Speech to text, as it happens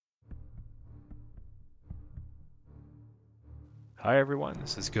Hi everyone,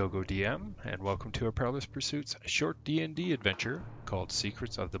 this is GoGo DM, and welcome to our Perilous Pursuits short D&D adventure called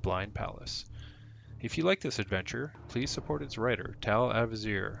Secrets of the Blind Palace. If you like this adventure, please support its writer, Tal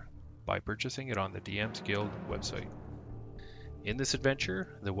Avazir, by purchasing it on the DM's Guild website. In this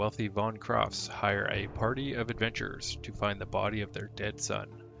adventure, the wealthy Von Crofts hire a party of adventurers to find the body of their dead son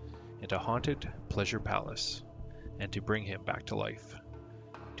in a haunted pleasure palace, and to bring him back to life.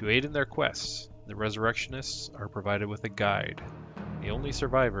 To aid in their quests, the resurrectionists are provided with a guide, the only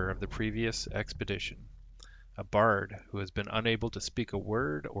survivor of the previous expedition, a bard who has been unable to speak a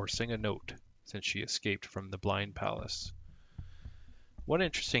word or sing a note since she escaped from the blind palace. One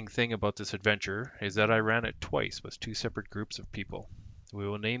interesting thing about this adventure is that I ran it twice with two separate groups of people. We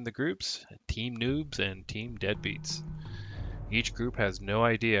will name the groups Team Noobs and Team Deadbeats. Each group has no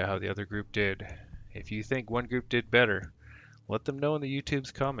idea how the other group did. If you think one group did better, let them know in the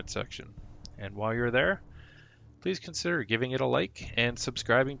YouTube's comment section. And while you're there, please consider giving it a like and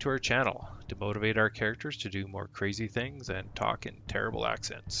subscribing to our channel to motivate our characters to do more crazy things and talk in terrible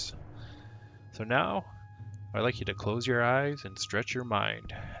accents. So now, I'd like you to close your eyes and stretch your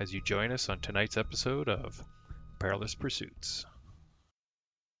mind as you join us on tonight's episode of Perilous Pursuits.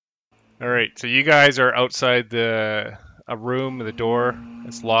 Alright, so you guys are outside a room, the door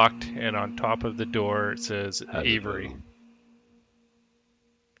is locked, and on top of the door it says Avery.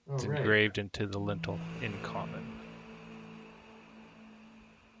 It's engraved into the lintel in common.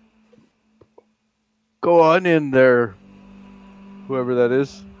 Go on in there, whoever that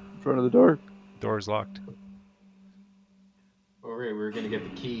is, in front of the door. Door's locked. Oh, right, we were going to get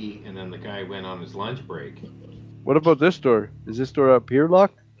the key, and then the guy went on his lunch break. What about this door? Is this door up here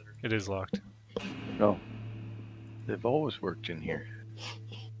locked? It is locked. No. They've always worked in here.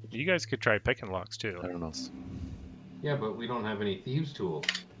 You guys could try picking locks too. I don't know. Yeah, but we don't have any thieves' tools.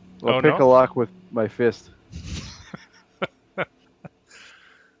 I'll Oh, pick no? a lock with my fist.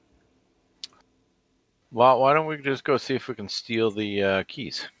 Well, why don't we just go see if we can steal the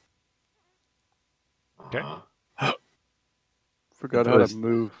keys? Okay. Forgot how to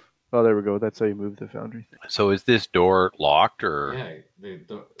move. Oh, there we go. That's how you move the foundry. So is this door locked or? Yeah,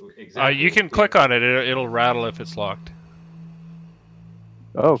 exactly. You can click on it. It'll rattle if it's locked.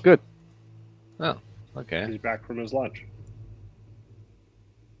 Oh, good. Okay. He's back from his lunch.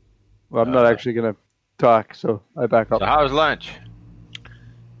 Well, I'm not actually going to talk, so I back up. So how's lunch?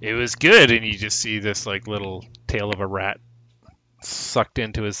 It was good, and you just see this like little tail of a rat sucked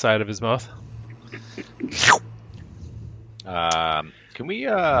into his side of his mouth. Can we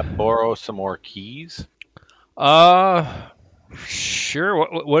borrow some more keys? Sure.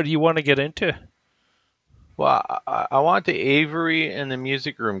 What do you want to get into? Well, I want the Avery and the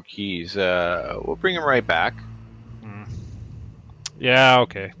music room keys. We'll bring them right back. Yeah,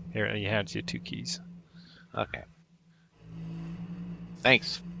 okay. Here, he hands you two keys. Okay.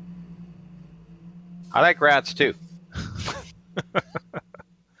 Thanks. I like rats too.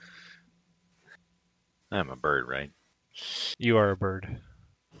 I'm a bird, right? You are a bird.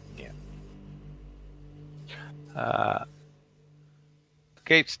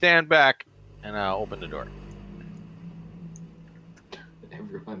 Okay, stand back, and I'll open the door.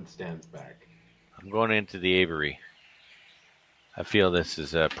 Everyone stands back. I'm going into the Avery. I feel this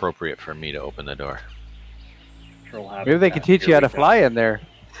is appropriate for me to open the door. Maybe they can teach you how to fly in there.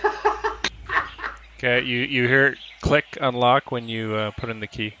 Okay, you hear it click unlock when you put in the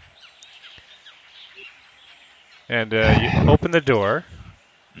key. And you open the door,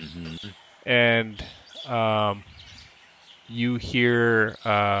 and you hear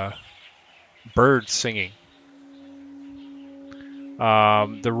birds singing.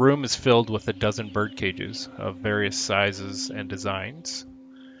 The room is filled with a dozen bird cages of various sizes and designs.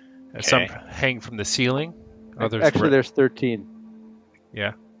 Some hang from the ceiling. Others Actually, there's 13.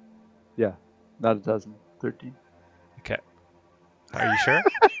 Yeah. Yeah, not a dozen. 13. Okay. Are you sure?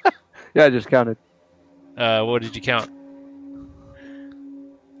 Yeah, I just counted. What did you count?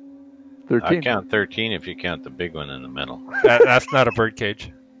 13. I count 13 if you count the big one in the middle. That's not a bird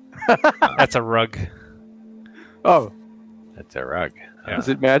cage. That's a rug. Oh, That's a rug. Yeah. is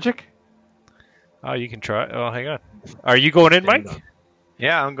it magic? Oh, you can try. Oh, hang on. Are you going in, Mike?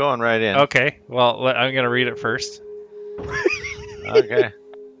 Yeah, I'm going right in. Okay. Well, I'm going to read it first. Okay.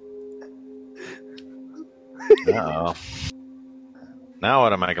 Uh-oh. Now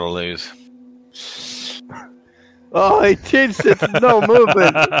what am I going to lose? Oh, I changed it to no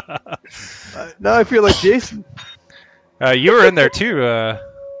movement. Now I feel like Jason. You were in there too,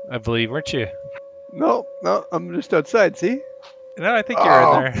 I believe, weren't you? No, I'm just outside, see? No, I think you're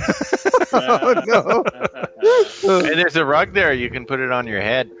in there. Oh, no. Hey, there's a rug there. You can put it on your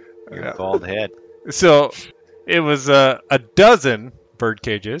head. Your Yeah. bald head. So It was a dozen bird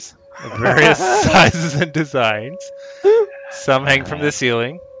cages of various sizes and designs. Some hang from the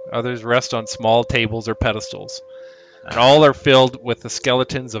ceiling, others rest on small tables or pedestals. And all are filled with the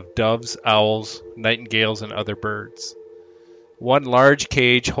skeletons of doves, owls, nightingales, and other birds. One large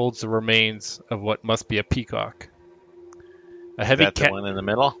cage holds the remains of what must be a peacock. A Is heavy that the one in the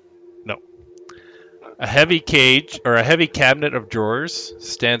middle? A heavy cage, or a heavy cabinet of drawers,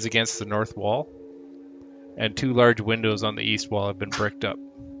 stands against the north wall, and 2 large windows on the east wall have been bricked up.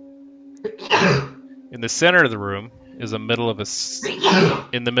 In the center of the room is in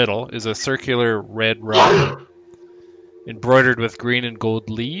the middle is a circular red rug, embroidered with green and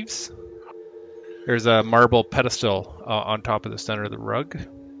gold leaves. There's a marble pedestal on top of the center of the rug,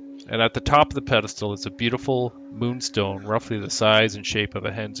 and at the top of the pedestal is a beautiful moonstone, roughly the size and shape of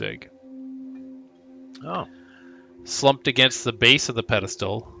a hen's egg. Oh. Slumped against the base of the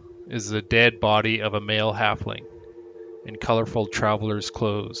pedestal is the dead body of a male halfling in colorful traveler's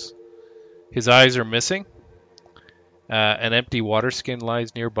clothes. His eyes are missing. An empty water skin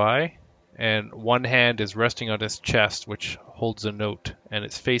lies nearby, and one hand is resting on his chest, which holds a note, and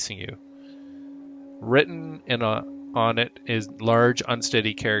it's facing you. Written on it is large,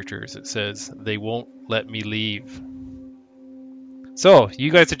 unsteady characters. It says, "They won't let me leave." So,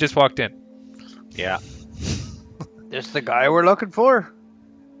 you guys have just walked in. Yeah. This the guy we're looking for?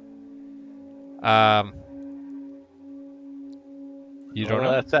 You don't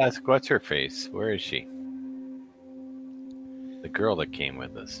Well, know? let's ask, what's her face? Where is she? The girl that came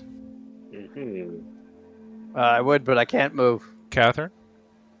with us. I would, but I can't move. Catherine?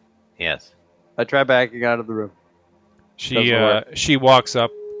 Yes. I try backing out of the room. She walks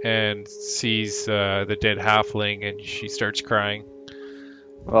up and sees the dead halfling, and she starts crying.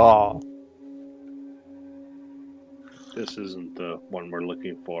 Oh, This isn't the one we're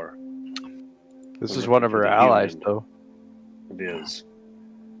looking for. this We're is one of her looking for the allies, human. though. It is.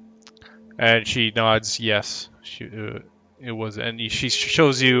 And she nods yes. It was, and she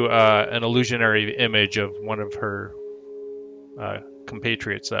shows you an illusionary image of one of her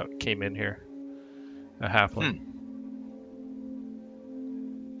compatriots that came in here, a halfling.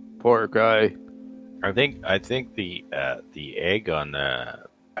 Poor guy. I think the egg on the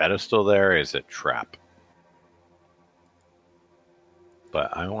pedestal there is a trap.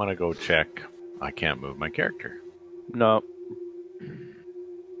 But I want to go check. I can't move my character. No.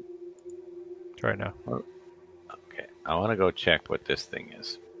 Right now. Okay, I want to go check what this thing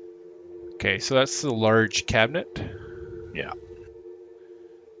is. Okay, so that's the large cabinet. Yeah.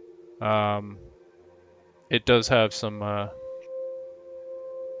 It does have some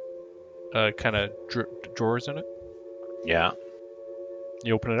kind of drawers in it. Yeah,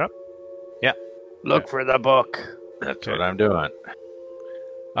 You open it up. Look for the book. that's Okay. what I'm doing.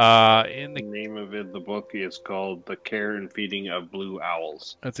 In The the name of it, the book is called The Care and Feeding of Blue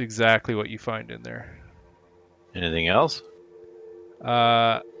Owls. that's exactly what you find in there. Anything else?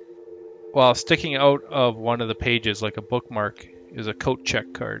 Well, sticking out of one of the pages like a bookmark is a coat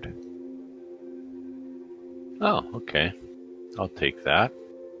check card. Oh, okay. I'll take that.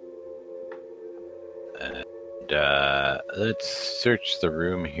 And let's search the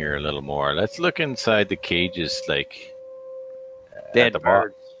room here a little more. Let's look inside the cages, like at Dead the bar.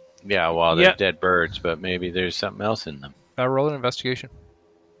 birds. Yeah, well, they're Yeah. dead birds, but maybe there's something else in them. Roll an investigation.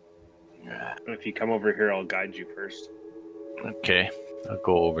 If you come over here, I'll guide you first. Okay, I'll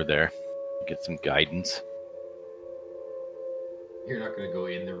go over there, get some guidance. You're not going to go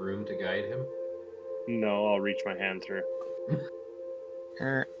in the room to guide him? No, I'll reach my hand through.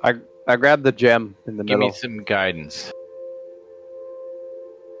 I grabbed the gem in the Give middle. me some guidance.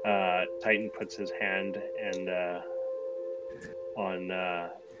 Titan puts his hand and on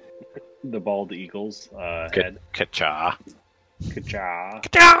the bald eagle's head. Ka-cha.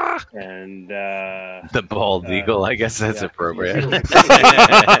 Ka-cha. And The bald eagle, I guess that's yeah. appropriate.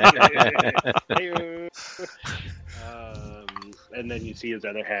 And then you see his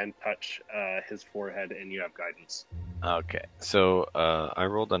other hand touch his forehead, and you have guidance. Okay, so I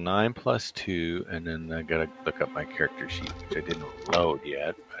rolled a 9 plus 2, and then I gotta look up my character sheet, which I didn't load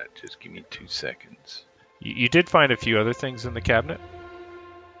yet, but just give me 2 seconds. You did find a few other things in the cabinet.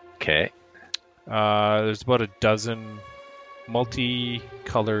 Okay. There's about a dozen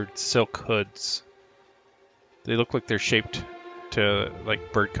multicolored silk hoods. They look like they're shaped to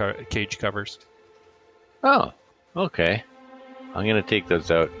like bird cage covers. Oh, okay. I'm gonna take those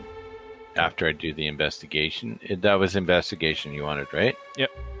out after I do the investigation. That was investigation you wanted, right?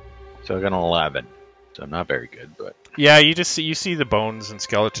 Yep. So I got an 11. So not very good, but Yeah, you see the bones and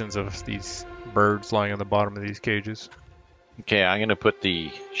skeletons of these birds lying on the bottom of these cages. okay. I'm gonna put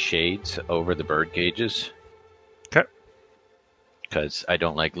the shades over the bird cages. because I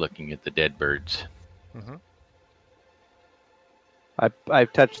don't like looking at the dead birds. Mm-hmm.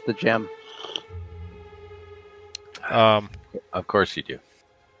 I've touched the gem. Of course you do.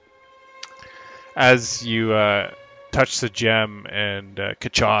 As you touch the gem, and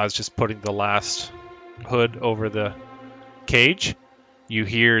Kacha is just putting the last hood over the cage, you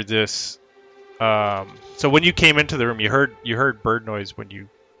hear this. So when you came into the room, you heard bird noise when you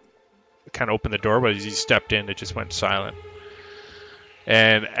kind of opened the door, but as you stepped in, it just went silent.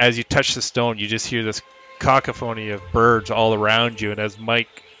 And as you touch the stone, you just hear this cacophony of birds all around you. And as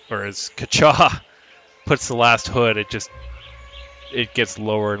Kacha puts the last hood, it gets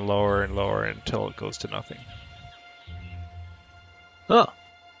lower and lower and lower until it goes to nothing. Oh.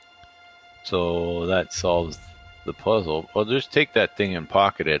 So that solves the puzzle. Well, just take that thing and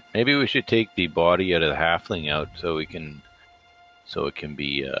pocket it. Maybe we should take the body out of the halfling out so it can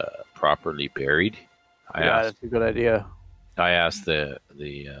be properly buried. That's a good idea. I asked the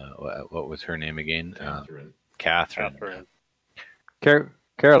what was her name again? Catherine.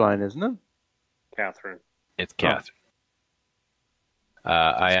 Caroline, isn't it? Catherine. It's Catherine.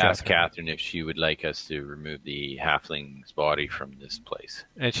 I It's asked Catherine. Catherine if she would like us to remove the halfling's body from this place.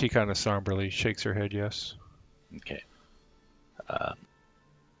 And she kind of somberly shakes her head, yes. Okay.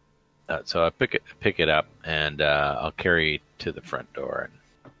 So I pick it up and I'll carry it to the front door.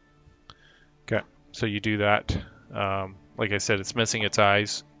 Okay, so you do that. Like I said, it's missing its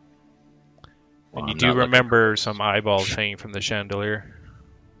eyes. Well, And you I'm do not looking remember some eyeballs hanging from the chandelier.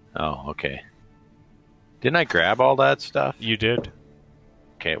 Oh, okay. Didn't I grab all that stuff? You did.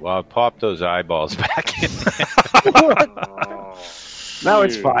 Okay, well, I'll pop those eyeballs back in. Oh, Now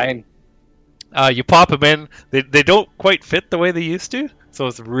it's dude. fine. You pop them in. They don't quite fit the way they used to, so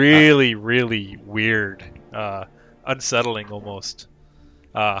it's really, really weird, unsettling almost.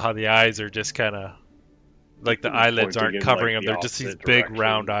 How the eyes are just kind of like the eyelids Pointing aren't in, covering like, them. the They're just these opposite big direction.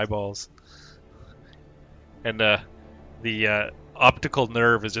 round eyeballs, and the optical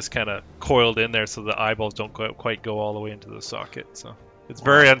nerve is just kind of coiled in there, so the eyeballs don't quite go all the way into the socket. So it's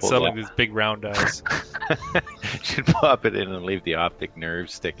very Wow, unsettling. pull These big round eyes. Should pop it in and leave the optic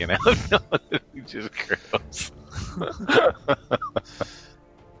nerve sticking out. No, it's just gross.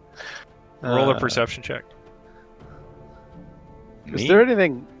 Roll a perception check. Is Me? there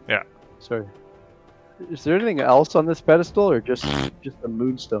anything? Yeah. Sorry. Is there anything else on this pedestal, or just the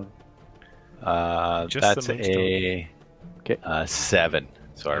moonstone? Just the That's moonstone. a Okay. 7.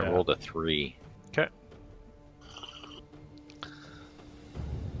 So I Yeah. rolled a 3. Okay.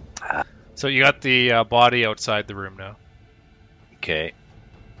 So you got the body outside the room now. Okay.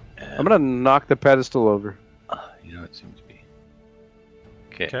 I'm gonna knock the pedestal over. You know, it seems to be.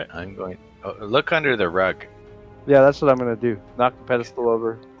 Okay. Okay. I'm going. Oh, look under the rug. Yeah, that's what I'm gonna do. Knock the pedestal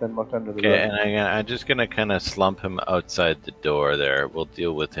over, then look under the Okay, rug. and I'm just gonna kind of slump him outside the door there. We'll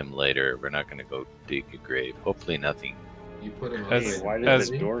deal with him later. We're not gonna go dig a grave. Hopefully, nothing. You put him As- Hey, outside why the did as-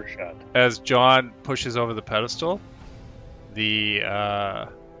 the door shut? As John pushes over the pedestal, the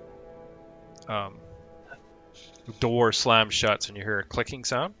door slams shut, and you hear a clicking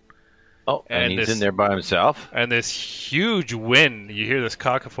sound. Oh, and And he's this- in there by himself. And this huge wind, you hear this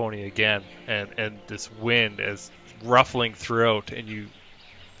cacophony again, and this wind is ruffling throughout, and you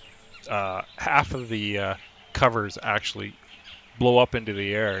half of the covers actually blow up into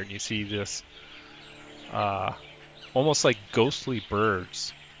the air, and you see this almost like ghostly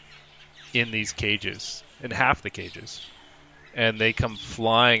birds in these cages, in half the cages, and they come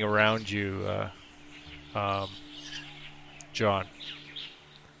flying around you, John,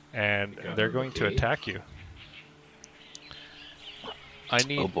 and You got they're them, going to okay. attack you. I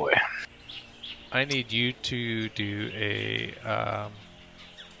need Oh boy. I need you to do a.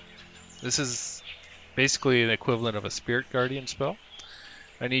 This is basically an equivalent of a Spirit Guardian spell.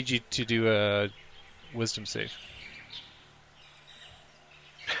 I need you to do a Wisdom save.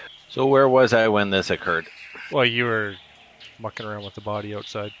 So where was I when this occurred? Well, you were mucking around with the body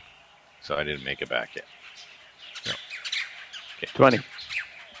outside. So I didn't make it back yet. 20.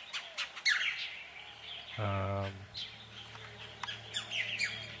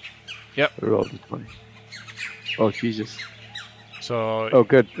 I rolled a 20. Oh Jesus. So Oh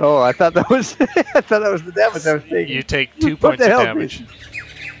good. Oh, I thought that was I thought that was the damage I was taking. you take 2 What points the of hell, damage.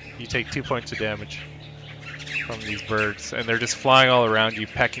 You take 2 points of damage from these birds, and they're just flying all around you,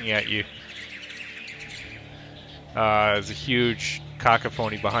 pecking at you. There's a huge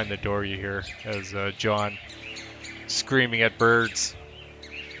cacophony behind the door you hear as John screaming at birds.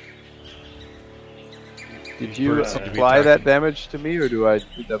 Did you Birds seem to be apply that attacking. damage to me, or do I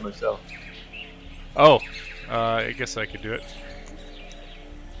do that myself? Oh, I guess I could do it.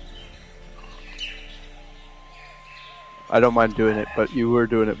 I don't mind doing it, but you were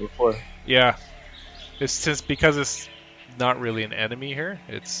doing it before. Yeah. It's because it's not really an enemy here,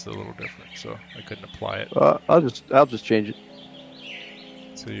 it's a little different, so I couldn't apply it. I'll just change it.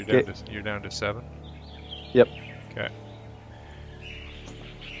 So you're down to 7? Yep. Okay.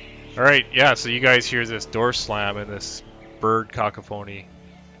 Alright, yeah, so you guys hear this door slam and this bird cacophony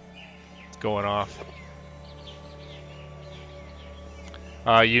going off.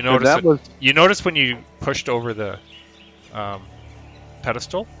 You notice when you pushed over the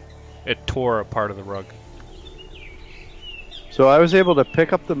pedestal, it tore a part of the rug. So I was able to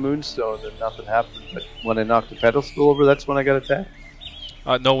pick up the moonstone and nothing happened, but when I knocked the pedestal over, that's when I got attacked?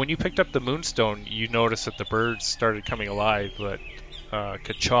 No, when you picked up the moonstone, you noticed that the birds started coming alive, but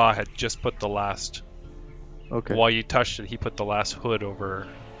Kacha had just put the last... Okay. While you touched it, he put the last hood over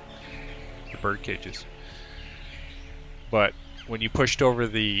the bird cages. But when you pushed over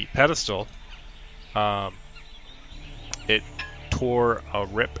the pedestal, it tore a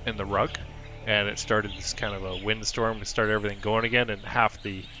rip in the rug, and it started this kind of a windstorm to start everything going again, and half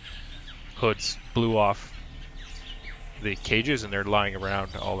the hoods blew off the cages, and they're lying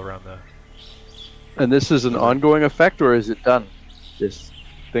around all around the... And this is an ongoing effect, or is it done? This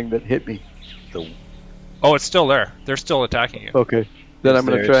thing that hit me. Oh, it's still there. They're still attacking you. Okay. Then I'm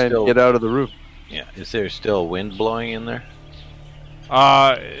going to try and get out of the roof. Yeah. Is there still wind blowing in there?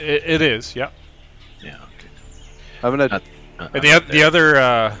 It is. Yeah. Yeah. Okay. I'm going to... And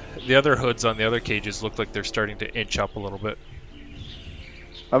the other hoods on the other cages look like they're starting to inch up a little bit.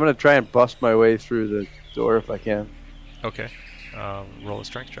 I'm going to try and bust my way through the door if I can. Okay. Roll a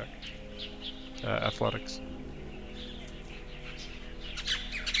strength check. Athletics.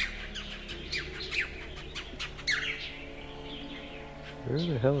 Where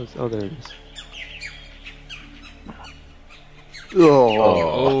the hell is... Oh, there it is.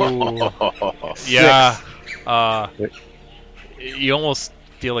 Oh. Yeah. You almost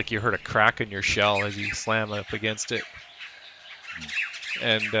feel like you heard a crack in your shell as you slam up against it.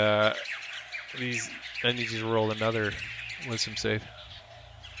 And I need you to roll another wisdom save.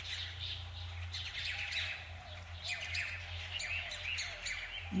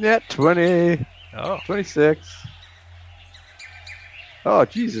 Net 20. Oh. 26. Oh,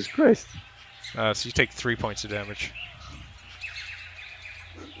 Jesus Christ. So you take 3 points of damage.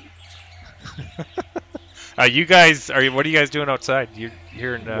 You guys, what are you guys doing outside? You're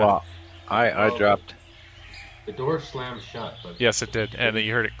hearing... Wow. I dropped... The door slammed shut, but... Yes, it did, and then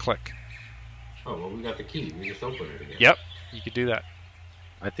you heard it click. Oh, well, we got the key. We just opened it again. Yep, you could do that.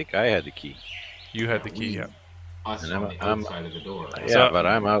 I think I had the key. You had the key, yeah. Us And on the outside of the door. Yeah, but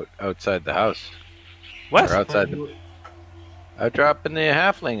I'm outside the house. What? Or outside the... I'm dropping the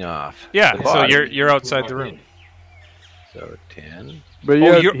halfling off. Yeah, The so body. you're outside the room. So 10. But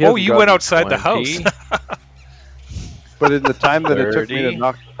You went outside the 20. house. But in the time that it took me to 30.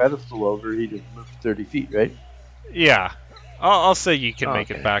 knock the pedestal over, he just moved 30 feet, right? Yeah, I'll say you can make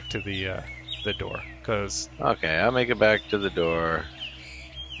Okay. it back to the door, because Okay, I'll make it back to the door,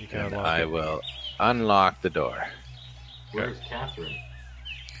 you can and unlock I it. will unlock the door. Where's Catherine?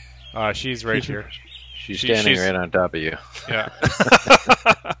 She's right here. She's She- standing she's- right on top of you. Yeah.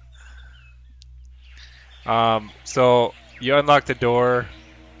 So you unlock the door,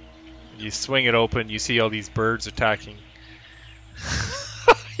 you swing it open, you see all these birds attacking.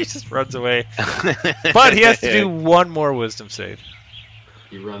 He just runs away. But he has to do one more wisdom save.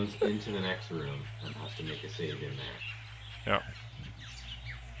 He runs into the next room and has to make a save in there.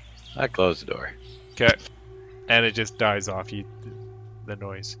 I close the door. Okay. And it just dies off the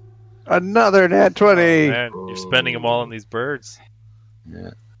noise. Another net 20. Man, you're spending them all on these birds.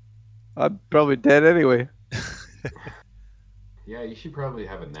 Yeah. I'm probably dead anyway. Yeah, you should probably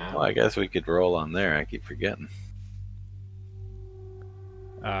have a nap. Well, I guess we could roll on there. I keep forgetting.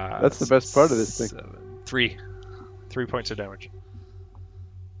 That's the best part of this thing. 3 points of damage.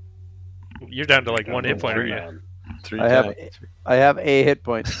 You're down to like 1 hit point, aren't you? 3 I have- times. I have a hit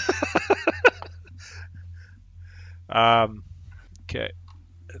point. Okay.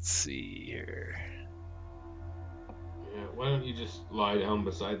 Let's see here. Yeah, why don't you just lie down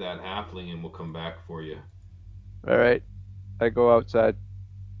beside that halfling and we'll come back for you. All right. I go outside.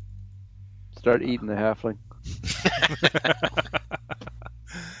 Start eating the halfling.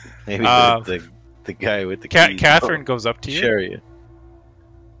 Maybe the guy with the keys. Catherine goes up to you, Share you.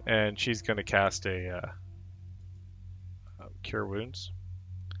 and she's going to cast a Cure Wounds,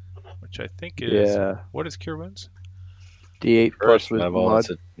 which I think is... Yeah. What is Cure Wounds? D8 plus First wisdom level, mod.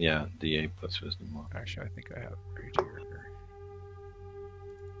 it's yeah, D8 plus wisdom mod. Actually, I think I have it right here.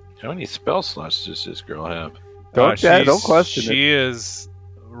 How many spell slots does this girl have? Don't question it. She is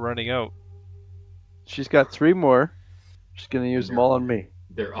running out. She's got 3 more. She's gonna use them all on me.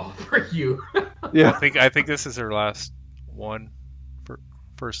 They're all for you. Yeah. I think this is her last one for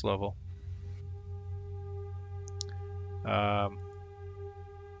first level.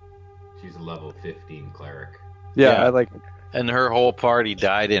 She's a level 15 cleric. Yeah, Yeah. I like it. And her whole party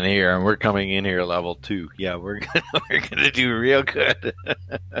died in here, and we're coming in here level 2. Yeah, we're gonna do real good.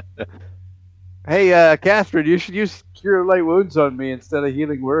 Hey, Catherine, you should use Cure Light Wounds on me instead of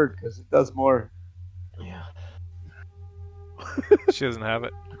Healing Word, because it does more. Yeah. She doesn't have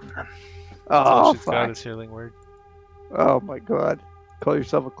it. Oh, All she's got fuck. is healing word. Oh, my God. Call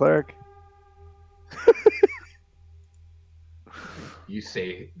yourself a cleric? You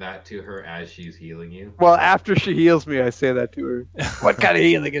say that to her as she's healing you. Well, after she heals me, I say that to her. What kind of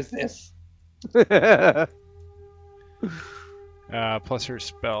healing is this? Plus her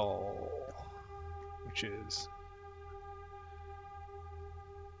spell, which is.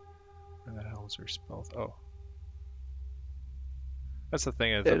 Where the hell is her spell? Oh. That's the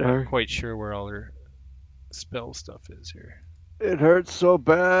thing, is I'm not quite sure where all her spell stuff is here. It hurts so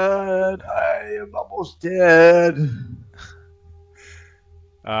bad. I am almost dead.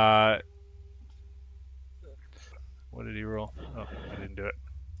 What did he roll? Oh, I didn't do it.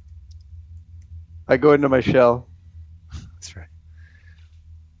 I go into my shell. That's right.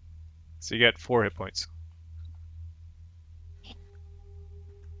 So you got 4 hit points.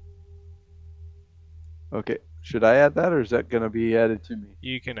 Okay. Should I add that, or is that going to be added to me?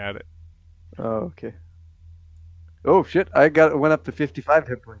 You can add it. Oh, okay. Oh, shit. Went up to 55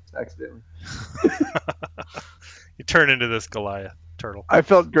 hit points accidentally. You turn into this Goliath turtle. I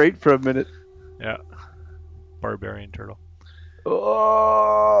felt great for a minute. Yeah. Barbarian turtle.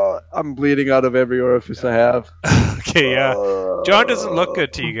 Oh, I'm bleeding out of every orifice I have. Okay, yeah. John doesn't look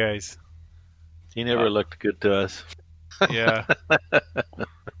good to you guys. He never looked good to us. Yeah.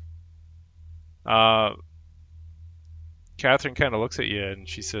 Catherine kind of looks at you and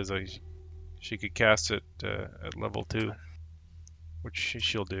she says she could cast it at level 2, which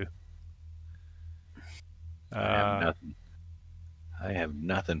she'll do. I have nothing. I have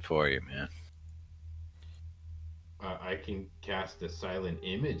nothing for you, man. I can cast a silent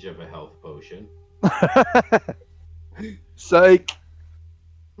image of a health potion. Psych.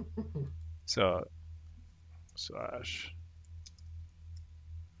 So, slash.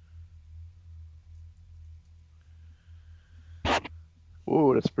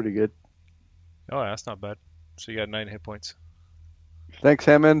 Ooh, that's pretty good. Oh, that's not bad. So you got 9 hit points. Thanks,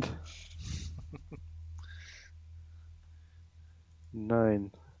 Hammond.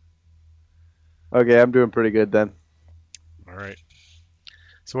 9. Okay, I'm doing pretty good then. All right.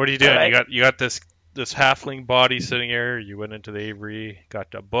 So what are you doing? All You got this halfling body sitting here. You went into the Avery,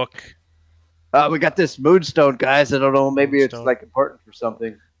 got a book. We got this moonstone, guys. I don't know. Maybe it's Moonstone. like important for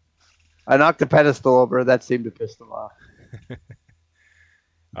something. I knocked the pedestal over. That seemed to piss them off.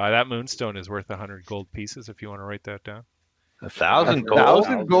 That moonstone is worth 100 gold pieces if you want to write that down. 1,000 gold.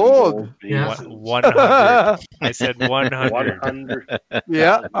 1,000 gold. Yeah. 100. I said 100. 100.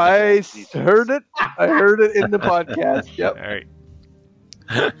 Yeah, I heard it. I heard it in the podcast. Yep. All right.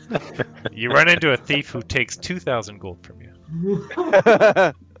 You run into a thief who takes 2,000 gold from you.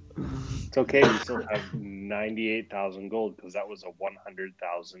 It's okay. We still have 98,000 gold because that was a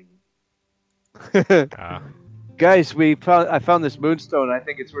 100,000. Guys, I found this moonstone. I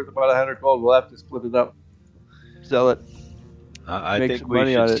think it's worth about 100 gold. We'll have to split it up. Sell it. I Make think some we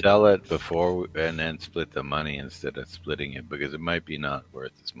money on should it. sell it before and then split the money instead of splitting it because it might be not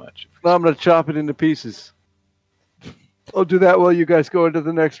worth as much. Now I'm going to chop it into pieces. I'll do that while you guys go into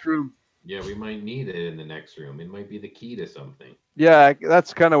the next room. Yeah, we might need it in the next room. It might be the key to something. Yeah,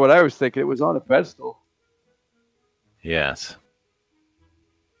 that's kind of what I was thinking. It was on a pedestal. Yes.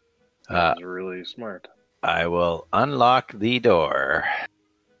 That was really smart. I will unlock the door.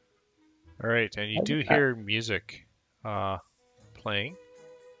 All right, and you do hear music playing.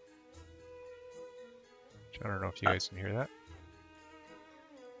 I don't know if you guys can hear that.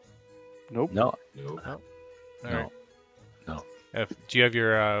 Nope. No. Nope. All No. right. No. Do you have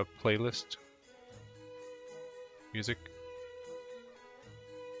your playlist music?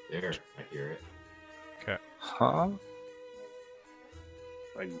 There, I hear it. Huh?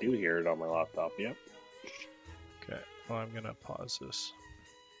 I do hear it on my laptop. Yep. Okay. Well, I'm gonna pause this.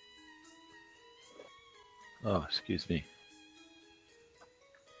 Oh, excuse me.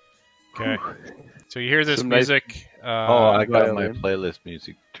 Okay. So you hear this Some nice- music. I got my violin. playlist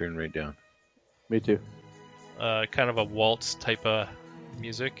music turned right down. Me too. Kind of a waltz type of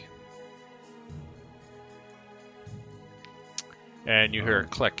music. And you hear a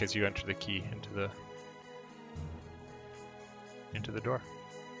click as you enter the key into the door.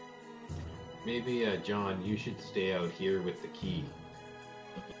 Maybe, John, you should stay out here with the key.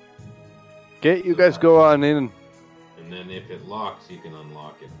 Okay, you guys go on in. And then if it locks, you can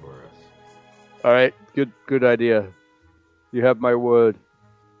unlock it for us. All right, good idea. You have my word.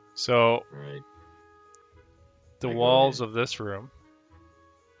 So Right. the I go walls in. of this room.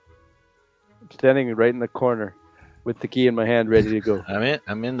 I'm standing right in the corner with the key in my hand, ready to go.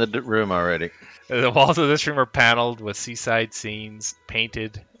 I'm in the room already. The walls of this room are paneled with seaside scenes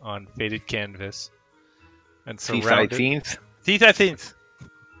painted on faded canvas and Seaside surrounded. scenes. Seaside scenes.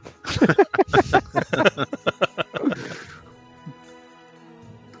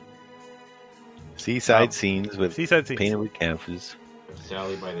 Seaside scenes with Seaside scenes. painted with canvas.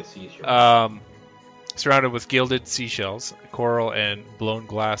 Sally by the seashore. Surrounded with gilded seashells, coral, and blown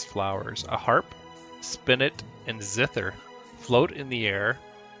glass flowers. A harp, spinet, and zither float in the air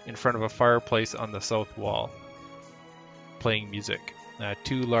in front of a fireplace on the south wall, playing music.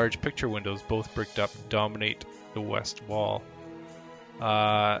 Two large picture windows, both bricked up, dominate the west wall.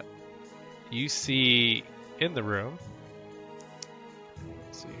 You see in the room.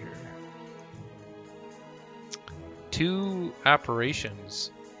 Let's see here. Two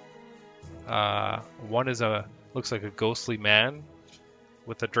apparitions. One is looks like a ghostly man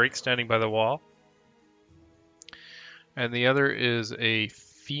with a drake standing by the wall, and the other is a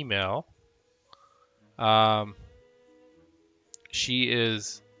female. She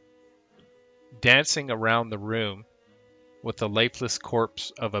is dancing around the room with the lifeless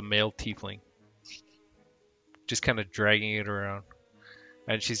corpse of a male tiefling, just kind of dragging it around,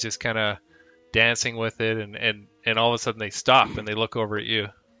 and she's just kind of dancing with it, and all of a sudden they stop and they look over at you.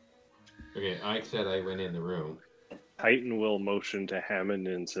 Okay, Ike said I went in the room. Titan will motion to Hammond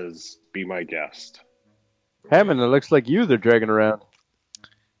and says, "Be my guest." Hammond, it looks like you they're dragging around.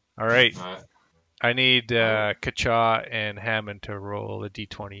 All right, Uh, I need Kacha and Hammond to roll a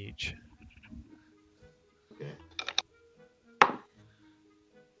d20 each. okay.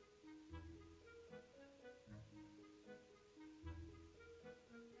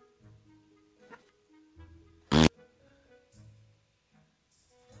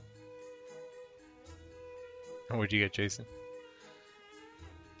 And what'd you get, Jason?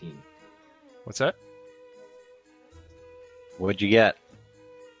 15. What's that? What'd you get?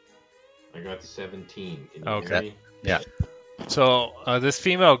 I got 17. Can you Okay. hear me? Yeah. So this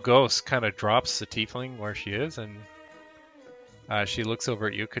female ghost kind of drops the tiefling where she is, and she looks over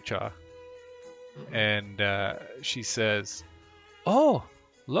at you, Kacha, and she says, "Oh,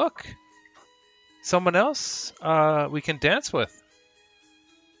 look, someone else we can dance with."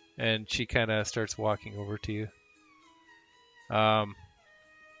 And she kind of starts walking over to you.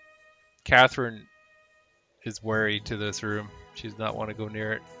 Catherine is wary to this room. She does not want to go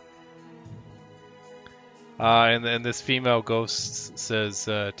near it. And then this female ghost says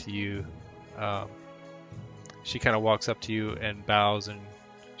to you, she kind of walks up to you and bows, and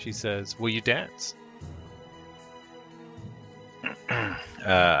she says, "Will you dance?"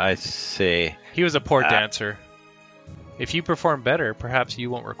 I say, He was a poor dancer. If you perform better, perhaps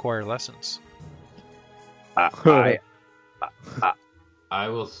you won't require lessons. I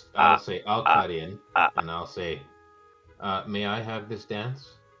I'll say, I'll cut in, and I'll say, may I have this dance?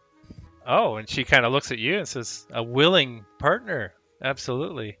 Oh, and she kind of looks at you and says, "A willing partner,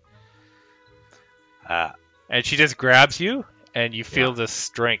 absolutely." And she just grabs you, and you feel this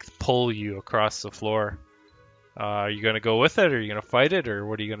strength pull you across the floor. Are you going to go with it, or are you going to fight it, or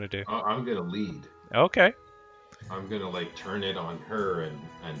what are you going to do? I'm going to lead. Okay. I'm going to, turn it on her and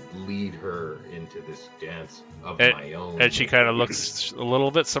lead her into this dance of And- my own. And she kind of looks a little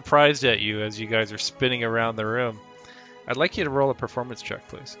bit surprised at you as you guys are spinning around the room. I'd like you to roll a performance check,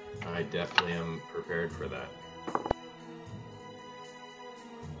 please. I definitely am prepared for that.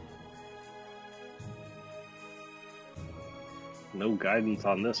 No guidance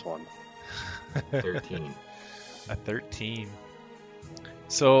on this one. 13. A 13.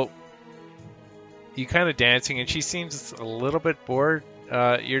 So you kind of dancing, and she seems a little bit bored.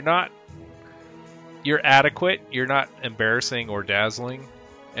 You're adequate. You're not embarrassing or dazzling.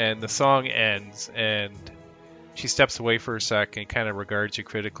 And the song ends, and she steps away for a sec and kind of regards you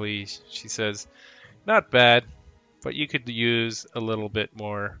critically. She says, "Not bad, but you could use a little bit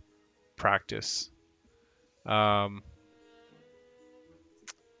more practice." Let's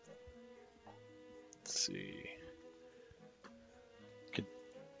see.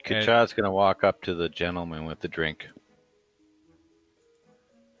 Kacha's gonna walk up to the gentleman with the drink.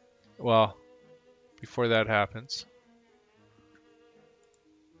 Well, before that happens,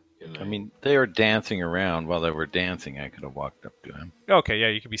 Good I night. mean, they were dancing around while they were dancing. I could have walked up to him. okay, yeah,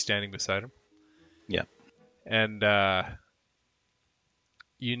 you could be standing beside him. Yeah. And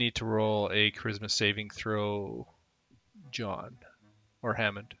you need to roll a charisma saving throw, John or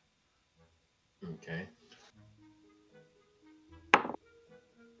Hammond. Okay.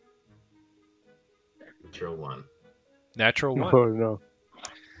 Natural 1. Natural 1. Oh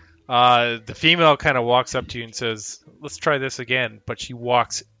no. The female kind of walks up to you and says, "Let's try this again," but she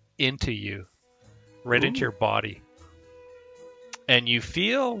walks into you, right into your body. And you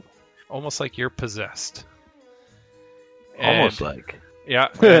feel almost like you're possessed. Almost And- like. Yeah,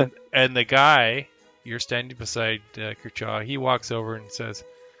 and the guy, you're standing beside Kerchaw, he walks over and says,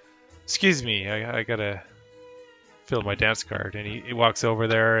 "Excuse me, I gotta fill my dance card." And he walks over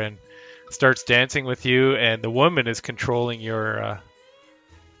there and starts dancing with you, and the woman is controlling your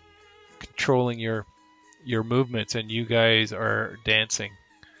movements, and you guys are dancing.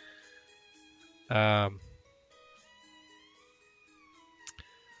 And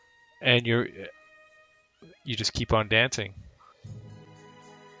you just keep on dancing.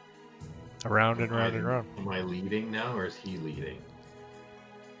 Around and round and round. Am I leading now, or is he leading?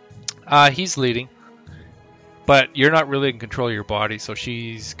 He's leading. But you're not really in control of your body, so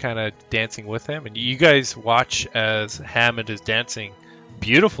she's kind of dancing with him. And you guys watch as Hammond is dancing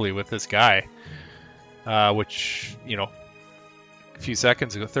beautifully with this guy. Which, a few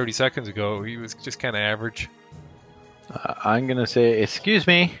seconds ago, 30 seconds ago, he was just kind of average. I'm going to say, excuse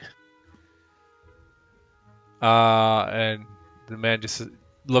me. And the man just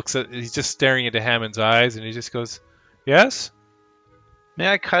he's just staring into Hammond's eyes, and he just goes, "Yes? May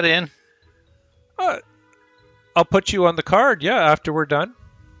I cut in? I'll put you on the card, yeah, after we're done."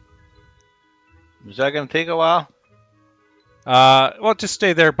 Is that going to take a while? Well, just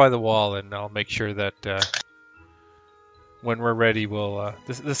stay there by the wall, and I'll make sure that when we're ready, we'll.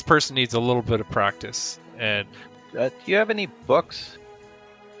 This person needs a little bit of practice, and Do you have any books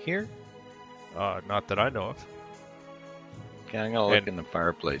here? not that I know of. Okay, I'm going to look in the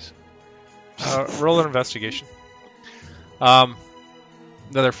fireplace. Roll an investigation.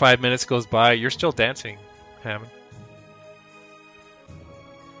 Another 5 minutes goes by. You're still dancing, Hammond.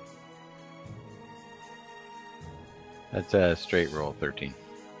 That's a straight roll, 13.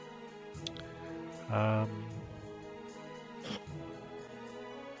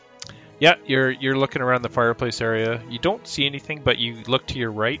 Yeah, you're looking around the fireplace area. You don't see anything, but you look to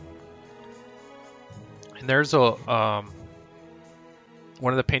your right, and there's a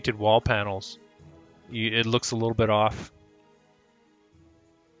one of the painted wall panels. It looks a little bit off.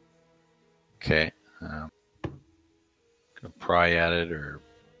 Okay. Gonna pry at it or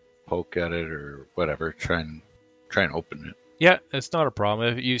poke at it or whatever. Try and open it. Yeah, it's not a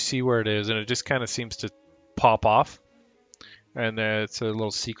problem. You see where it is, and it just kind of seems to pop off. And it's a little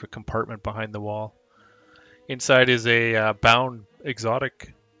secret compartment behind the wall. Inside is a bound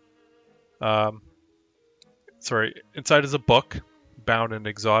exotic. Inside is a book bound in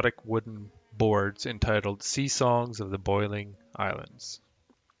exotic wooden boards entitled "Sea Songs of the Boiling Islands."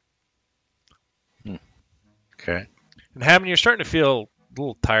 Okay. And Hammond, you're starting to feel a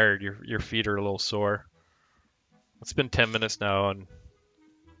little tired. Your feet are a little sore. It's been 10 minutes now, and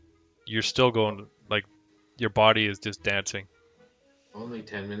you're still going, like, your body is just dancing. Only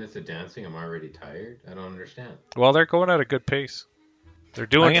 10 minutes of dancing? I'm already tired? I don't understand. Well, they're going at a good pace. They're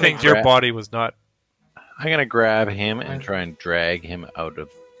doing I'm gonna things your body was not. I'm going to grab him and try and drag him out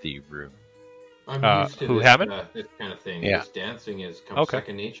of the room. I'm used to who, this, Hammond? This kind of thing. Yeah. This dancing is Okay.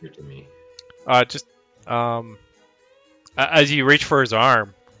 second nature to me. As you reach for his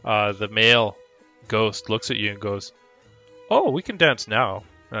arm, the male ghost looks at you and goes, "Oh, we can dance now.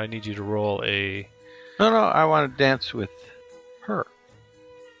 I need you to roll a." No, I want to dance with her.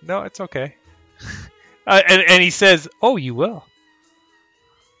 No, it's okay. And he says, "Oh, you will."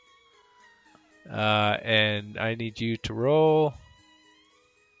 And I need you to roll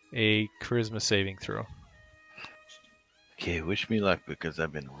a charisma saving throw. Okay, wish me luck because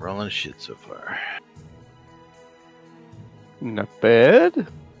I've been rolling shit so far. Not bad.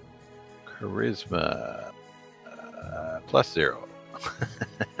 Charisma +0.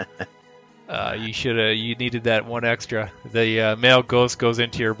 You needed that one extra. The male ghost goes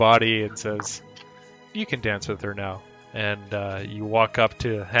into your body and says, "You can dance with her now." And you walk up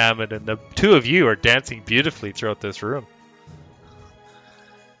to Hammond, and the two of you are dancing beautifully throughout this room.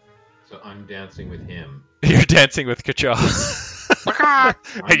 So I'm dancing with him. You're dancing with Kacha.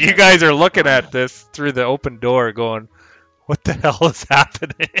 And you guys are looking at this through the open door going, "What the hell is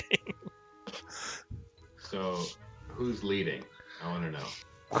happening?" So who's leading? I want to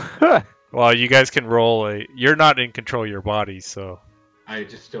know. Well, you guys can roll you're not in control of your body, so I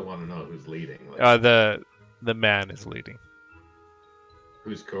just still want to know who's leading. Like, the man is leading.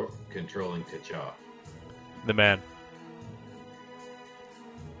 who's controlling T'Challa? The man.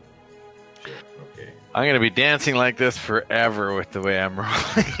 Gotcha. Okay. I'm gonna be dancing like this forever with the way I'm rolling.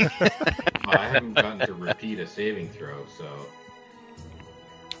 I haven't gotten to repeat a saving throw, so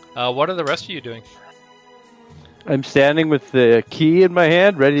What are the rest of you doing? I'm standing with the key in my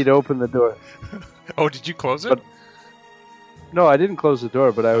hand, ready to open the door. Oh, did you close it? But- No, I didn't close the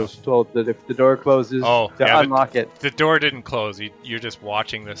door, but I was told that if the door closes, Oh, to yeah, unlock it. The door didn't close. You're just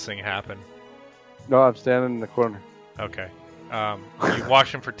watching this thing happen. No, I'm standing in the corner. Okay. You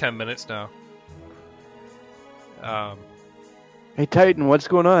watched him for 10 minutes now. Hey, Titan, what's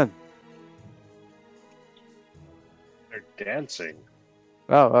going on? They're dancing.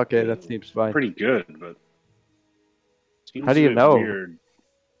 Oh, okay, that seems fine. Pretty good, but seems How do a you bit know? Weird.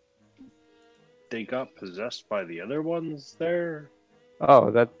 They got possessed by the other ones there. Oh,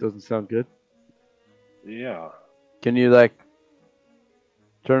 that doesn't sound good. Yeah. Can you,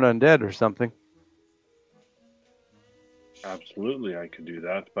 turn undead or something? Absolutely, I could do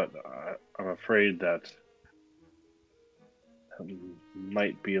that, but I'm afraid that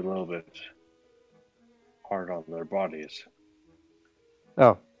might be a little bit hard on their bodies.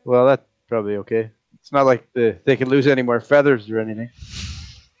 Oh, well, that's probably okay. It's not like they can lose any more feathers or anything.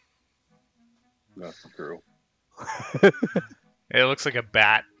 That's true. It looks like a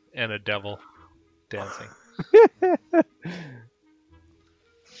bat and a devil dancing.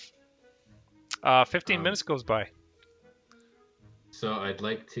 15 minutes goes by. So I'd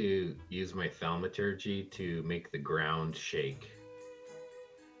like to use my thaumaturgy to make the ground shake.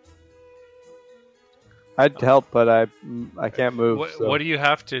 I'd help, but I can't move. What do you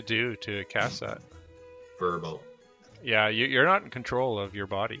have to do to cast that? Verbal. Yeah, you're not in control of your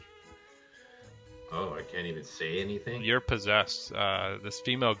body. Oh, I can't even say anything? You're possessed. This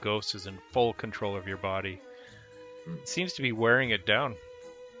female ghost is in full control of your body. It seems to be wearing it down.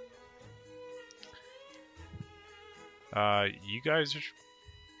 You guys are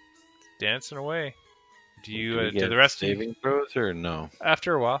dancing away. Do you? Do the rest of you? saving throws or no?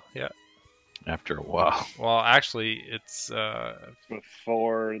 After a while, yeah. After a while. Well, actually, it's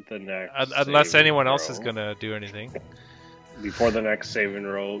Before the next. unless saving anyone else is throw- gonna do anything. Before the next saving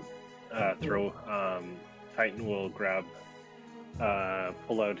throw, Titan will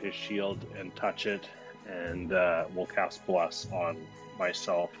pull out his shield and touch it, and we'll cast Bless on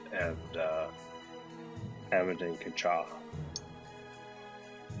myself and Hammond and Kacha.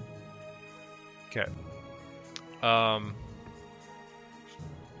 Okay.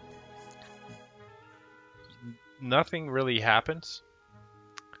 Nothing really happens.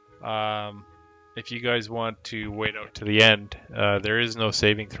 If you guys want to wait out to the end, there is no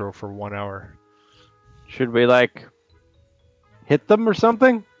saving throw for 1 hour. Should we, hit them or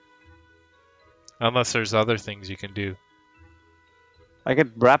something? Unless there's other things you can do. I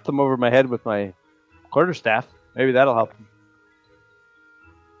could wrap them over my head with my quarterstaff. Maybe that'll help them.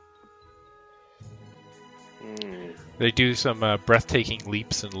 They do some breathtaking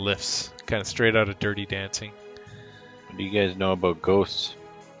leaps and lifts, kind of straight out of Dirty Dancing. What do you guys know about ghosts?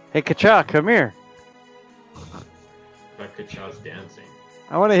 Hey, Kacha, come here. But Kacha's dancing.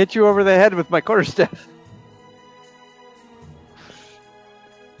 I want to hit you over the head with my quarterstaff.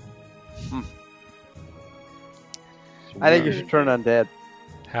 I think you should turn undead.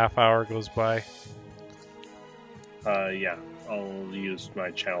 Half hour goes by. Yeah, I'll use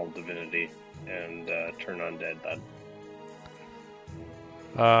my channel divinity and turn undead then.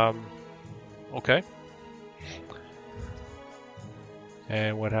 Okay.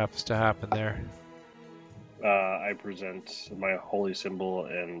 And what happens to happen there? I present my holy symbol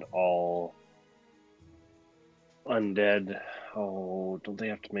and all undead. Oh, don't they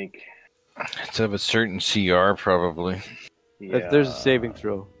have to make? It's of a certain CR, probably. Yeah, There's a saving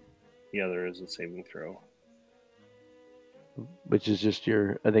throw, Yeah, there is a saving throw. which is just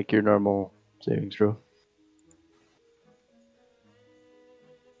your normal saving throw.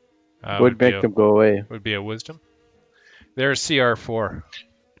 Would be make them go away. Would be a wisdom. There's CR4.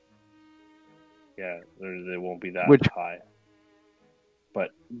 Yeah, they won't be that Which- high, but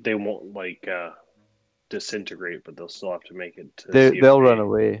they won't disintegrate. But they'll still have to make it. To They'll CFA. run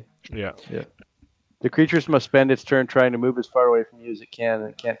away. Yeah. The creatures must spend its turn trying to move as far away from you as it can,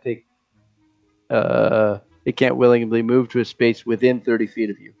 and it can't willingly move to a space within 30 feet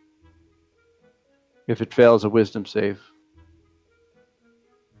of you. If it fails a wisdom save.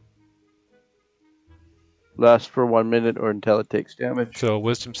 Lasts for 1 minute or until it takes damage. So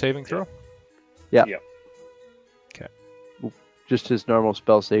wisdom saving throw? Yeah. Yep. Okay. Just his normal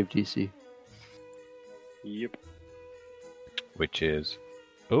spell save DC. Yep. Which is?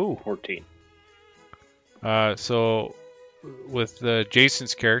 Oh. 14. So with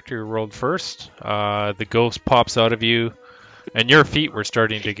Jason's character who rolled first, the ghost pops out of you, and your feet were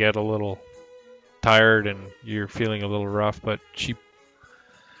starting to get a little tired and you're feeling a little rough, but she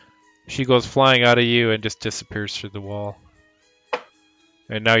goes flying out of you and just disappears through the wall.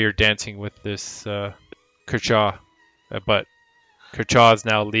 And now you're dancing with this Kershaw, but Kershaw is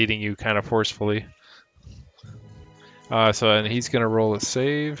now leading you kind of forcefully. And he's gonna roll a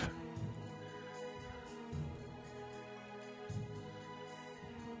save.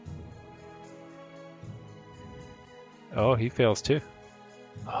 Oh, he fails too.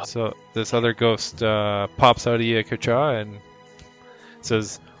 So this other ghost pops out of you, Kershaw, and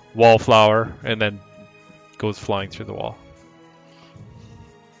says "wallflower," and then goes flying through the wall.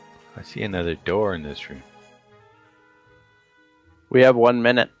 I see another door in this room. We have 1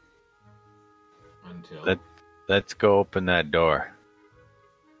 minute. Until Let's go open that door.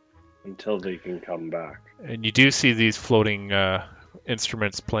 Until they can come back. And you do see these floating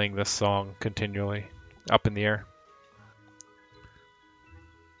instruments playing this song continually up in the air.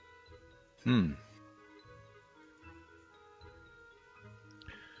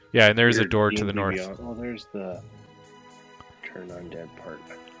 Yeah, and there's a door to the north. Oh, there's the turn undead part.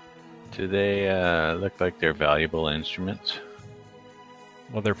 Do they look like they're valuable instruments?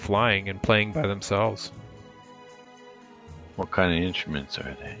 Well, they're flying and playing by themselves. What kind of instruments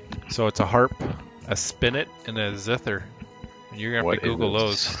are they? So it's a harp, a spinet, and a zither. And you're going to have to Google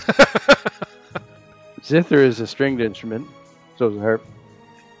those. Zither is a stringed instrument. So is a harp.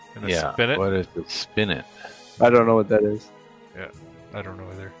 And a spinet? What is the spinet? I don't know what that is. I don't know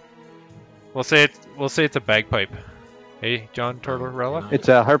either. We'll say it's a bagpipe. Hey, John Tortorella? It's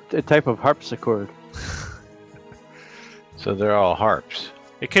a type of harpsichord. So they're all harps.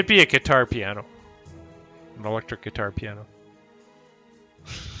 It could be a guitar piano. An electric guitar piano.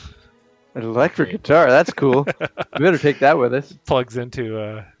 An electric guitar, that's cool. We better take that with us. Plugs into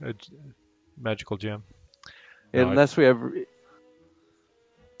a magical gem. Unless we have...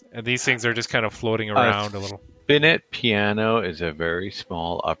 And these things are just kind of floating around a little. Spinet piano is a very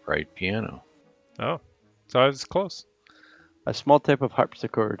small upright piano. Oh, so I was close. A small type of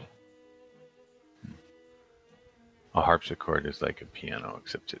harpsichord. A harpsichord is like a piano,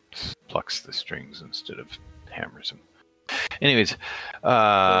 except it plucks the strings instead of hammers them. Anyways,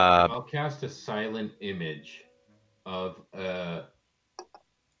 I'll cast a silent image of a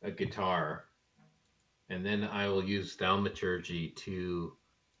guitar, and then I will use thaumaturgy to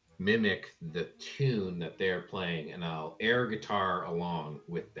mimic the tune that they're playing, and I'll air guitar along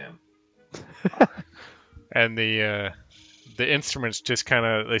with them. And the instruments just kind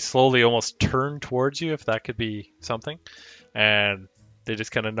of, they slowly almost turn towards you, if that could be something. And they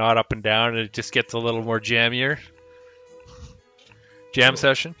just kind of nod up and down, and it just gets a little more jammier. Jam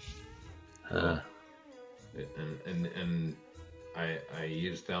session. And I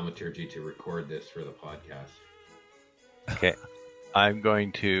use thaumaturgy to record this for the podcast. Okay. I'm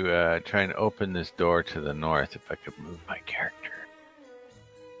going to try and open this door to the north if I could move my character.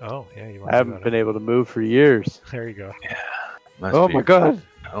 Oh, yeah. You want I haven't been able to move for years. There you go. Yeah. Oh my god.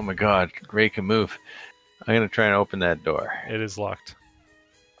 Oh my god. Ray can move. I'm going to try and open that door. It is locked.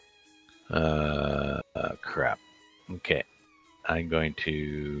 Crap. Okay. I'm going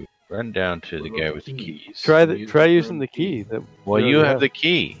to run down to the guy with the keys. Try using the key. Well, you have the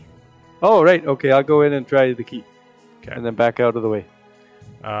key. Oh, right. Okay, I'll go in and try the key. Okay. And then back out of the way.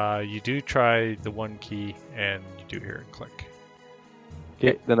 You do try the one key, and you do hear it click.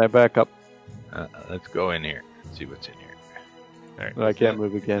 Okay, then I back up. Let's go in here. See what's in here. All right. No, I can't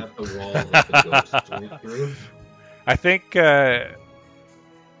move again. Is that the wall that the ghost went through? I think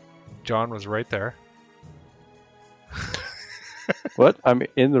John was right there. What? I'm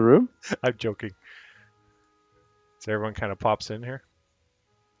in the room? I'm joking. So everyone kind of pops in here.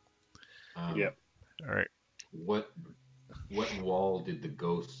 Yep. All right. What wall did the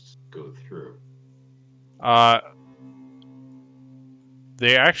ghosts go through?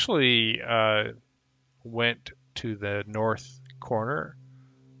 They actually went to the northwest corner.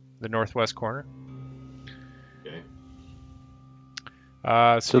 Okay.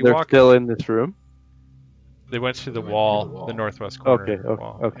 So they're still in this room? They went through the They went wall, through the wall. the northwest corner. Okay, of the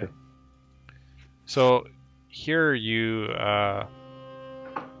wall. okay. Yeah. So here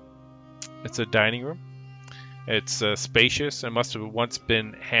it's a dining room. It's spacious and must have once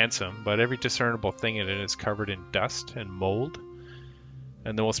been handsome, but every discernible thing in it is covered in dust and mold.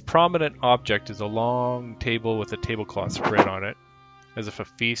 And the most prominent object is a long table with a tablecloth spread on it, as if a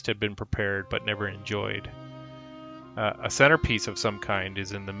feast had been prepared but never enjoyed. A centerpiece of some kind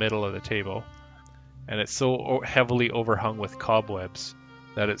is in the middle of the table, and it's so heavily overhung with cobwebs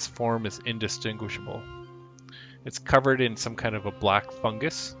that its form is indistinguishable. It's covered in some kind of a black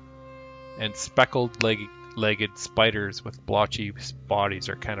fungus, and speckled legged spiders with blotchy bodies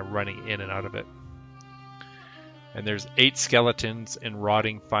are kind of running in and out of it. And there's 8 skeletons in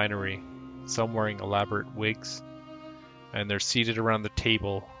rotting finery, some wearing elaborate wigs. And they're seated around the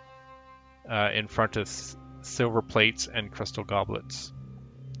table in front of silver plates and crystal goblets.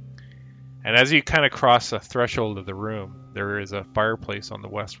 And as you kind of cross the threshold of the room, there is a fireplace on the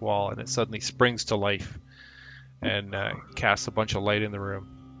west wall, and it suddenly springs to life and casts a bunch of light in the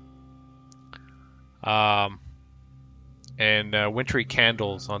room. And wintry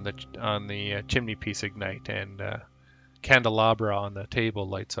candles on the chimney piece ignite, and candelabra on the table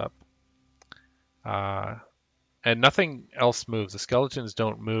lights up. And nothing else moves. The skeletons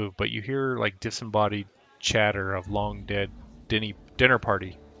don't move, but you hear like disembodied chatter of long dead dinner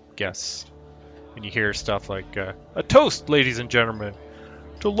party guests. And you hear stuff like, a toast, ladies and gentlemen,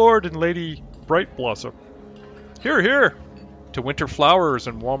 to Lord and Lady Brightblossom. Hear, hear, to winter flowers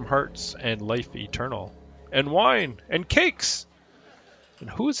and warm hearts and life eternal. And wine and cakes. And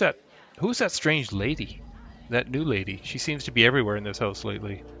who's that strange lady? That new lady. She seems to be everywhere in this house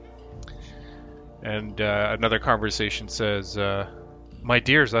lately. And another conversation says, my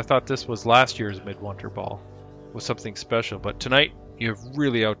dears, I thought this was last year's Midwinter Ball. It was something special, but tonight you've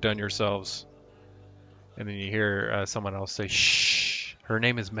really outdone yourselves. And then you hear someone else say, shh, her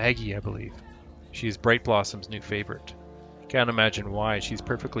name is Maggie, I believe. She's Brightblossom's new favorite. Can't imagine why. She's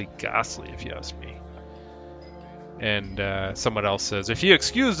perfectly ghastly, if you ask me. And someone else says, if you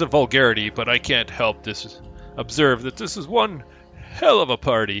excuse the vulgarity, but I can't help this, observe that this is one hell of a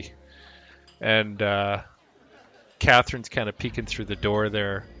party. And Catherine's kind of peeking through the door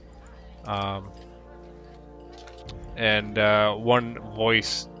there. And one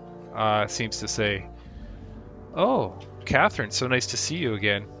voice seems to say, oh, Catherine, so nice to see you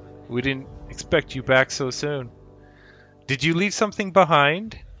again. We didn't expect you back so soon. Did you leave something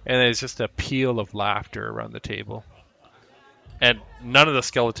behind? And there's just a peal of laughter around the table. And none of the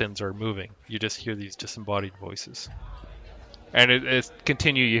skeletons are moving. You just hear these disembodied voices. And it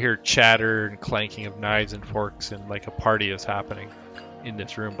continue. You hear chatter and clanking of knives and forks, and like a party is happening in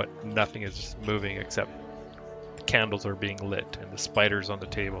this room, but nothing is moving except the candles are being lit and the spiders on the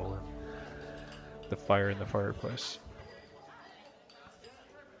table and the fire in the fireplace.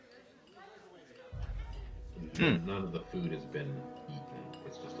 None of the food has been eaten.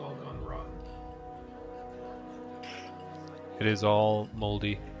 It's just all gone rotten. It is all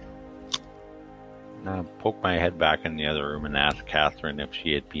moldy. Poke my head back in the other room and ask Catherine if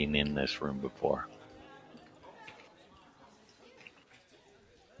she had been in this room before.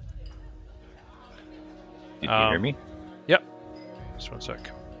 Did you hear me? Yep. Just one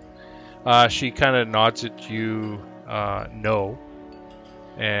sec. She kind of nods at you, no,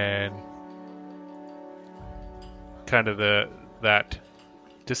 and kind of that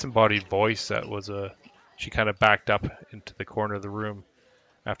disembodied voice that was she kind of backed up into the corner of the room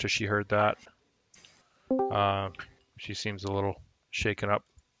after she heard that. She seems a little shaken up.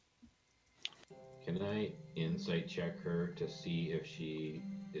 Can I insight check her to see if she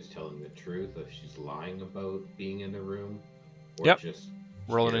is telling the truth, if she's lying about being in the room, or Yep. just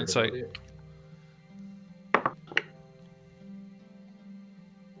Roll an scared insight. about it?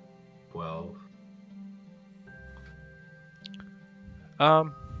 12.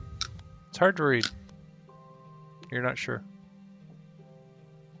 It's hard to read. You're not sure.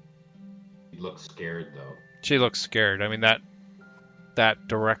 She looks scared though. She looks scared. I mean, that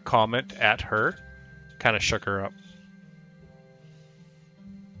direct comment at her kind of shook her up.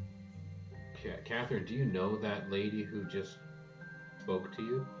 Catherine, do you know that lady who just spoke to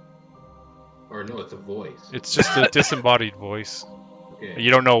you? Or no, it's a voice. It's just a disembodied voice. Okay.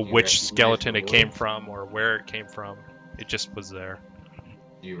 You don't know Do you which recognize skeleton the it came voice? from or where it came from. It just was there.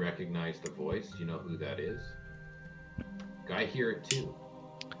 Do you recognize the voice? Do you know who that is? I hear it too.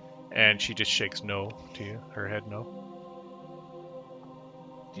 And she just shakes no to you. Her head no.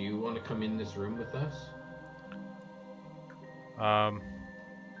 Do you want to come in this room with us?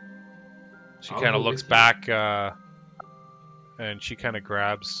 She I'll kind go of looks with you. back, and she kind of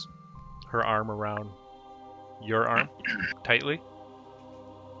grabs her arm around your arm tightly.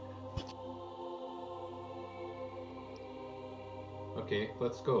 Okay,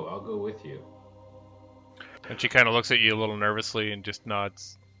 let's go. I'll go with you. And she kind of looks at you a little nervously and just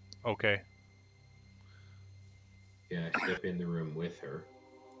nods. Okay. Yeah, I step in the room with her.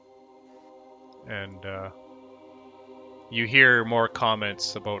 And you hear more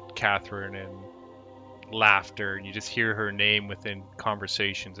comments about Catherine and laughter, and you just hear her name within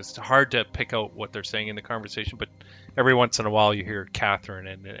conversations. It's hard to pick out what they're saying in the conversation, but every once in a while you hear Catherine,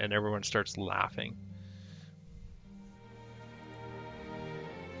 and everyone starts laughing.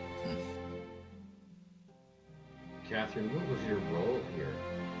 Catherine, what was your role here?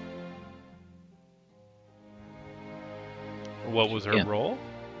 what was her can't. role,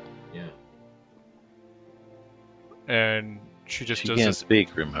 Yeah. and she just She does can't this.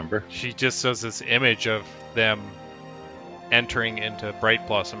 speak, remember? She just does this image of them entering into Bright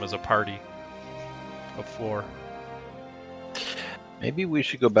Blossom as a party of 4. Maybe we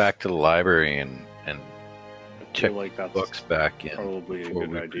should go back to the library and I check feel like that's books back in probably a before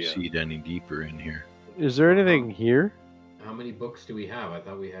good we idea. proceed any deeper in here. Is there anything here? How many books do we have? I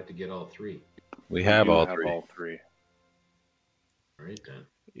thought we had to get all 3. We have do all have 3. all 3. All right then.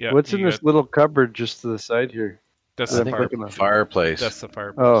 Yeah. What's in you this got- little cupboard just to the side here? That's I the think fire. looking at- Fireplace. That's the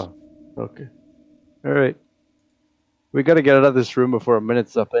fireplace. Oh, okay. All right. We got to get out of this room before a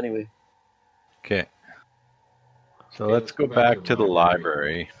minute's up anyway. Okay. So Okay, let's go back to the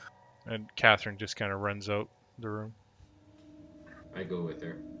library. And Catherine just kind of runs out the room. I go with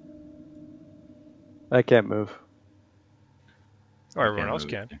her. I can't move. Or everyone Okay, else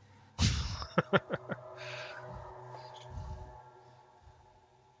move can. it.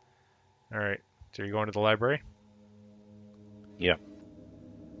 All right. So you're going to the library? Yeah.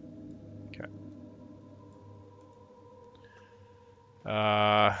 Okay.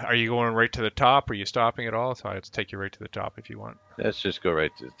 Are you going right to the top? Or are you stopping at all? So I'll take you right to the top if you want. Let's just go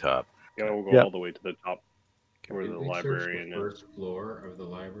right to the top. Yeah, we'll go Yeah. all the way to the top where Did the we search librarian the is. first floor of the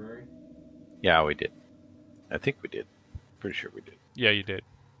library? Yeah, we did. I think we did. Pretty sure we did. Yeah, you did.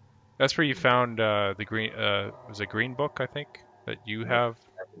 That's where you found the green. Was a green book, I think, that you have,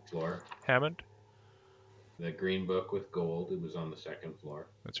 Second floor. Hammond. The green book with gold. It was on the second floor.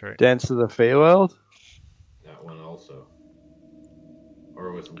 That's right. Dance of the Feywild? That one also.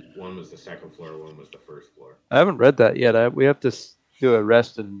 Or was one was the second floor, one was the first floor. I haven't read that yet. We have to do a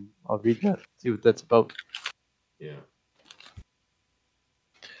rest and I'll read that. See what that's about. Yeah.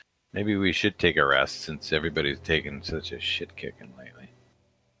 Maybe we should take a rest since everybody's taking such a shit kicking lately.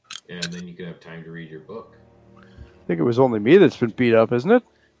 Yeah, and then you could have time to read your book. I think it was only me that's been beat up, isn't it?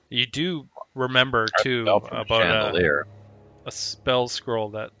 You do remember too Fell from a about chandelier. a spell scroll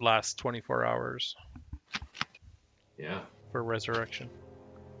that lasts 24 hours Yeah, for resurrection.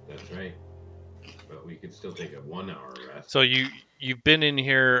 that's right. But we could still take a 1 hour rest. So you've been in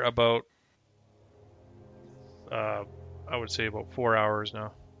here about I would say about 4 hours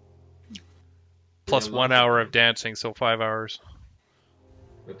now. Plus Yeah, 1 lots of hour time. of dancing, so 5 hours.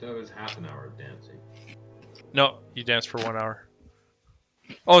 But that was half an hour of dancing. No, you danced for 1 hour.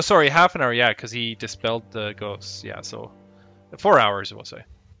 Oh, sorry, half an hour. Yeah, because he dispelled the ghosts. Yeah, so 4 hours, we'll say.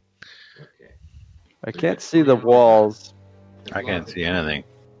 Okay. I can't see the walls, There's I can't lots of see time. anything.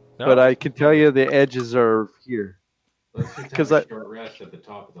 No? but I can tell you the edges are here. Let's just 'Cause have a I- short rest at the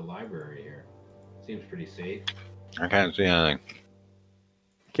top of the library here. Seems pretty safe. I can't see anything.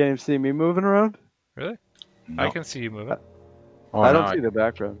 Can't even see me moving around. Really? No. I can see you moving. Oh, I don't no, see the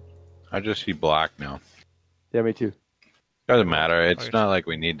background. I just see black now. Yeah, me too. Doesn't matter. It's Okay. not like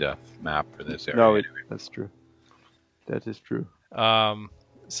we need a map for this area. No, anyway. that's true. That is true.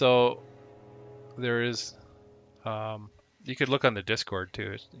 So there is. You could look on the Discord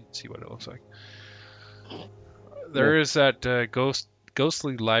too, see what it looks like. There is that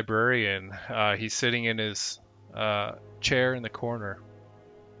ghostly librarian. He's sitting in his chair in the corner.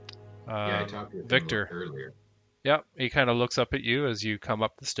 Yeah, I talked with Victor. him earlier. Yep, he kind of looks up at you as you come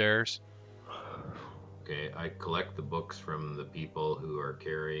up the stairs. Okay, I collect the books from the people who are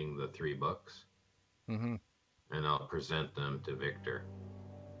carrying the 3 books, hmm and I'll present them to Victor.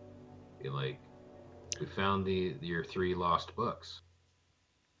 Be like, we found your 3 lost books.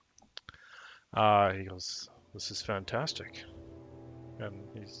 He goes, "This is fantastic,"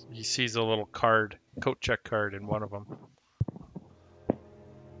 and he sees a little card, coat check card in one of them.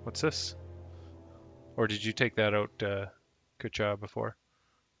 What's this? Or did you take that out, Kucha, before?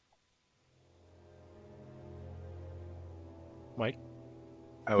 Mike?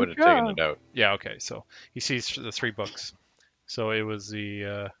 I would have Good taken job. it out. Yeah, okay. So he sees the 3 books. So it was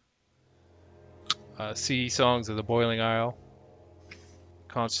the Sea Songs of the Boiling Isle,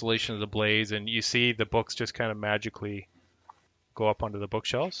 Constellation of the Blaze, and you see the books just kind of magically go up onto the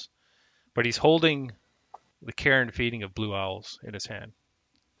bookshelves. But he's holding the Care and Feeding of Blue Owls in his hand.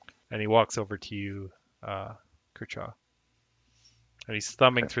 And he walks over to you, Kerchaw. And he's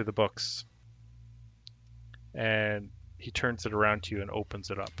thumbing through the books. And he turns it around to you and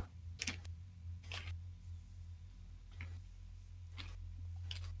opens it up.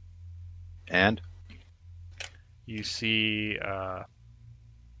 And You see a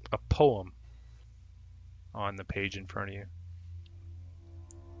poem on the page in front of you.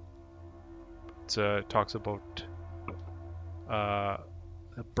 It talks about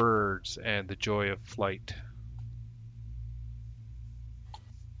the birds and the joy of flight.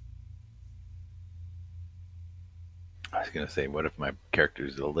 I was gonna say, what if my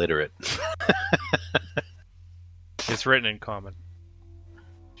character's illiterate? It's written in common.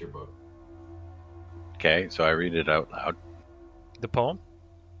 It's your book. Okay, so I read it out loud. The poem?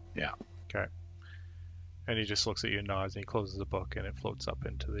 Yeah. Okay. And he just looks at you and nods, and he closes the book, and it floats up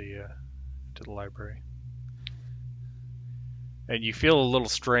into the library. And you feel a little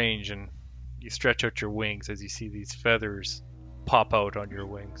strange, and you stretch out your wings as you see these feathers pop out on your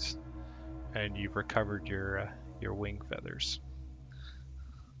wings, and you've recovered your wing feathers.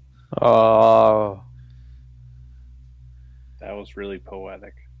 Oh. That was really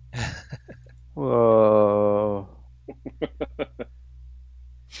poetic. Whoa.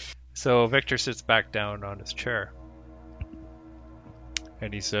 So Victor sits back down on his chair,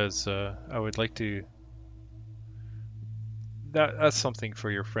 and he says, I would like to... That's something for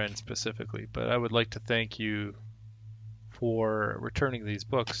your friend specifically, but I would like to thank you for returning these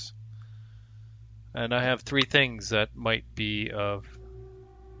books. And I have 3 things that might be of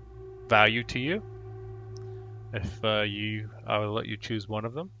value to you. If I will let you choose one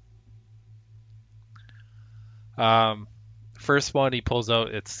of them. First one he pulls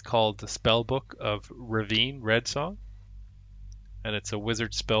out, it's called the Spell Book of Ravine Red Song. And it's a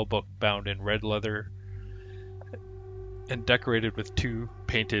wizard spell book bound in red leather and decorated with 2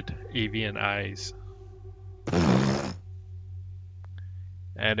 painted avian eyes.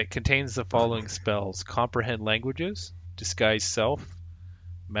 And it contains the following spells: Comprehend Languages, Disguise Self,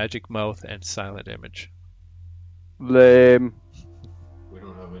 Magic Mouth, and Silent Image. Lame. We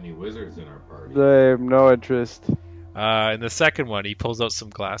don't have any wizards in our party. Lame. No interest. And the second one, he pulls out some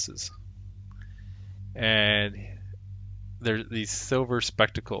glasses. And they're these silver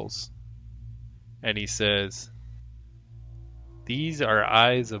spectacles. And he says, "These are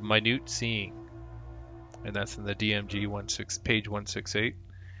eyes of minute seeing." And that's in the DMG page 168.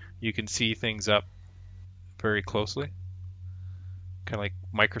 You can see things up very closely. Kind of like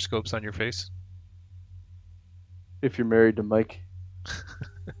microscopes on your face. If you're married to Mike.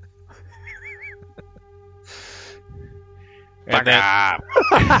 And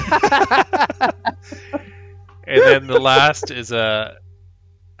then the last is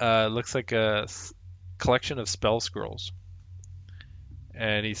looks like a collection of spell scrolls.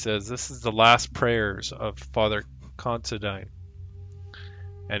 And he says, "This is the last prayers of Father Considine."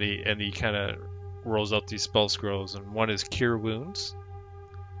 And he kind of rolls out these spell scrolls, and one is Cure Wounds,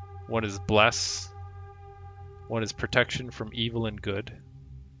 one is Bless, one is Protection from Evil and Good,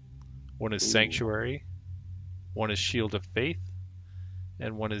 one is Sanctuary, one is Shield of Faith,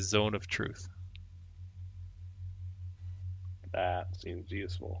 and one is Zone of Truth. That seems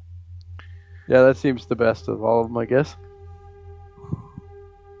useful. Yeah, that seems the best of all of them, I guess.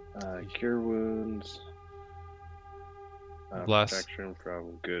 Cure wounds. Bless. Protection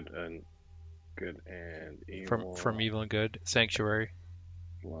from good and evil. From evil and good. Sanctuary.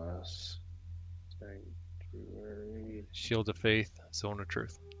 Bless. Sanctuary. Shield of Faith. Zone of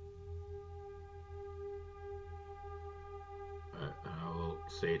Truth. I will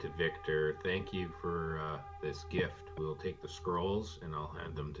say to Victor, thank you for this gift. We'll take the scrolls and I'll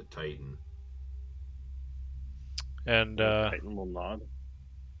hand them to Titan. And Titan will nod.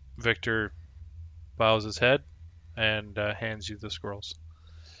 Victor bows his head and hands you the scrolls.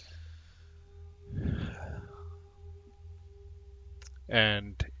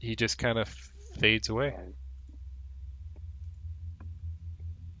 And he just kind of fades away.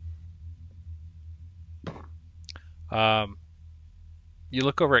 You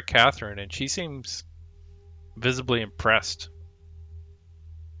look over at Catherine, and she seems visibly impressed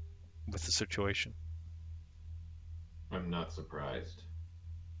with the situation. I'm not surprised.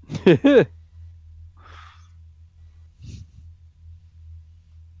 Why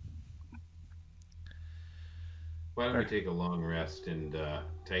don't we take a long rest and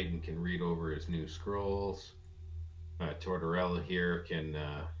Titan can read over his new scrolls. Tortorella here can,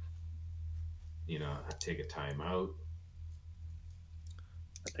 take a time out.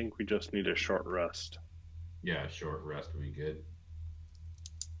 I think we just need a short rest. Yeah, a short rest would be good.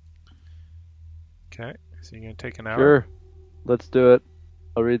 Okay, so you're going to take an hour? Sure. Let's do it.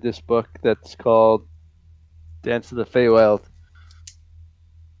 I'll read this book that's called Dance of the Feywild.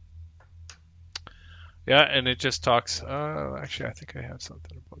 Yeah, and it just talks... actually, I think I have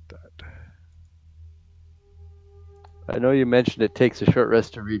something about that. I know you mentioned it takes a short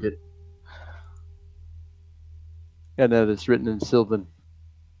rest to read it. And that it's written in Sylvan.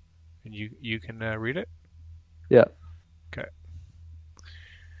 And you can read it? Yeah. Okay.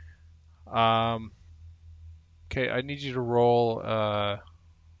 Okay, I need you to roll...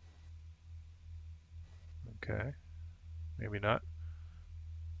 okay. Maybe not.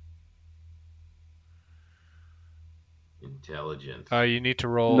 Intelligence. You need to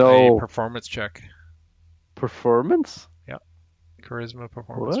roll No. a performance check. Performance? Charisma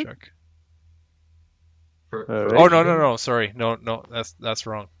performance What? check. Alright. Oh no, sorry. No, that's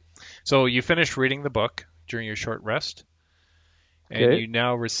wrong. So you finished reading the book during your short rest, and Okay. you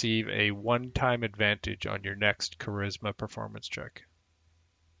now receive a one-time advantage on your next charisma performance check.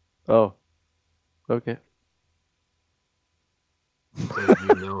 Oh. Okay. So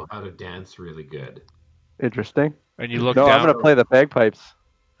you know how to dance really good. Interesting. And you look No, I'm down. gonna play the bagpipes.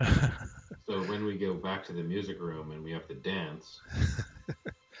 So when we go back to the music room and we have to dance,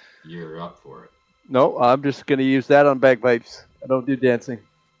 you're up for it. No, I'm just gonna use that on bagpipes. I don't do dancing.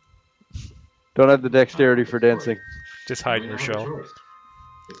 Don't have the dexterity for dancing. Just hide in We your don't have a shell. choice.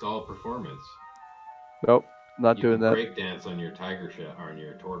 It's all performance. Nope, not You doing can that. break dance on your tiger shell or on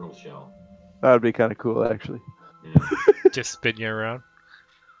your turtle shell. That would be kind of cool, actually. Yeah. Just spin you around.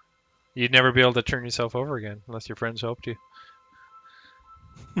 You'd never be able to turn yourself over again unless your friends helped you.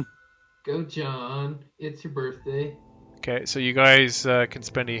 Go, John. It's your birthday. Okay, so you guys can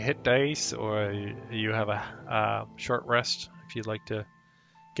spend a hit dice, or you have a short rest if you'd like to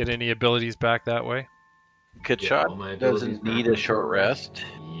get any abilities back that way. Get all my Kachuk abilities doesn't back need on a short rest.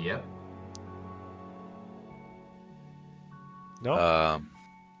 Yep. No? I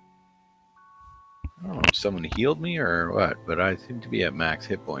don't know if someone healed me or what, but I seem to be at max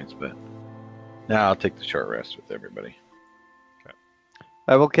hit points. But now I'll take the short rest with everybody.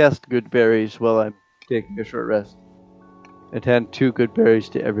 I will cast good berries while I'm taking a short rest, and hand 2 good berries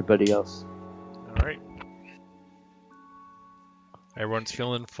to everybody else. All right. Everyone's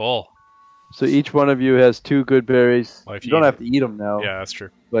feeling full. So each one of you has 2 good berries. Well, if you you don't eat have to eat them now, Yeah, that's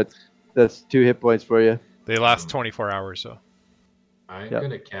true. but that's 2 hit points for you. They last 24 hours, so. I'm Yep.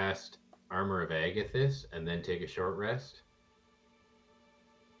 gonna cast Armor of Agathis and then take a short rest.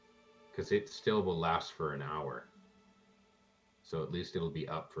 Because it still will last for an hour. So at least it'll be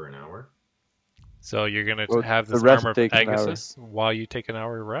up for an hour. So you're going to Well, have the this rest armor of takes an hour. Agathis while you take an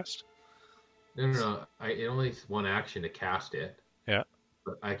hour rest? No. It only is one action to cast it. Yeah.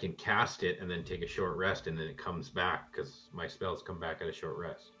 But I can cast it and then take a short rest and then it comes back because my spells come back at a short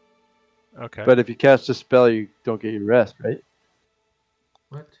rest. Okay. But if you cast a spell, you don't get your rest, right?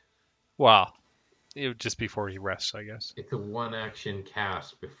 What? Wow. It would just before you rest, I guess. It's a one action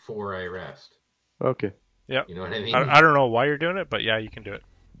cast before I rest. Okay. You know what I mean? I don't know why you're doing it, but yeah, you can do it.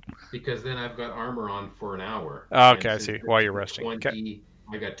 Because then I've got armor on for an hour. Oh, okay, And I see. since While you're it's resting. Okay.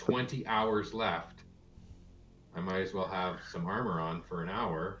 I got 20 hours left. I might as well have some armor on for an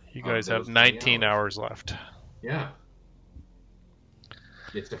hour. You of guys have those 19 20 hours left. Yeah.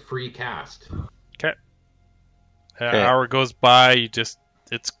 It's a free cast. An hour goes by, it's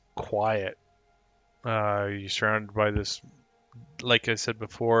quiet. You're surrounded by this, like I said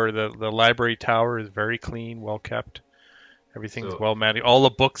before, the library tower is very clean, well kept. Everything's So- well managed. All the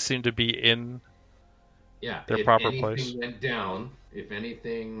books seem to be in. Yeah. Their if proper anything place. went down, if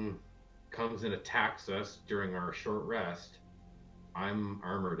anything comes and attacks us during our short rest, I'm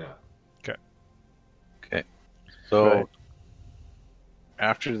armored up. So Right.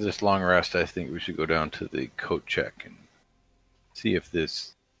 after this long rest, I think we should go down to the coat check and see if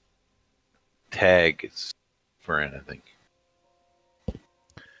this tag is for anything.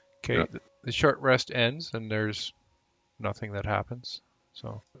 Okay, Yeah. the short rest ends and there's nothing that happens.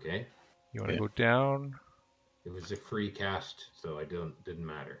 So Okay. you want to Okay. go down. It was a free cast, so I didn't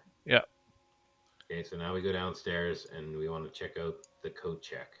matter. Yeah. Okay, so now we go downstairs and we want to check out the code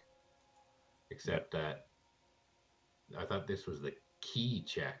check. Except that I thought this was the key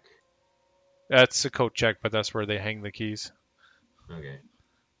check. That's a coat check, but that's where they hang the keys. Okay.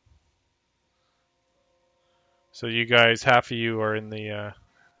 So you guys, half of you are in the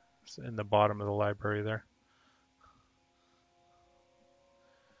bottom of the library there.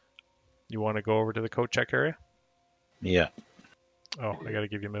 You want to go over to the coat check area? Yeah, Oh, I got to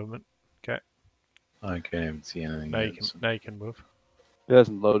give you movement. I can't even see anything. Now you yet, can so- now you can move. It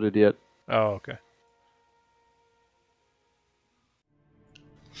hasn't loaded yet. Oh, okay.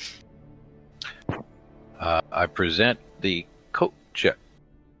 I present the coat check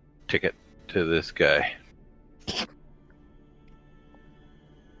ticket to this guy.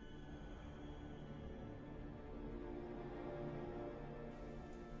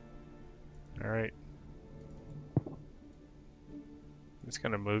 All right. I'm just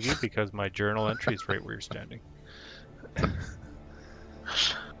gonna move you because my journal entry is right where you're standing.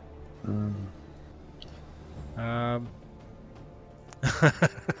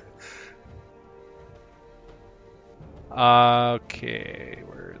 Okay,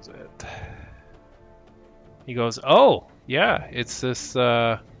 where is it? He goes, oh, yeah, it's this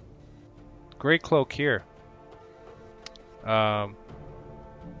gray cloak here.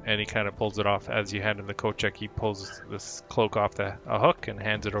 And he kind of pulls it off as you hand him the coat check. He pulls this cloak off a hook and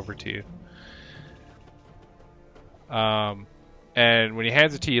hands it over to you. And when he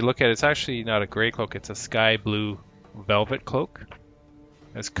hands it to you, you look at it. It's actually not a gray cloak. It's a sky blue velvet cloak.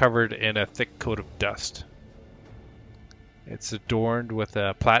 It's covered in a thick coat of dust. It's adorned with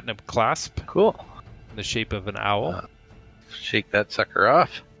a platinum clasp Cool. in the shape of an owl. Shake that sucker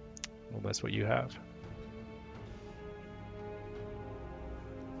off. Well, that's what you have.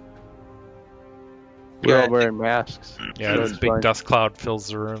 We're Yeah, all wearing masks. Yeah, so this it's big fine. dust cloud fills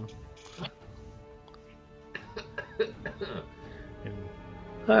the room.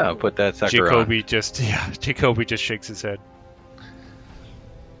 And I'll put that sucker on. Jacoby just shakes his head.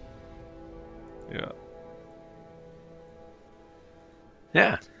 Yeah.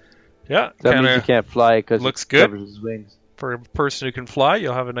 Yeah. Yeah, That means he kinda can't fly because looks it good. covers his wings. for a person who can fly,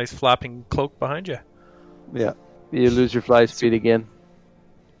 you'll have a nice flapping cloak behind you. Yeah. You lose your fly speed again.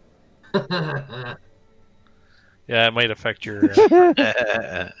 Yeah, it might affect your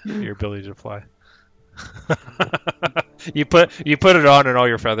your ability to fly. you put it on and all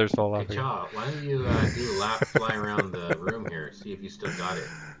your feathers fall off. Hey, again. Chaw, why don't you do a lap fly around the room here, see if you still got it.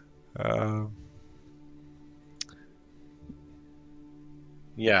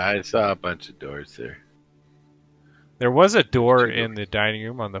 Yeah, I saw a bunch of doors there. There was a door in the dining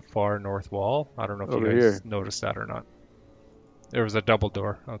room on the far north wall. I don't know if Over you guys here. noticed that or not. There was a double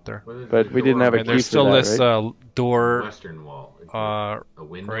door out there. What is But the we didn't door have a on And key there's for still that, this right? door western wall. Is it uh, a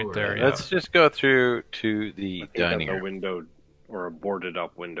window right or there, a- yeah. Let's just go through to the I think dining that's a room. window or a boarded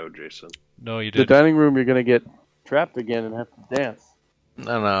up window, Jason. no, you The did. dining room, you're going to get trapped again and have to dance.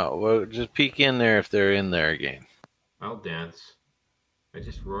 No, well, just peek in there if they're in there again. I'll dance. I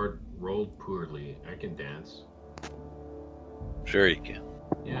just rolled poorly. I can dance. Sure you can.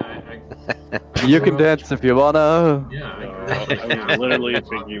 Yeah, I You grew can up- dance if you wanna. Yeah, I grew I up in was literally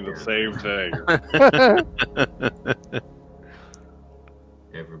Catholic thinking the here. same thing.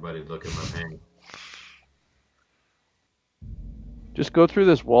 Everybody look at my pain. Just go through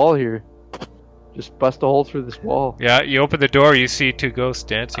this wall here. Just bust a hole through this wall. Yeah, you open the door, you see two ghosts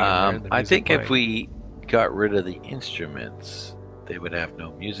dancing. in there, and the I music think if playing. we got rid of the instruments, they would have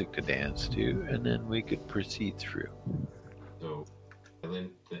no music to dance to, and then we could proceed through. So,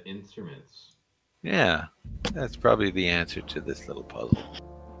 silent the instruments. Yeah, that's probably the answer to this little puzzle.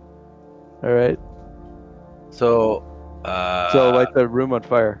 All right. So, So light the room on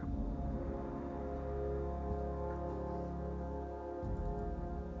fire.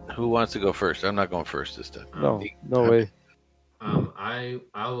 who wants to go first? I'm not going first this time. No, no way. I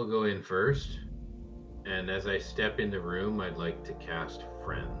will go in first, and as I step in the room, I'd like to cast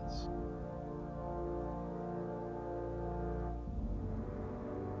Friends.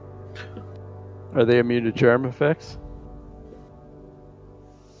 Are they immune to charm effects?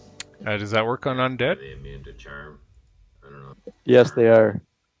 Does that work on Are undead? they immune to charm? I don't know. Yes, they are.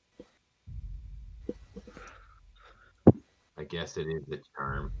 I guess it is the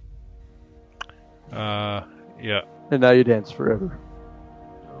charm. Yeah, And now you dance forever.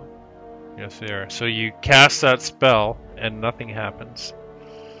 No. yes they are. So you cast that spell, and nothing happens.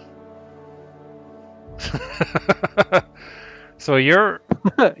 So you're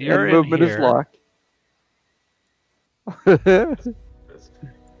And in movement is here. locked. That's,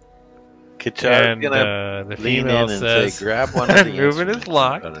 Kachuk's and gonna the lean female in and says, say, "Grab one of the movement is instruments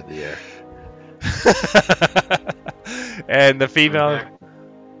locked. out of the air." And the I'm female back.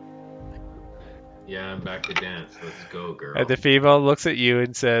 Yeah, I'm back to dance. Let's go, girl. and the female looks at you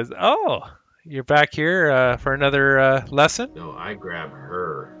and says, "Oh, you're back here for another lesson." No, I grab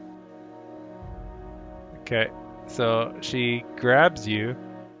her. Okay, so she grabs you,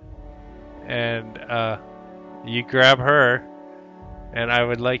 and you grab her, and I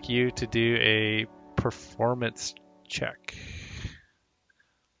would like you to do a performance check.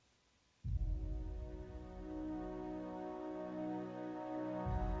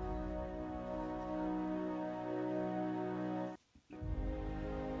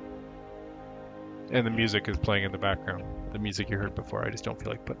 And the music is playing in the background. The music you heard before. I just don't feel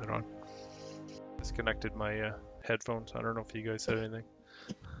like putting it on. Disconnected my headphones. I don't know if you guys said anything.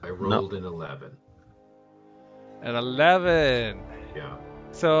 I rolled an 11. An 11. Yeah.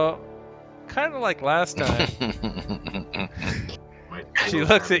 So, kind of like last time, My she skills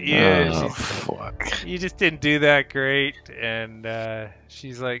looks at haven't you. moved. and Oh, she's, fuck. you just didn't do that great, and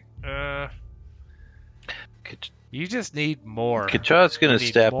she's like, you just need more. Kachuk's gonna You need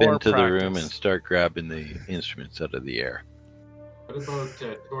step more into the room practice. and start grabbing the instruments out of the air. What about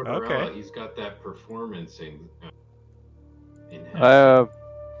Tortorella? Okay. He's got that performance in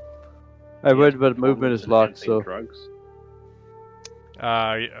I would, but movement is locked, Enhancing so drugs.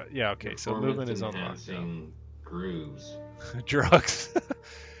 Yeah, okay, so movement is on lockdown. Performance-enhancing grooves. Drugs.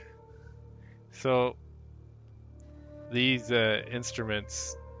 So these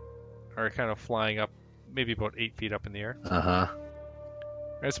instruments are kind of flying up, maybe about 8 feet up in the air. Uh-huh.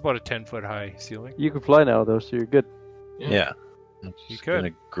 It's about a 10-foot high ceiling. You can fly now, though, so you're good. Yeah. I'm You just could.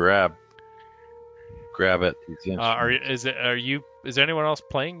 gonna grab at these instruments. Is anyone else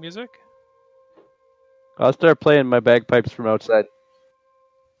playing music? I'll start playing my bagpipes from outside.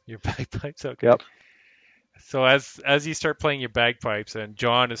 Your bagpipes, okay. Yep. So as you start playing your bagpipes, and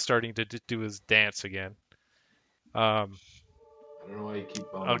John is starting to do his dance again, I don't know why you keep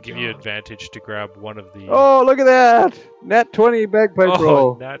on. I'll give you advantage to grab one of the. Oh, look at that! Nat 20 bagpipe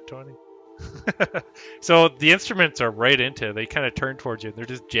roll. Nat 20. So the instruments are right into. They kind of turn towards you. And they're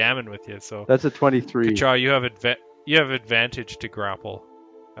just jamming with you. So That's a 23. Kacha, you have advantage to grapple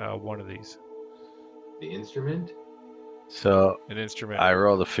one of these. The instrument? So An instrument. I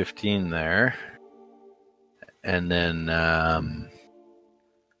rolled a 15 there. And then,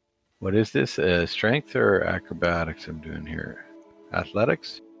 what is this? Strength or acrobatics I'm doing here?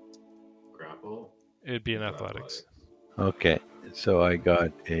 Athletics? Grapple? It'd be an athletics. Okay, so I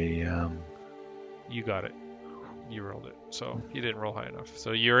got a... You got it. You rolled it. So you didn't roll high enough.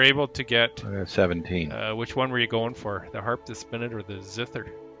 So you're able to get... I got 17. Which one were you going for? The harp, the spinet, or the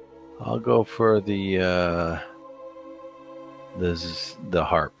zither? I'll go for the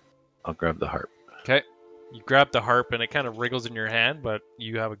harp. I'll grab the harp. Okay. You grab the harp and it kind of wriggles in your hand, but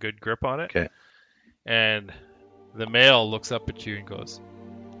you have a good grip on it. Okay. And the male looks up at you and goes,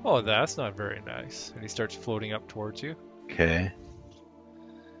 "Oh, that's not very nice." And he starts floating up towards you. Okay.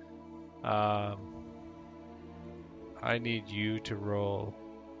 I need you to roll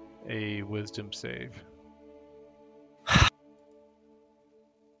a wisdom save.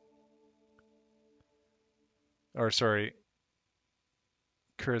 Or sorry,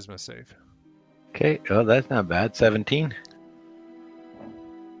 charisma save. Okay. Oh, that's not bad. 17.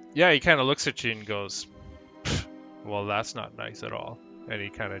 Yeah, he kind of looks at you and goes, "Well, that's not nice at all." And he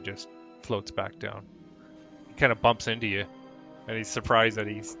kind of just floats back down. He kind of bumps into you, and he's surprised that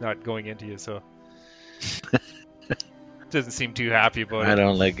he's not going into you, so doesn't seem too happy about I it.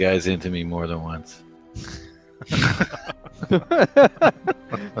 don't let guys into me more than once.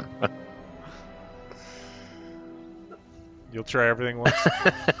 You'll try everything once.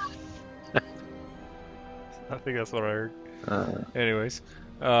 I think that's what I heard. Anyways,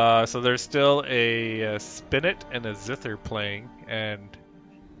 so there's still a spinet and a zither playing, and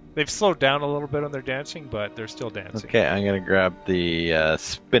they've slowed down a little bit on their dancing, but they're still dancing. Okay, I'm going to grab the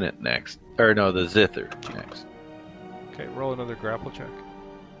spinet next. Or no, the zither next. Okay, roll another grapple check.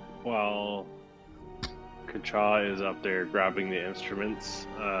 While Kacha is up there grabbing the instruments,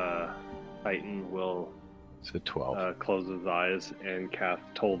 Titan will So 12. close his eyes and cast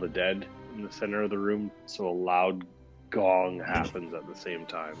Toll the Dead in the center of the room, so a loud gong happens at the same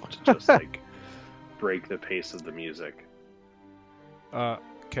time to just like break the pace of the music.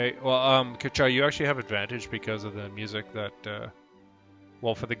 Okay, well, Kacha, you actually have advantage because of the music that,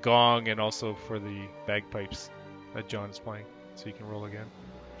 well, for the gong and also for the bagpipes that John is playing, so you can roll again.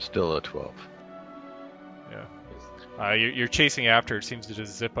 Still a 12. Yeah. You're chasing after. It seems to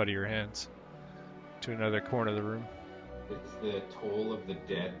just zip out of your hands to another corner of the room. It's the Toll of the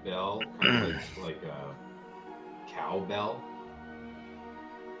Dead bell, kind of like a cow bell.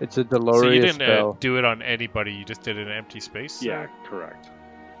 It's a So you Dolores didn't bell. do it on anybody. You just did it in an empty space. Yeah, correct.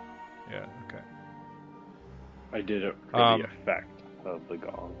 Yeah. Okay. I did it for the effect of the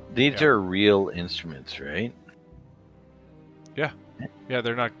gong. These Yeah. are real instruments, right? Yeah,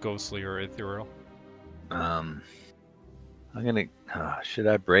 they're not ghostly or ethereal. I'm going to... should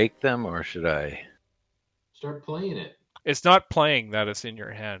I break them or should I... Start playing it. It's not playing that it's in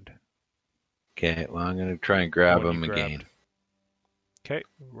your hand. Okay, well, I'm going to try and grab One you them grabbed. again. Okay,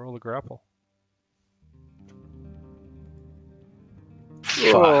 roll the grapple.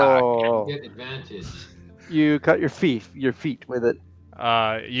 Oh, Get advantage. you cut your feet with it.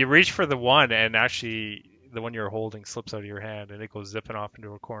 You reach for the one, and actually, the one you're holding slips out of your hand, and it goes zipping off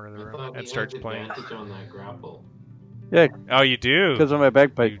into a corner of the I room thought we and starts had playing. advantage on that grapple. Oh, you do? Because of my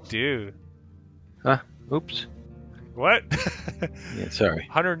bagpipe. You do. Oops. What? Yeah, sorry.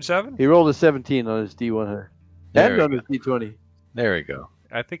 107? He rolled a 17 on his D100. There And we on his D20. There we go.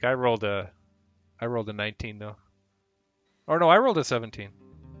 I think I rolled a 19 though. Or no, I rolled a 17.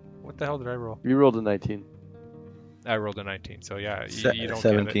 What the hell did I roll? You rolled a 19. I rolled a 19. So yeah, you don't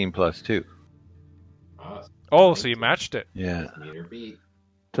 17 get it. plus 2. Oh, so you matched it. Yeah. Meter beat.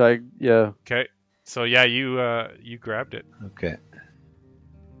 So yeah. Okay. So yeah, you grabbed it. Okay.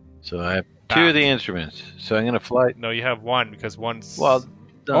 So I have two of the instruments. So I'm gonna fly. No, you have one because one's. Well,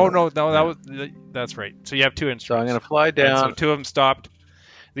 Oh no, that's right. So you have two instruments. So I'm gonna fly And down. so two of them stopped.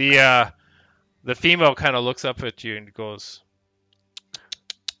 The female kind of looks up at you and goes,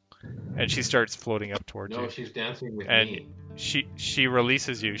 and she starts floating up towards No, you. she's dancing with And me. she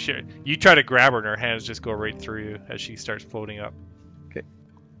releases you. You try to grab her, and her hands just go right through you as she starts floating up. Okay.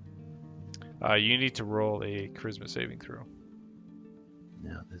 You need to roll a charisma saving throw.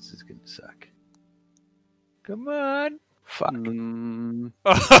 No, this is gonna suck. Come on. Fuck.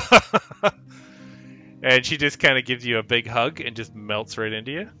 And she just kind of gives you a big hug and just melts right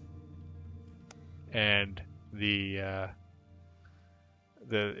into you. And the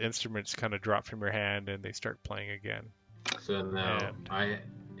instruments kind of drop from your hand and they start playing again. So now And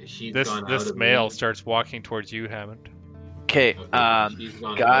she's This gone out this of male me. starts walking towards you, Hammond. Okay, Okay, she's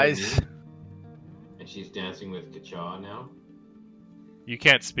gone out of guys. me, and she's dancing with Kacha now. You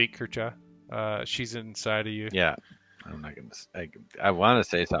can't speak, Kercha. She's inside of you. Yeah, I'm not gonna. I want to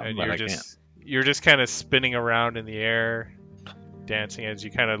say something, And but you're I can't. you're just kind of spinning around in the air, dancing as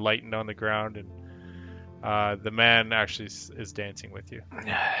you kind of lighten on the ground, and the man actually is dancing with you,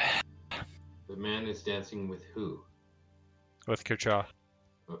 The man is dancing with who? with Kercha.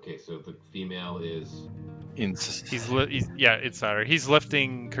 Okay, so the female is. He's inside her. He's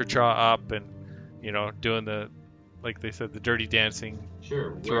lifting Kercha up and doing the, like they said, the dirty dancing,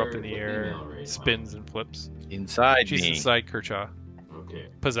 Sure. throw up where in the is air, female right now? spins and flips. Inside She's me. inside Kercha, Okay,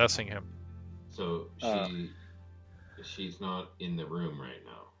 possessing him. so she's not in the room right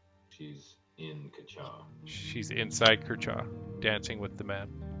now. She's in Kacha. She's inside Kercha, dancing with the man.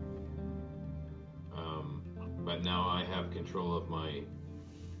 But now I have control of my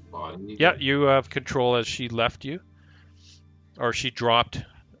body. Yeah, you have control as she left you, or she dropped,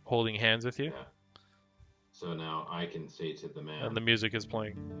 holding hands with you, Yeah. So now I can say to the man, and the music is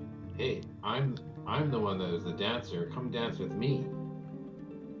playing. "Hey, I'm the one that is the dancer. Come dance with me."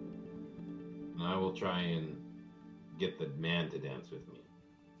 And I will try and get the man to dance with me.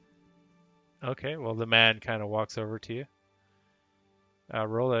 Okay, well the man kind of walks over to you.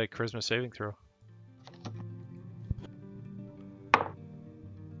 Roll a charisma saving throw.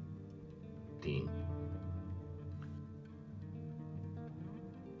 Dean.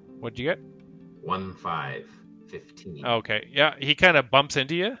 What'd you get? 15. Okay, yeah, he kind of bumps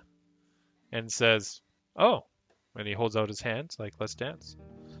into you and says, "Oh," and he holds out his hands like, "Let's dance."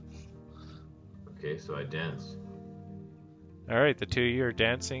 Okay, so I dance. All right, the two of you are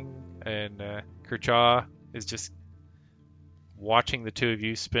dancing, and Kercha is just watching the two of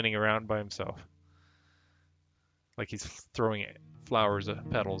you spinning around by himself, like he's throwing flowers,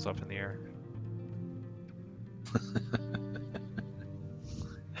 petals up in the air.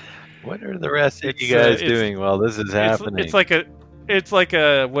 What are the rest of you guys doing while this is happening? It's like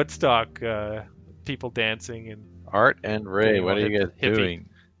a Woodstock, people dancing and Art and Ray, what are you guys hippie. doing?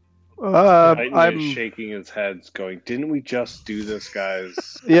 Titan I'm is shaking his head, going, "Didn't we just do this, guys?"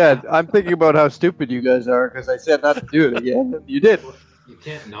 yeah. I'm thinking about how stupid you guys are because I said not to do it again. And you did. You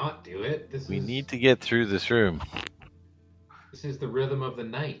can't not do it. We need to get through this room. This is the rhythm of the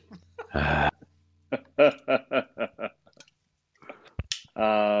night.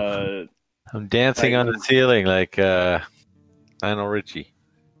 I'm dancing on the ceiling like Lionel Richie.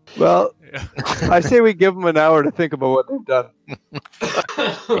 Well, I say we give them an hour to think about what they've done.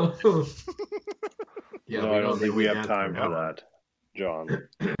 Yeah, No, I don't think we have dance time for for an hour. that, John.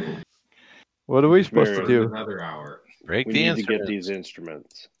 What are we supposed to Very do? Another hour. Break We the need to get instruments. these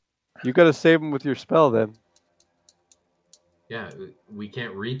instruments. You got to save them with your spell then. Yeah, we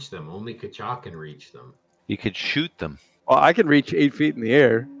can't reach them. Only Kacha can reach them. You could shoot them. Well, I can reach 8 feet in the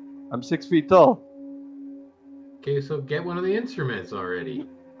air. I'm 6 feet tall. Okay, so get one of the instruments already.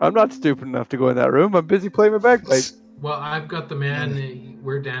 I'm not stupid enough to go in that room. I'm busy playing my bagpipe. Well, I've got the man.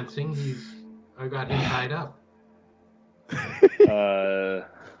 We're dancing. I got him tied up.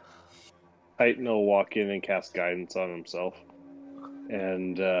 Titan will walk in and cast guidance on himself,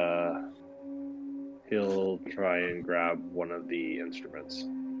 and he'll try and grab one of the instruments.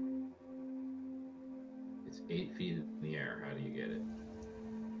 It's 8 feet in the air. How do you get it?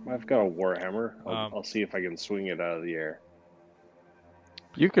 I've got a warhammer. Um, I'll see if I can swing it out of the air.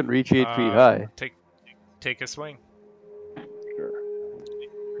 You can reach 8 feet high. Take a swing. Sure.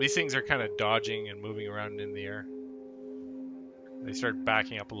 These things are kind of dodging and moving around in the air. They start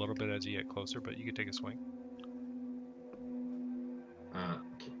backing up a little bit as you get closer, but you can take a swing.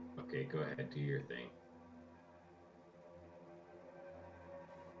 Okay, go ahead. Do your thing.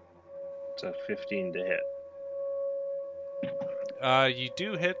 It's a 15 to hit. You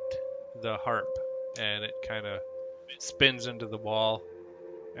do hit the harp, and it kind of spins into the wall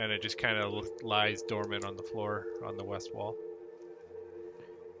and it just kind of lies dormant on the floor on the west wall.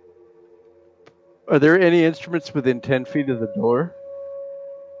 Are there any instruments within 10 feet of the door?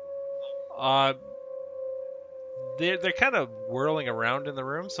 They're kind of whirling around in the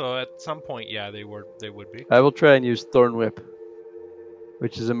room, so at some point, yeah, they would be. I will try and use Thorn Whip,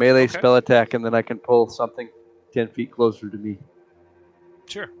 which is a melee Okay. spell attack, and then I can pull something 10 feet closer to me.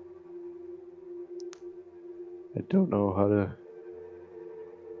 Sure. I don't know how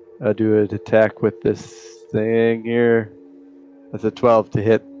to do an attack with this thing here. That's a 12 to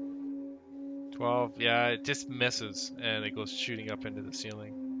hit. 12, yeah, it just misses, and it goes shooting up into the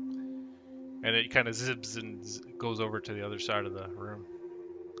ceiling. And it kind of zips and goes over to the other side of the room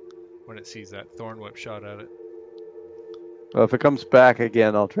when it sees that Thorn Whip shot at it. Well, if it comes back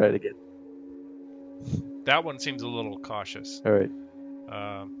again, I'll try it again. That one seems a little cautious. All right.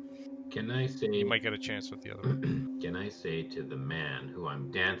 Can I say? You might get a chance with the other one. Can I say to the man who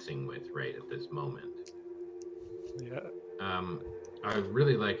I'm dancing with right at this moment? Yeah. I'd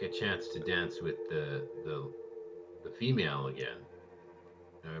really like a chance to dance with the female again.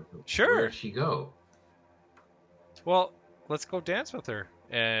 Sure. Where'd she go? Well, let's go dance with her,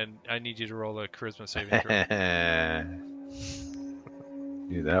 and I need you to roll a charisma saving throw.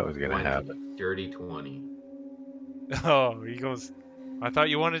 Knew that was gonna happen. Dirty 20. Oh, he goes, I thought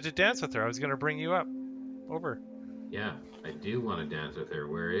you wanted to dance with her. I was going to bring you up. Over. Yeah, I do want to dance with her.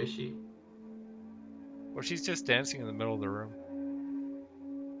 Where is she? Well, she's just dancing in the middle of the room.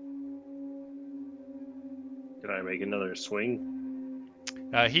 Can I make another swing?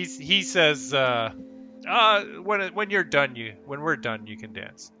 He says, when you're done, when we're done, you can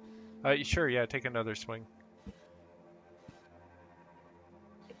dance. Sure, yeah, take another swing.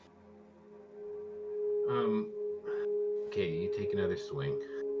 Okay, you take another swing.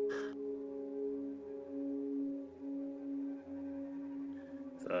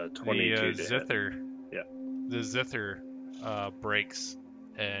 It's 22 The to hit. zither. Yeah. The zither breaks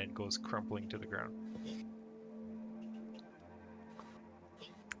and goes crumpling to the ground.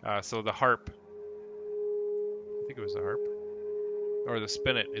 So the harp, I think it was the harp, or the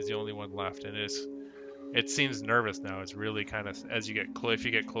spinet is the only one left, and it seems nervous now. It's really kind of, as you get if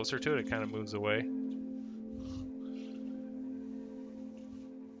you get closer to it, it kind of moves away.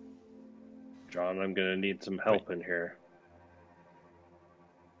 John, I'm gonna need some help in here.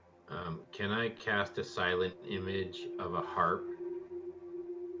 Can I cast a silent image of a harp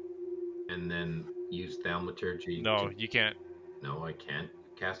and then use thaumaturgy? No, you can't. No, I can't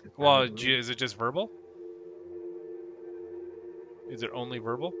cast it. Well, is it just verbal? Is it only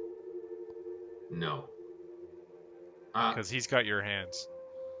verbal? No. Because he's got your hands.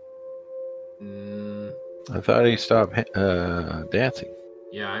 I thought he stopped dancing.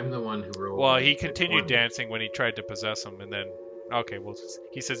 Yeah, I'm the one who rolled. Well, he continued dancing when he tried to possess him, and then okay, well,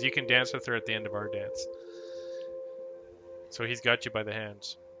 he says you can dance with her at the end of our dance. So he's got you by the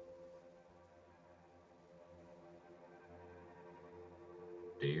hands.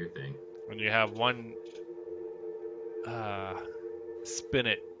 Do your thing. And you have one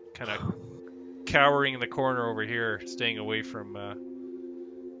spinet kind of cowering in the corner over here, staying away from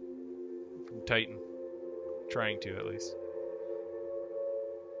Titan. Trying to, at least.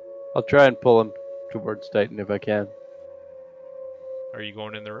 I'll try and pull him towards Titan if I can. Are you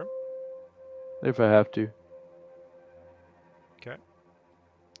going in the room? If I have to. Okay.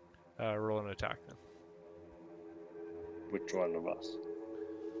 Roll an attack then. Which one of us?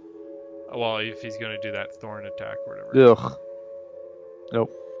 Well, if he's going to do that thorn attack or whatever. Ugh.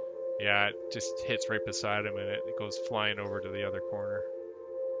 Nope. Yeah, it just hits right beside him and it goes flying over to the other corner.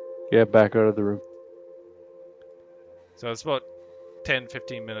 Get back out of the room. So it's about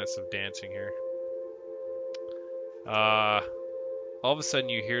 10-15 minutes of dancing here. All of a sudden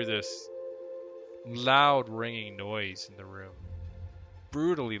you hear this loud ringing noise in the room.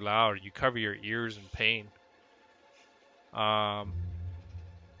 Brutally loud. You cover your ears in pain.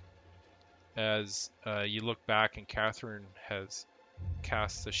 As you look back and Catherine has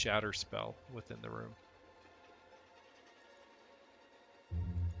cast the shatter spell within the room.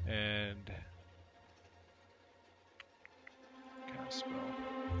 And cast spell.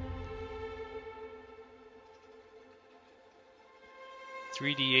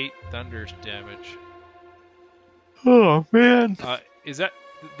 .3d8 thunder damage. Oh man! Is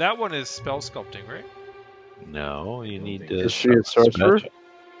that one is spell sculpting, right? No, you need to. Is she a sorcerer?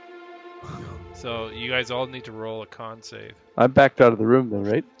 So you guys all need to roll a con save. I'm backed out of the room though,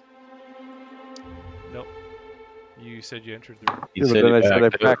 right? Nope. You said you entered the room. You Yeah, but then I said I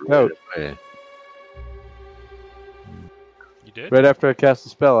backed out. away. You did? Right after I cast the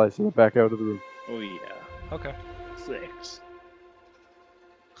spell, I said I back out of the room. Oh yeah. Okay. 6.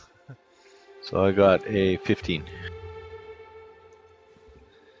 So I got a 15.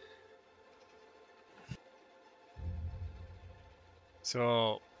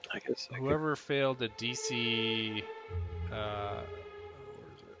 So I guess whoever failed a DC, where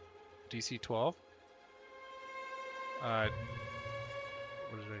is it? DC 12. What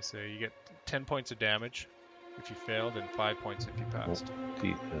did I say? You get 10 points of damage if you failed, and 5 points if you passed.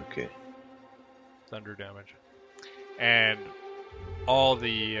 Okay. Thunder damage, and all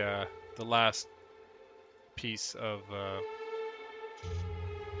the last piece of the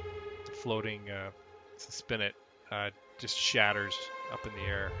floating spinet just shatters up in the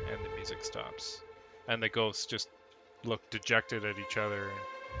air, and the music stops, and the ghosts just look dejected at each other, and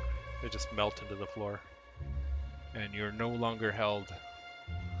they just melt into the floor, and you're no longer held.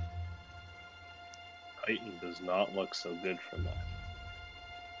 Titan does not look so good from that.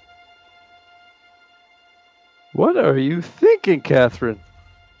 What are you thinking, Catherine?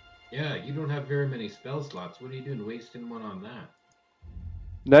 Yeah, you don't have very many spell slots. What are you doing wasting one on that?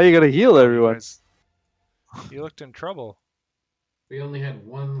 Now you gotta heal everyone. You looked in trouble. We only had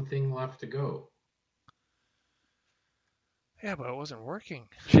one thing left to go. Yeah, but it wasn't working.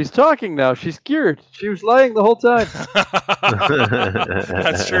 She's talking now. She's scared. She was lying the whole time.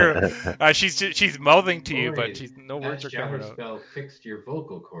 That's true. She's mouthing to you, but no words are That shower coming out. spell fixed your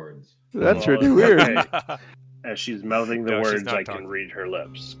vocal cords. That's Well, really weird. okay. As she's mouthing the No, she's words, not I talking. can read her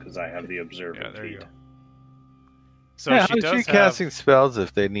lips because I have the observer Yeah, there you feat. go. So yeah, she how is does she have. casting spells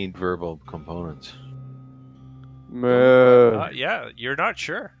if they need verbal components? Yeah, you're not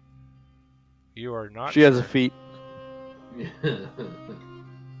sure. You are not. She has sure. a feat.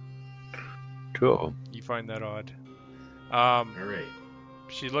 Cool. You find that odd. All right.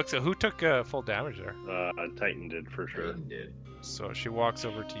 She looks at who took full damage there. Titan did for sure. Titan did. So she walks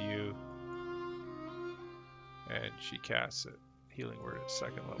over to you, and she casts it. Healing word at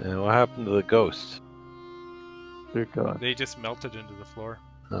second level. And what happened to the ghosts? They're gone. They just melted into the floor.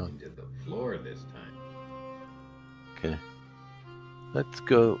 Oh, Into the floor this time. okay. Let's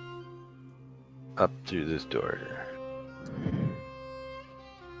go up through this door.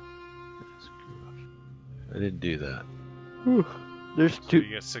 I didn't do that. Whew. There's So two. you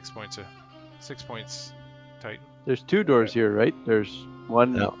get 6 points. 6 points, Titan. There's two doors here, right? There's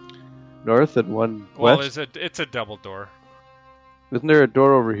one No. north and one Well, west. it's a double door. Isn't there a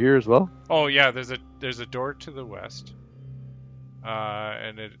door over here as well? Oh yeah, there's a door to the west,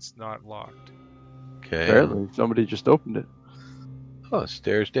 and it's not locked. Okay. Apparently, somebody just opened it. Oh,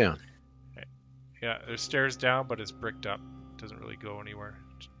 stairs down. Yeah, there's stairs down, but it's bricked up. Doesn't really go anywhere.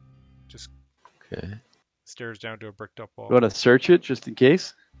 Just Okay. stairs down to a bricked up wall. You want to search it just in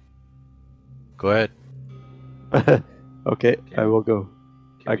case? Go ahead. Okay, I will go.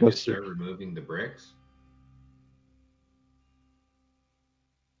 Can I we go just start search. removing the bricks?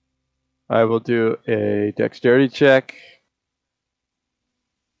 I will do a dexterity check.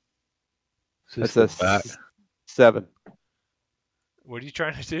 Is That's this the a back? 7. What are you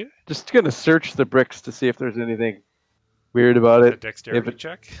trying to do? Just gonna search the bricks to see if there's anything weird about A it. dexterity it-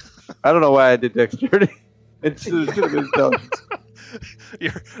 check. I don't know why I did dexterity. It's gonna be intelligence.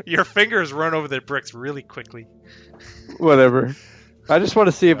 Your fingers run over the bricks really quickly. Whatever. I just want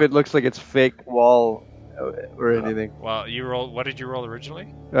to see if it looks like it's fake wall or anything. Well, you roll. What did you roll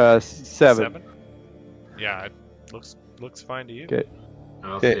originally? 7. Yeah, it looks fine to you. Okay.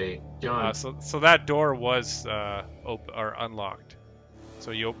 I'll Okay. say, John, So that door was open or unlocked. So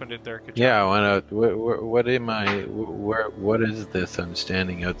you opened it there. Kachuk? Yeah, I went out. What am I? What is this? I'm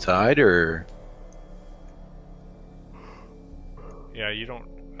standing outside, or Yeah, you don't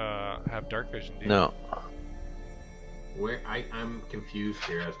have dark vision, do you? no? I'm confused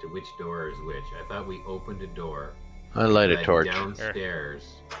here as to which door is which. I thought we opened a door I light a led torch. downstairs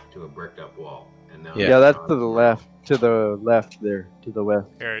to a bricked up wall, and now Yeah, that's to the left. To the left there. To the west.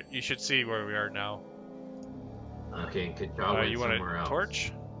 Here, you should see where we are now. Okay, and Kachaw went You want somewhere a else.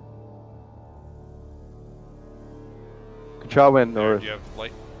 torch? Kachaw went There, north. do you have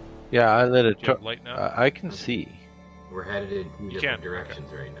light? Yeah, I lit a Do you have torch. light now? I can see. We're headed in two You different can't, okay.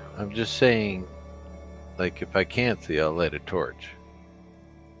 directions right now. I'm just saying, like, if I can't see, I'll light a torch.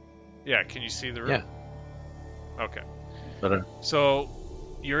 Yeah, can you see the room? Yeah. Okay. But So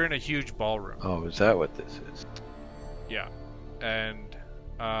you're in a huge ballroom. oh, is that what this is? Yeah. And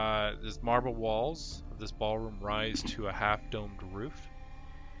there's marble walls of this ballroom rise to a half-domed roof.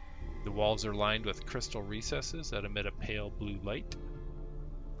 The walls are lined with crystal recesses that emit a pale blue light.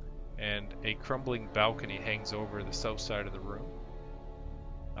 And a crumbling balcony hangs over the south side of the room.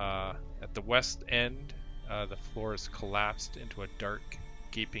 At the west end, the floor is collapsed into a dark,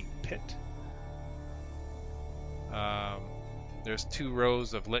 gaping pit. There's 2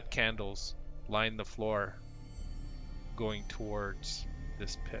 rows of lit candles line the floor going towards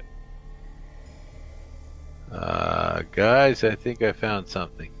this pit. Guys, I think I found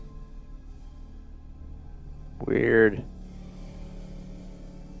something. Weird.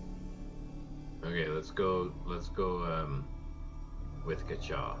 Okay, let's go with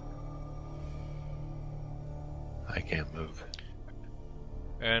Kacha. I can't move.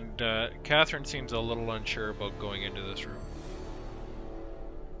 And Catherine seems a little unsure about going into this room.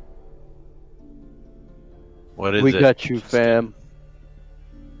 What is We it? got you, fam.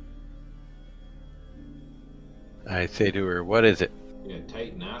 I say to her, what is it? Yeah,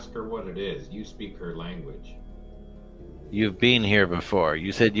 Titan, ask her what it is. You speak her language. You've been here before.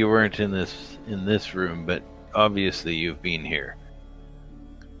 You said you weren't in this room, but obviously you've been here.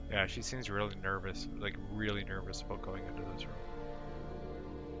 Yeah, she seems really nervous, like really nervous about going into this room.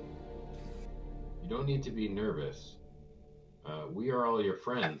 You don't need to be nervous. We are all your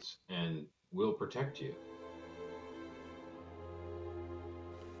friends, and we'll protect you.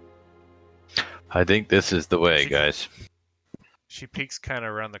 I think this is the way, guys. She peeks kind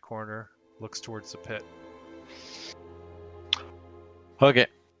of around the corner, looks towards the pit. Okay.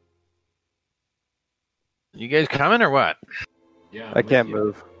 You guys coming or what? Yeah, I can't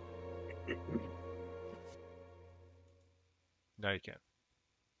move. Now you can.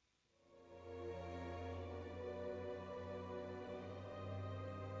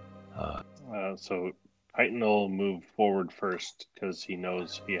 So Titan will move forward first because he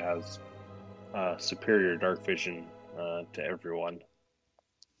knows he has superior dark vision to everyone.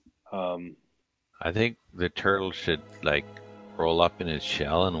 I think the turtle should roll up in his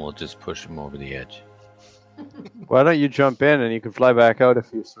shell, and we'll just push him over the edge. Why don't you jump in and you can fly back out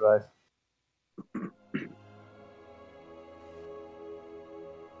if you survive?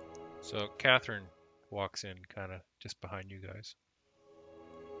 So Catherine walks in kind of just behind you guys.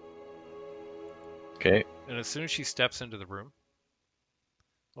 Okay. And as soon as she steps into the room,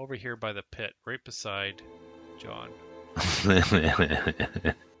 over here by the pit, right beside John.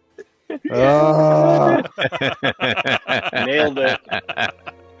 Ah, Nailed it.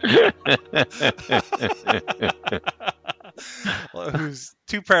 Well, who's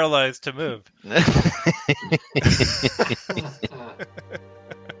too paralyzed to move.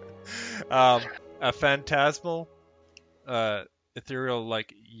 A phantasmal, ethereal,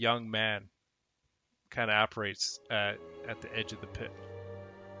 young man kind of operates at the edge of the pit.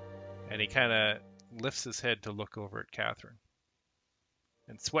 And he kind of lifts his head to look over at Catherine.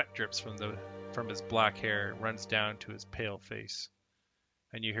 And sweat drips from his black hair, runs down to his pale face.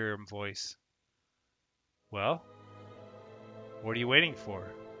 And you hear him voice, "Well, what are you waiting for?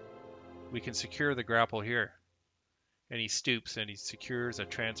 We can secure the grapple here." And he stoops and he secures a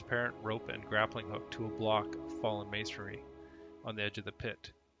transparent rope and grappling hook to a block of fallen masonry on the edge of the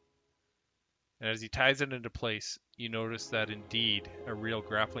pit. And as he ties it into place, you notice that indeed a real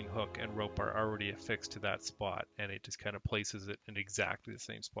grappling hook and rope are already affixed to that spot, and it just kind of places it in exactly the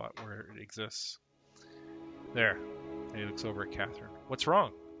same spot where it exists. There. And he looks over at Catherine. "What's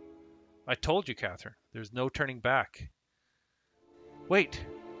wrong?" "I told you, Catherine. There's no turning back." "Wait!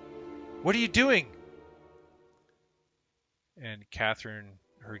 What are you doing?" And Catherine,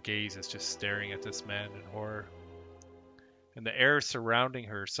 her gaze is just staring at this man in horror. And the air surrounding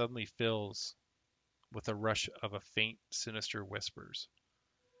her suddenly fills with a rush of a faint, sinister whispers,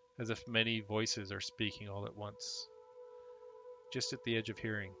 as if many voices are speaking all at once, just at the edge of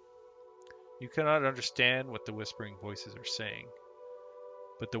hearing. You cannot understand what the whispering voices are saying,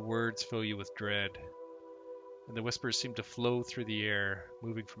 but the words fill you with dread, and the whispers seem to flow through the air,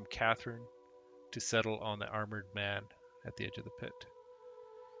 moving from Catherine to settle on the armored man at the edge of the pit.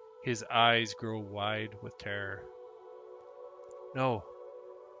 His eyes grow wide with terror. "No,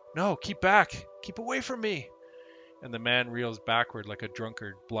 no, keep back! Keep away from me!" And the man reels backward like a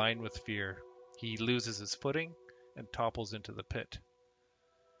drunkard, blind with fear. He loses his footing and topples into the pit.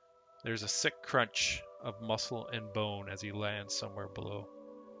 There's a sick crunch of muscle and bone as he lands somewhere below.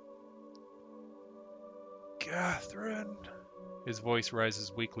 "Catherine!" His voice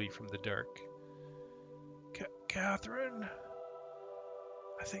rises weakly from the dark. "Catherine,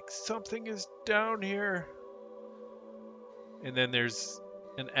 I think something is down here." And then there's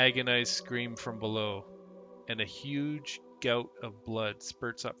an agonized scream from below, and a huge gout of blood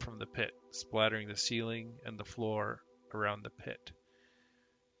spurts up from the pit, splattering the ceiling and the floor around the pit.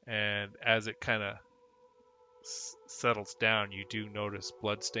 And as it kind of settles down, you do notice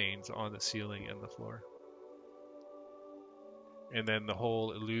blood stains on the ceiling and the floor. And then the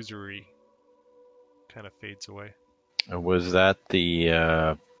whole illusory kind of fades away. Was that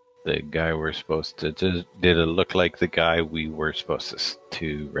the guy we're supposed to? Did it look like the guy we were supposed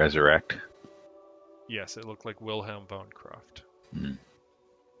to resurrect? Yes, it looked like Wilhelm von Kraft.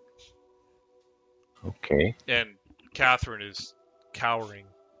 Okay. And Catherine is cowering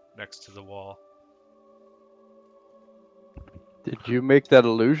next to the wall. Did you make that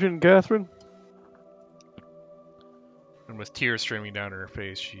illusion, Catherine? And with tears streaming down her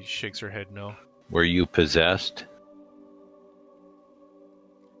face, she shakes her head no. Were you possessed?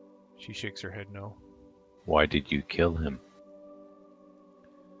 She shakes her head no. Why did you kill him?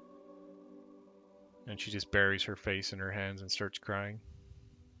 And she just buries her face in her hands and starts crying.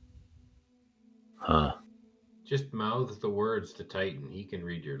 Huh. Just mouth the words to Titan. He can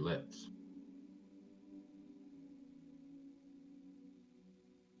read your lips.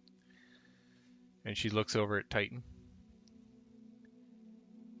 And she looks over at Titan.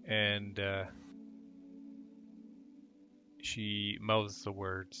 And she mouths the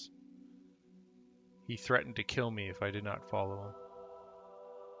words. He threatened to kill me if I did not follow him.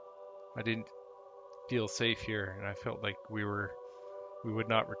 I didn't feel safe here, and I felt like we would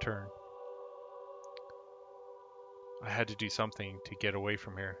not return. I had to do something to get away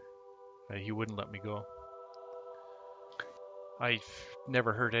from here. He wouldn't let me go. I've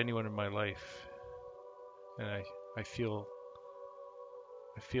never hurt anyone in my life, and I feel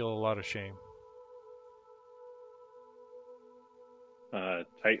a lot of shame.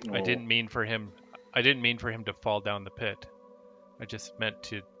 Titan will... I didn't mean for him to fall down the pit. I just meant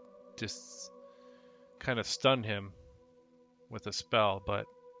to just kind of stun him with a spell, but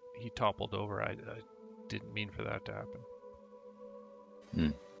he toppled over. I didn't mean for that to happen.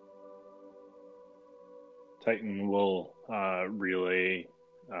 Titan will relay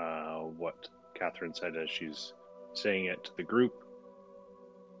what Catherine said as she's saying it to the group.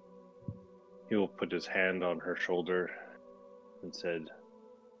 He will put his hand on her shoulder and said,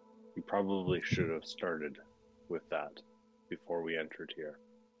 "You probably should have started with that before we entered here.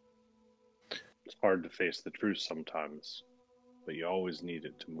 It's hard to face the truth sometimes, but you always need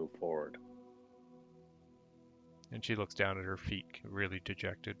it to move forward." And she looks down at her feet, really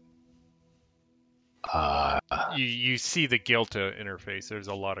dejected. You see the guilt in her face. There's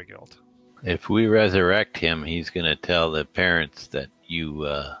a lot of guilt. If we resurrect him, he's going to tell the parents that you,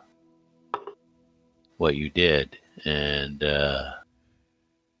 what you did. And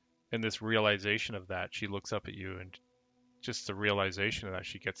this realization of that, she looks up at you, and just the realization of that,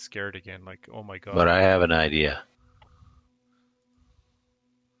 she gets scared again, like, oh my God. But I have an idea.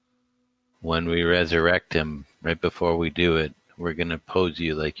 When we resurrect him, right before we do it, we're going to pose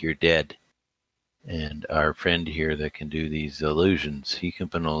you like you're dead. And our friend here that can do these illusions, he can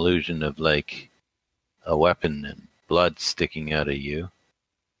put an illusion of like a weapon and blood sticking out of you.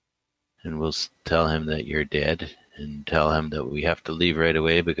 And we'll tell him that you're dead and tell him that we have to leave right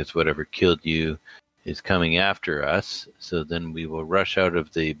away because whatever killed you is coming after us. So then we will rush out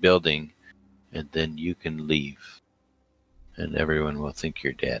of the building and then you can leave. And everyone will think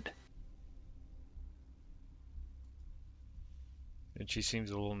you're dead. And she seems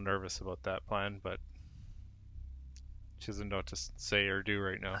a little nervous about that plan, but she doesn't know what to say or do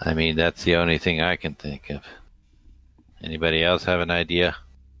right now. I mean, that's the only thing I can think of. Anybody else have an idea?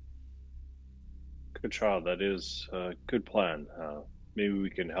 Good child, that is a good plan. Maybe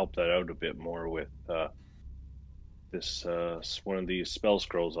we can help that out a bit more with this one of these spell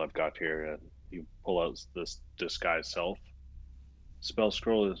scrolls I've got here. You pull out this disguise self. Spell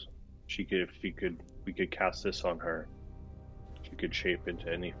scroll is we could cast this on her. She could shape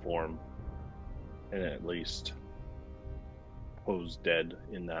into any form and at least pose dead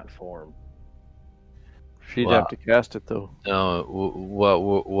in that form. She'd have to cast it though. No,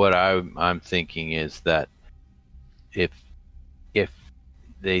 what I'm thinking is that if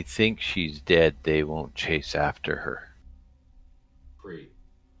they think she's dead, they won't chase after her. Free.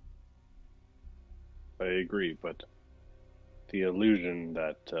 I agree, but the illusion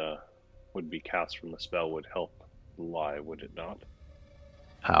that would be cast from the spell would help lie, would it not?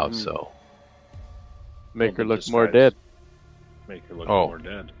 How so? Make her the look more disguise. dead. Make her look Oh. more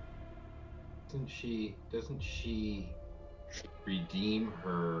dead. Doesn't she redeem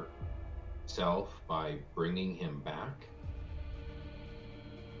herself by bringing him back?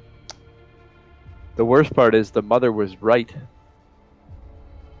 The worst part is the mother was right.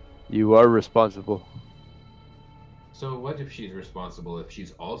 You are responsible. So what if she's responsible if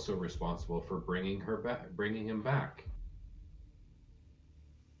she's also responsible for bringing him back?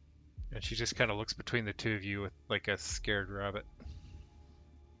 And she just kind of looks between the two of you with like a scared rabbit.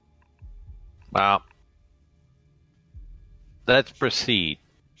 Well, let's proceed.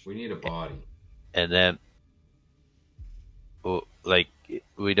 We need a body. And then, like,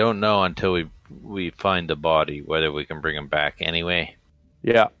 we don't know until we find the body whether we can bring him back anyway.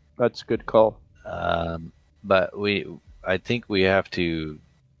 Yeah, that's a good call. But I think we have to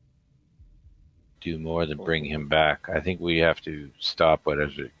do more than bring him back. I think we have to stop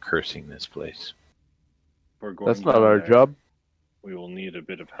whatever's cursing this place. We're going That's not down our there. job. We will need a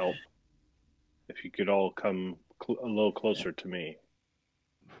bit of help. If you could all come a little closer to me,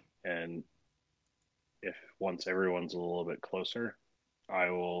 and if once everyone's a little bit closer, I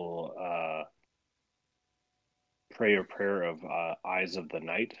will pray a prayer of Eyes of the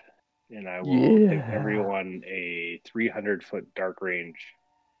Night, and I will give everyone a 300-foot dark range,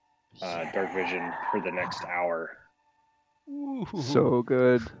 dark vision for the next hour. Ooh. So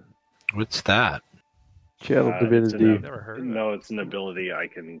good. What's that? Channel divinity. Never heard of No, it's an ability I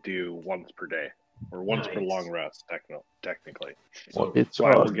can do once per day, or once per Nice. long rest, technically. So, It's So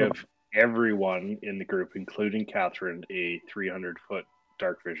I will awesome. give everyone in the group, including Catherine, a 300-foot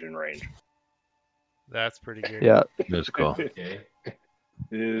dark vision range. That's pretty good. Yeah. That's cool. okay.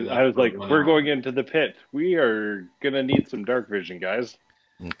 I was like, we're going into the pit. We are going to need some dark vision, guys.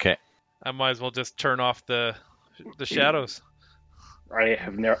 Okay. I might as well just turn off the shadows.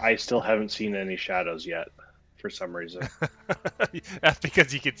 I still haven't seen any shadows yet, for some reason. That's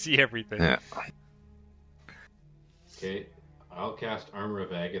because you can see everything. Yeah. Okay. I'll cast Armor of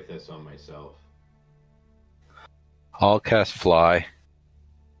Agathis on myself. I'll cast Fly.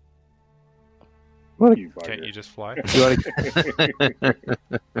 You Can't bugger. you just fly?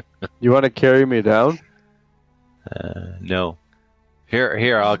 You want to carry me down? No.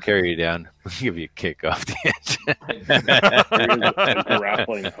 Here, I'll carry you down. I'll give you a kick off the edge. There is a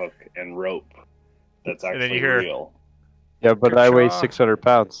grappling hook and rope that's And then actually you hear- real. Yeah, but Your I weigh jaw. 600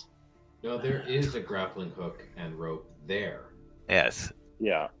 pounds. No, there is a grappling hook and rope there. Yes.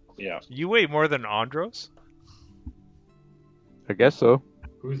 Yeah. You weigh more than Andros? I guess so.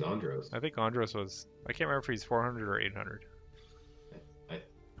 Who's Andros? I think Andros was... I can't remember if he's 400 or 800.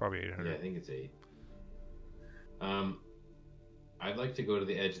 Probably 800. Yeah, I think it's 8. I'd like to go to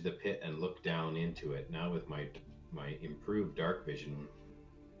the edge of the pit and look down into it. Now with my improved dark vision,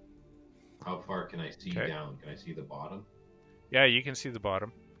 how far can I see Okay. down? Can I see the bottom? Yeah, you can see the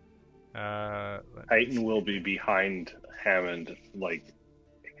bottom. Titan will be behind Hammond, like,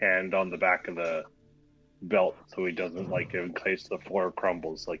 hand on the back of the belt, so he doesn't, like, in case the floor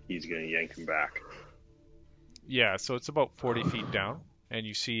crumbles, like, he's going to yank him back. Yeah, so it's about 40 feet down, and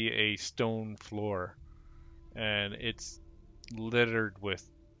you see a stone floor, and it's littered with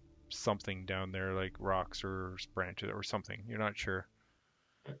something down there, like rocks or branches or something. You're not sure.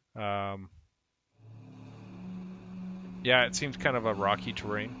 Yeah, it seems kind of a rocky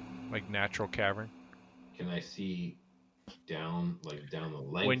terrain, like natural cavern. Can I see down the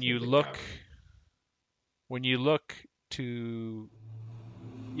length? When you of the look, cavern? when you look to,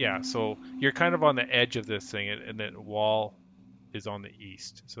 yeah, so you're kind of on the edge of this thing, and the wall is on the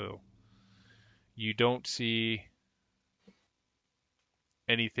east, so you don't see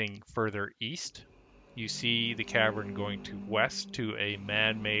anything further east. You see the cavern going to west to a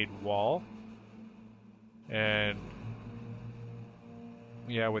man-made wall, and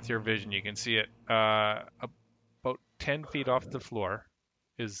yeah, with your vision you can see it. About 10 feet off the floor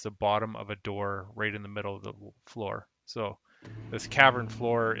is the bottom of a door right in the middle of the floor. So this cavern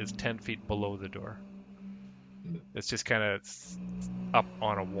floor is 10 feet below the door. It's just kind of up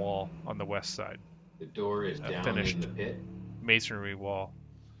on a wall on the west side. The door is down finished. in the pit. Masonry wall.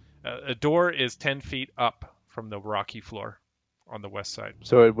 A door is 10 feet up from the rocky floor on the west side.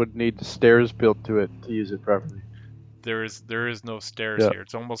 So it would need stairs built to it to use it properly. There is no stairs Yeah. here.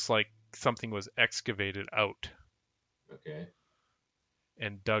 It's almost like something was excavated out Okay.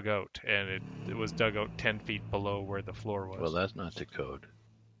 and dug out, and it was dug out 10 feet below where the floor was. Well, that's not the code.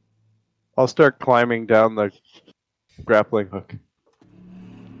 I'll start climbing down the grappling hook.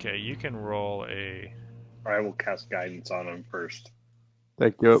 Okay, you can roll a I will cast guidance on him first.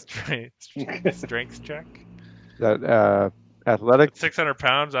 Thank you. strength check. That athletic. 600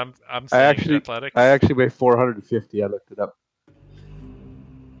 pounds. I'm saying athletics. I actually weigh 450. I looked it up.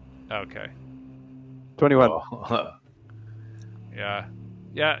 Okay. 21. Oh. Yeah.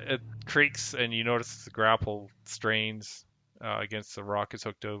 It creaks, and you notice the grapple strains against the rock is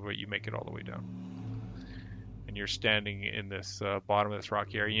hooked over, but you make it all the way down. And you're standing in this bottom of this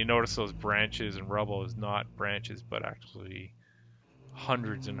rocky area. You notice those branches and rubble is not branches, but actually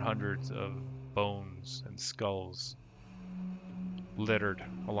hundreds and hundreds of bones and skulls littered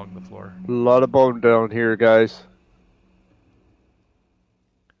along the floor. A lot of bone down here, guys.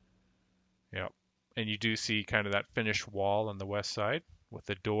 Yep. And you do see kind of that finished wall on the west side with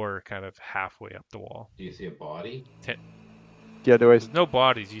the door kind of halfway up the wall. Do you see a body? Yeah, do I? There's no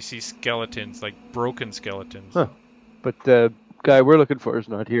bodies. You see skeletons, like broken skeletons. Huh. But the guy we're looking for is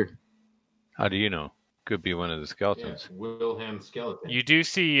not here. How do you know? Could be one of the Yeah, skeletons. Wilhelm skeleton. You do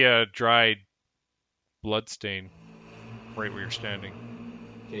see a dried blood stain right where you're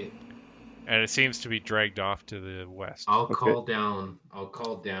standing, Okay, and it seems to be dragged off to the west. I'll Okay. call down. I'll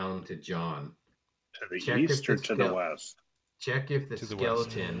call down to John. To the Check if east or the to the west? Check if the To the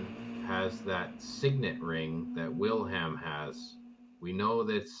west. skeleton has that signet ring that Wilhelm has. We know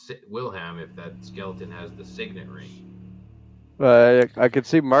that Wilhelm, if that skeleton has the signet ring. I can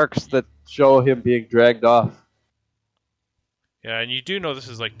see marks that show him being dragged off. Yeah, and you do know this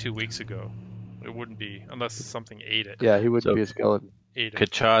is like 2 weeks ago. It wouldn't be unless something ate it. Yeah, he wouldn't So- be a skeleton. Ate it.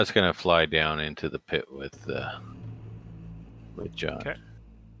 Kacha's gonna fly down into the pit with John. Okay.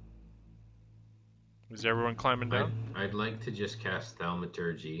 Is everyone climbing down? I'd like to just cast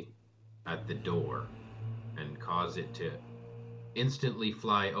Thaumaturgy at the door and cause it to instantly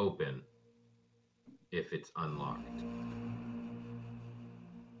fly open if it's unlocked.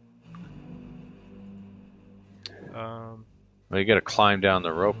 Well, you gotta climb down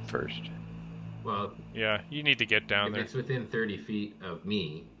the rope first. Well, Yeah, you need to get down if there. it's within 30 feet of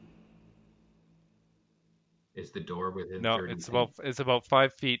me, is the door within No, 30 it's feet? about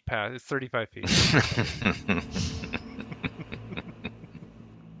 5 feet past. It's 35 feet.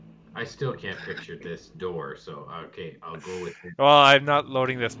 I still can't picture this door, so okay, I'll go with it. Well, I'm not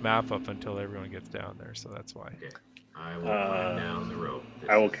loading this map up until everyone gets down there, so that's why. Okay, I will climb down the rope.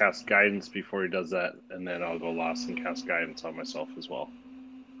 I will cast guidance before he does that, and then I'll go last and cast guidance on myself as well.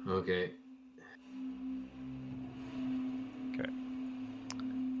 Okay.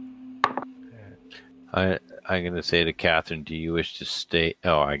 I'm gonna say to Catherine, do you wish to stay?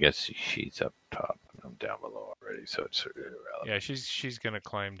 Oh, I guess she's up top. I'm down below already, so it's irrelevant. Yeah, she's gonna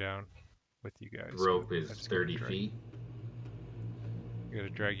climb down with you guys. The rope I is just gotta 30 drag- feet. I gotta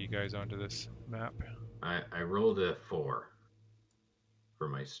drag you guys onto this map. I rolled a 4 for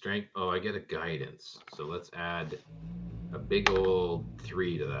my strength. Oh, I get a guidance. So let's add a big old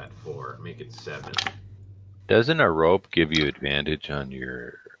 3 to that 4. Make it 7. Doesn't a rope give you advantage on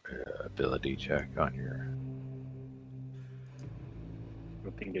your ability check on your?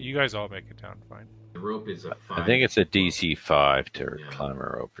 I think it, You guys all make it down fine. The rope is a 5. I think it's a DC 5 to Yeah. climb a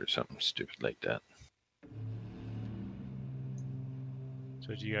rope or something stupid like that.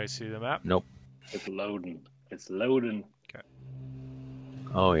 So do you guys see the map? Nope. it's loading. It's loading.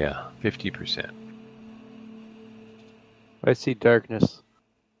 Oh yeah, 50%. I see darkness.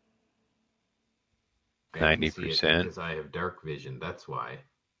 I can see it 90%. because I have dark vision. That's why,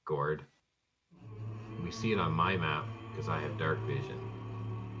 Gord. We see it on my map because I have dark vision.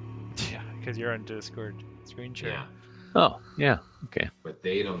 Yeah, because you're on Discord screen share. Yeah, Oh yeah, okay. but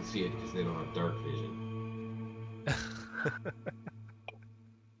they don't see it because they don't have dark vision.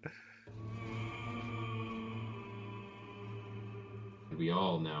 We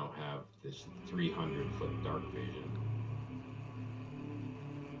all now have this 300-foot dark vision.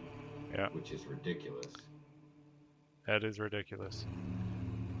 Yeah. Which is ridiculous. That is ridiculous.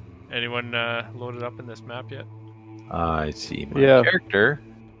 Anyone loaded up in this map yet? I see my Yeah. character.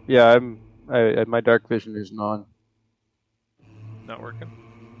 Yeah, my dark vision isn't on. Not working?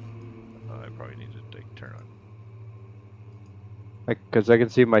 I probably need to turn on. Because I can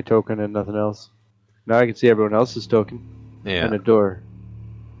see my token and nothing else. Now I can see everyone else's token Yeah. and a door.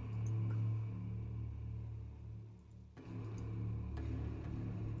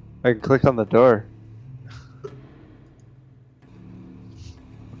 I can click on the door.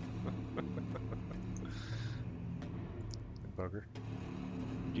 Bugger.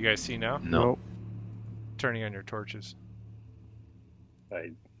 You guys see now? No. Nope. Turning on your torches.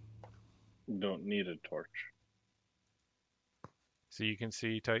 I don't need a torch. So you can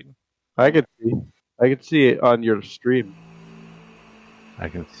see Titan? I can see it on your stream. I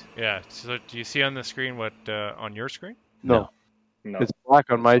can. Yeah. So do you see on the screen what on your screen? No, No, it's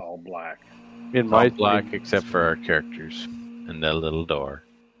black on my it's all black. in All my black stream. except for our characters and that little door.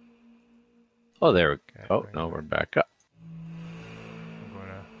 Oh, there we go. Okay, Oh right no, there. we're back up. I'm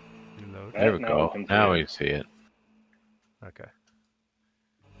gonna reload. There we now go. we can see Now it. we see it. Okay.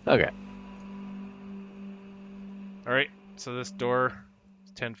 Okay. All right. So this door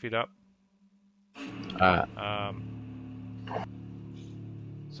is 10 feet up.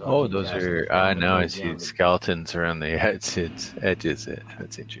 So Oh, I can those cast are. the Now I thaumaturgy see on the- skeletons around the edges.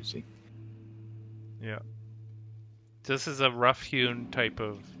 That's interesting. Yeah. This is a rough-hewn type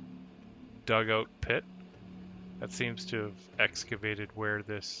of dugout pit that seems to have excavated where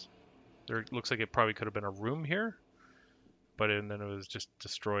this. There looks like it probably could have been a room here, and then it was just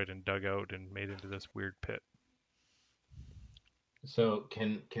destroyed and dug out and made into this weird pit. So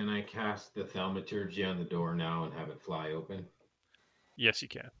can I cast the thaumaturgy on the door now and have it fly open? Yes, you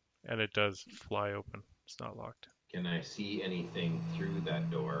can. And it does fly open. It's not locked. Can I see anything through that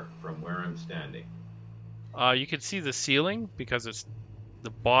door from where I'm standing? You can see the ceiling because it's the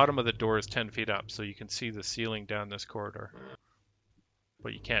bottom of the door is 10 feet up, so you can see the ceiling down this corridor.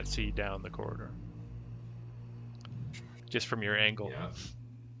 But you can't see down the corridor. Just from your angle. Yeah.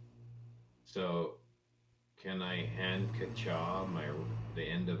 So, can I hand Kacha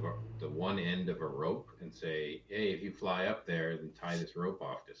the one end of a rope and say, "Hey, if you fly up there, then tie this rope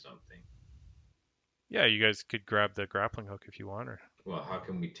off to something"? Yeah, you guys could grab the grappling hook if you want, or Well, how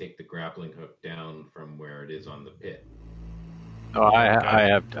can we take the grappling hook down from where it is on the pit? Oh, I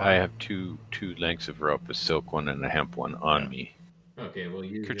have two lengths of rope, a silk one and a hemp one on me. Okay, well,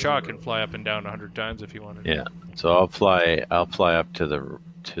 use your Kacha own can rope. fly up and down 100 times if you wanted. Yeah. So I'll fly up to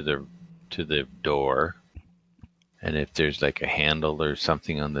the door, and if there's like a handle or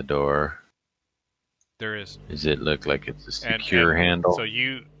something on the door, There is. does it look like it's a And secure handle? So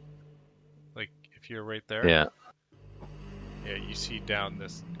you, like, if you're right there, Yeah. yeah, you see down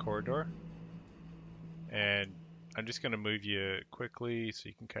this corridor, and I'm just gonna move you quickly so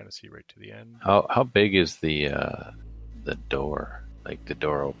you can kind of see right to the end. How big is the door? Like the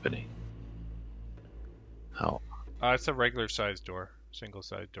door opening? How? It's a regular sized door, single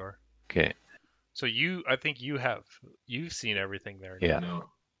side door. Okay. So I think you've seen everything there. Yeah. No,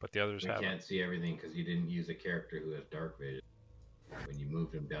 But the others we haven't. can't see everything because you didn't use a character who has dark vision when you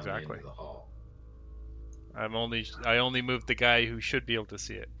moved him down the Exactly. end of the hall. I only moved the guy who should be able to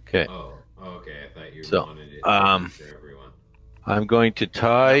see it. Okay. Oh, okay. I thought you So, wanted it for everyone. I'm going to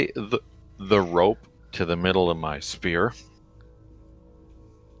tie the rope to the middle of my spear.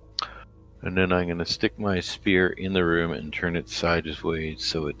 And then I'm going to stick my spear in the room and turn it sideways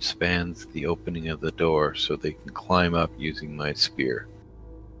so it spans the opening of the door so they can climb up using my spear.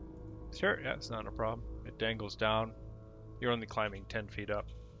 Sure, yeah, it's not a problem. It dangles down. You're only climbing 10 feet up.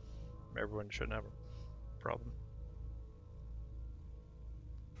 Everyone shouldn't have a problem.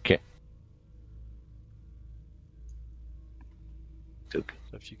 Okay. Okay.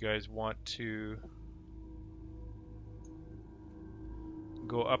 So if you guys want to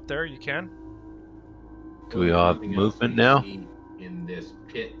go up there, you can. Do we all have Nothing else movement we now? see in this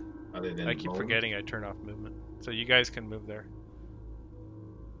pit other than I keep bones? forgetting I turn off movement. So you guys can move there.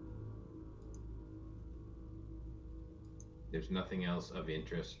 There's nothing else of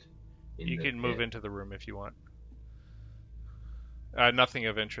interest. You can move into the room if you want. Nothing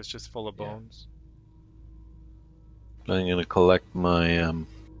of interest, just full of Yeah. bones. I'm going to collect my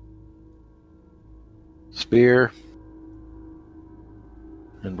spear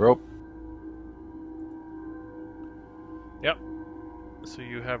and rope. Yep. So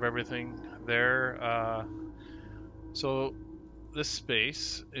you have everything there. So this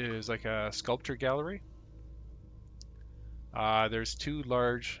space is like a sculpture gallery. There's two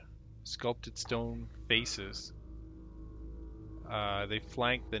large sculpted stone faces. They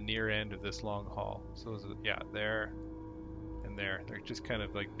flank the near end of this long hall. So there and there. They're just kind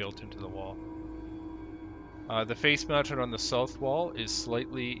of like built into the wall. The face mounted on the south wall is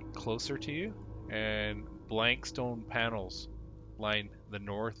slightly closer to you, and blank stone panels line the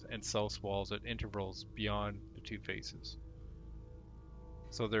north and south walls at intervals beyond the two faces.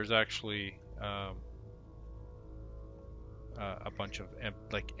 So there's actually a bunch of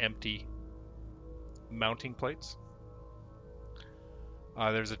empty mounting plates.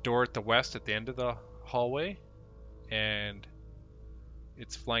 There's a door at the west at the end of the hallway, and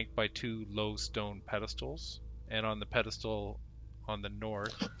it's flanked by two low stone pedestals. And on the pedestal on the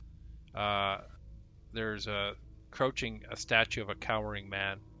north, there's crouching a statue of a cowering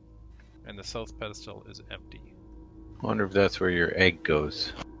man, and the south pedestal is empty. I wonder if that's where your egg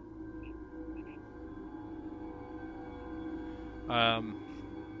goes.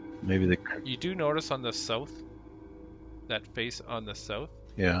 Maybe You do notice on the south, that face on the south,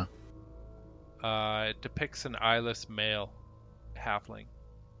 yeah. it depicts an eyeless male halfling.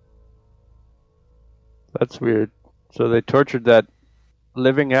 That's weird. So they tortured that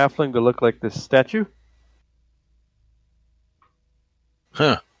living halfling to look like this statue?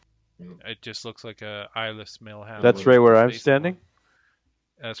 Huh. It just looks like a eyeless male halfling. That's right where I'm Face standing?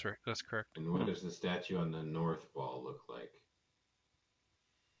 That's right. That's correct. And what does the statue on the north wall look like?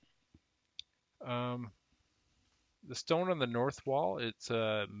 The stone on the north wall, it's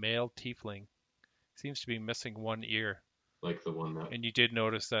a male tiefling. Seems to be missing one ear. Like the one that... And you did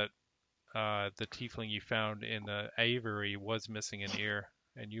notice that the tiefling you found in the aviary was missing an ear,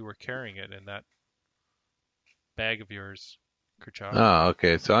 and you were carrying it in that bag of yours, Kerchak. Oh,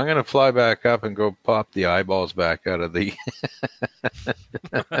 okay. So I'm going to fly back up and go pop the eyeballs back out of the...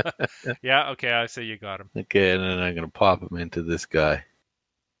 Yeah, okay, I say you got him. Okay, and then I'm going to pop them into this guy.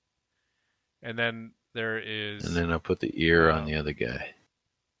 And then there is And then I'll put the ear on the other guy.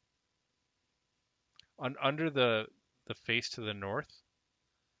 under the face to the north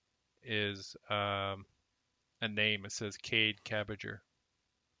is a name. It says Cade Cabbager.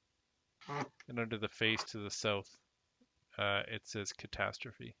 And under the face to the south, it says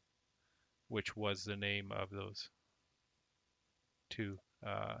Catastrophe, which was the name of those two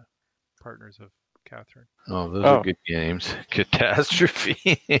partners of Catherine. Oh, those are good games.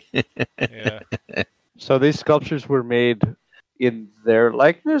 Catastrophe. Yeah. So these sculptures were made in their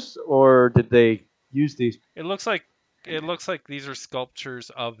likeness, or did they use these? It looks like these are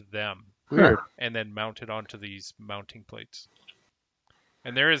sculptures of them. Weird. And then mounted onto these mounting plates.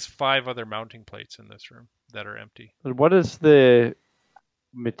 And there is 5 other mounting plates in this room that are empty. And what is the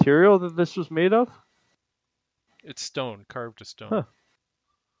material that this was made of? It's stone, carved to stone. Huh.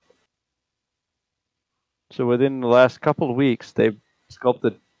 So within the last couple of weeks, they've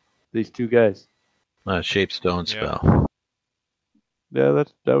sculpted these 2 guys. Shape stone spell. Yeah,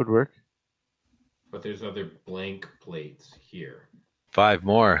 that would work. But there's other blank plates here. 5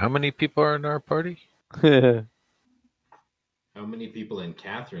 more. How many people are in our party? How many people in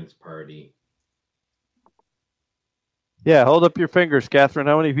Catherine's party? Yeah, hold up your fingers, Catherine.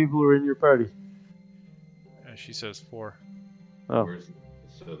 How many people were in your party? She says 4. Oh.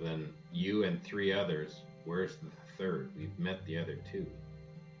 So then you and 3 others. Where's the third? We've met the other 2.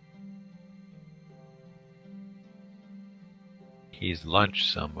 He's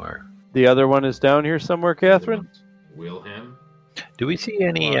lunch somewhere. The other one is down here somewhere, Catherine? Wilhelm? Do we see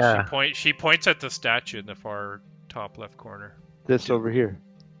any... She points at the statue in the far top left corner. This over here.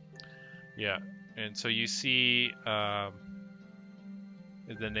 Yeah. And so you see the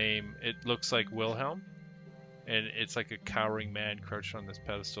name. It looks like Wilhelm. And it's like a cowering man crouched on this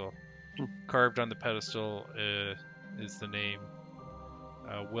pedestal. Carved on the pedestal is the name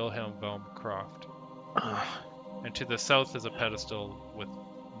Wilhelm von Croft. And to the south is a pedestal with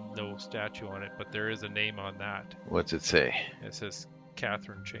no statue on it, but there is a name on that. What's it say? It says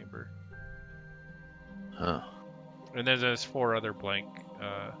Catherine Chamber. Huh. And then there's 4 other blank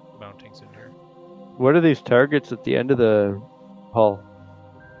mountings in here. What are these targets at the end of the hall?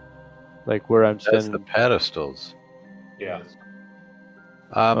 Like where I'm That's standing? the pedestals. Yeah.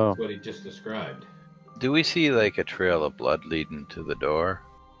 That's what he just described. Do we see like a trail of blood leading to the door?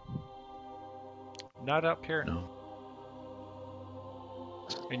 Not up here. No.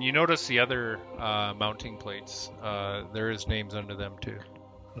 And you notice the other mounting plates. There is names under them too.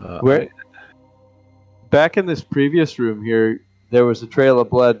 Where? Back in this previous room here, there was a trail of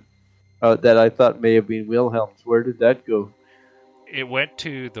blood that I thought may have been Wilhelm's. Where did that go? It went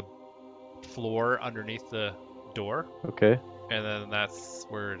to the floor underneath the door. Okay. And then that's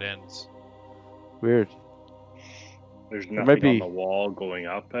where it ends. Weird. There's might nothing be- on the wall going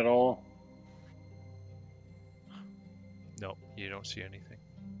up at all. No, you don't see anything.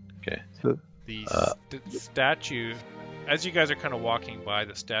 Okay. So, The statue, as you guys are kind of walking by,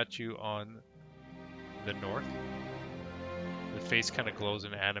 the statue on the north, the face kind of glows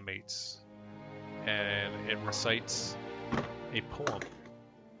and animates, and it recites a poem.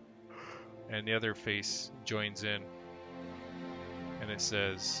 And the other face joins in, and it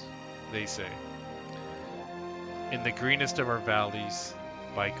says, they say, "In the greenest of our valleys,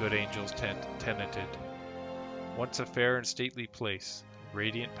 by good angels tenanted, once a fair and stately place,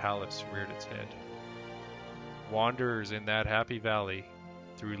 radiant palace reared its head. Wanderers in that happy valley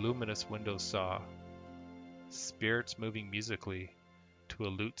through luminous windows saw spirits moving musically to a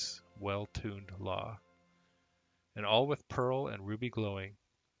lute's well-tuned law. And all with pearl and ruby glowing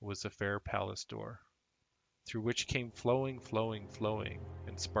was the fair palace door, through which came flowing, flowing, flowing,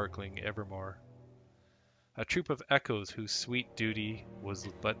 and sparkling evermore, a troop of echoes whose sweet duty was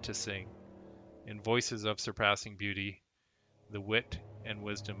but to sing, in voices of surpassing beauty, the wit and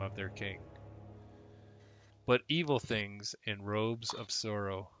wisdom of their king. But evil things in robes of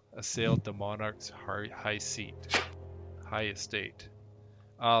sorrow assailed the monarch's high seat, high estate.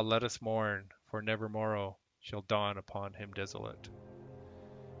 Ah, let us mourn, for never morrow shall dawn upon him desolate.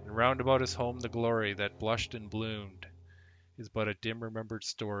 And round about his home the glory that blushed and bloomed is but a dim remembered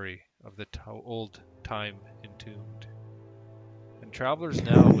story of the old time entombed. And travelers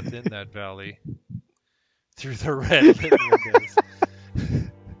now within that valley, through the red lit windows."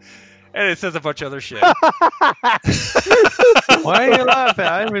 And it says a bunch of other shit. Why are you laughing?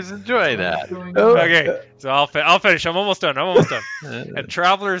 I was enjoying that. Okay, so I'll finish. I'm almost done. And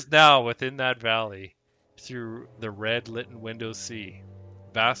travelers now within that valley, through the red lit windows see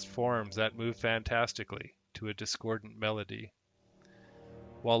vast forms that move fantastically to a discordant melody,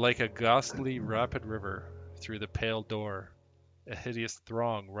 while like a ghostly rapid river through the pale door a hideous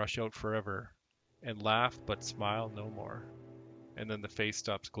throng rush out forever, and laugh but smile no more. And then the face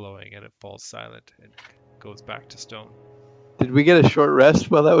stops glowing and it falls silent and goes back to stone. Did we get a short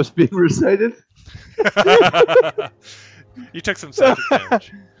rest while that was being recited? You took some psychic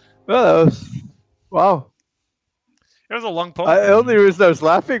damage. Well, that was... Wow. It was a long poem. The only reason I was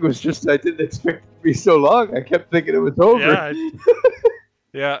laughing was just I didn't expect it to be so long. I kept thinking it was over. Yeah,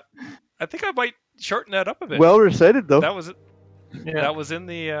 yeah. I think I might shorten that up a bit. Well recited, though. That was that was in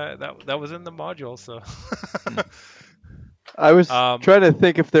the that was in the module. So I was trying to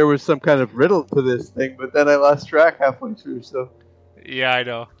think if there was some kind of riddle to this thing, but then I lost track halfway through. So yeah, I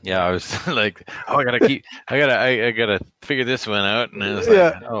know. Yeah, I was like, oh, I gotta figure this one out, and I was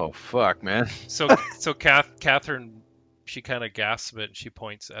like, oh fuck, man. So Catherine, she kind of gasps a bit, and she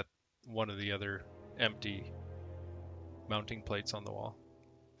points at one of the other empty mounting plates on the wall.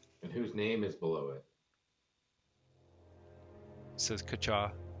 And whose name is below it? It says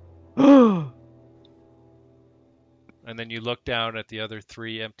Kacha. And then you look down at the other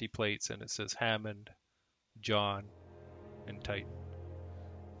 3 empty plates, and it says Hammond, John, and Titan.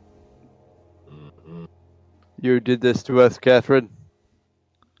 Mm-hmm. You did this to us, Catherine.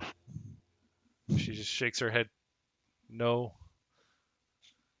 She just shakes her head. No.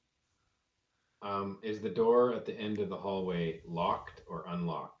 Is the door at the end of the hallway locked or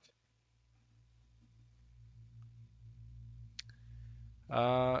unlocked?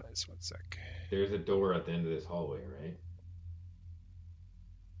 Just one sec. There's a door at the end of this hallway,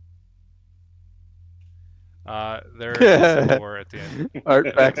 right? There is a door at the end.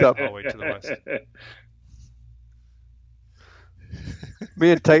 Art backs up. Hallway to the west.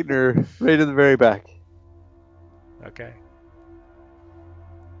 Me and Titan are right in the very back. Okay.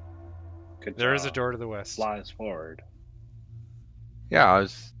 Good There is job. a door to the west. Flies forward. Yeah,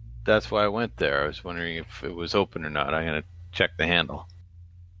 that's why I went there. I was wondering if it was open or not. I'm gonna check the handle.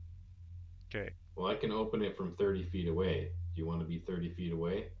 Okay. Well, I can open it from 30 feet away. Do you want to be 30 feet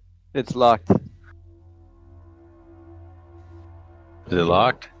away? It's locked. Is it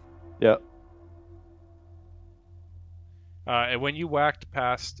locked? Yeah. And when you whacked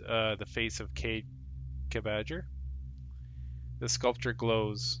past the face of Cade Cabadger, the sculpture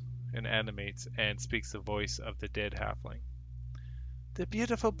glows and animates and speaks the voice of the dead halfling. The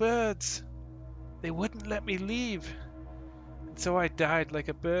beautiful birds! They wouldn't let me leave. And so I died like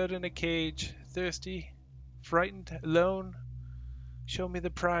a bird in a cage, thirsty, frightened, alone. Show me the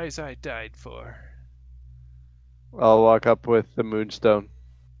prize I died for. I'll walk up with the moonstone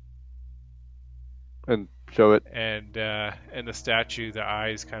and show it. And the statue, the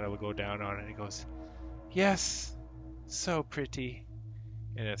eyes kind of go down on it, and he goes, "Yes, so pretty."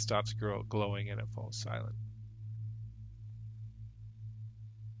 And it stops glowing and it falls silent.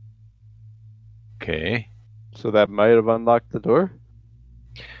 Okay. So that might have unlocked the door?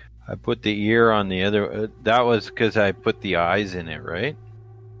 I put the ear on the other. That was because I put the eyes in it, right?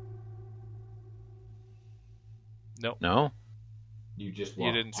 Nope. No. You just You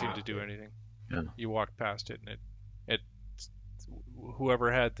walked didn't seem to past do it. anything. Yeah. You walked past it, and it whoever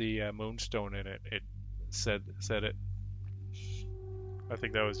had the moonstone in it, it said it. I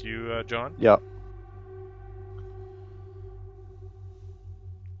think that was you, John. Yeah.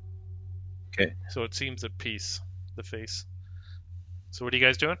 Okay. So it seems at peace, the face. So what are you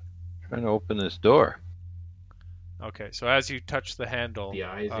guys doing? Trying to open this door. Okay, so as you touch the handle, The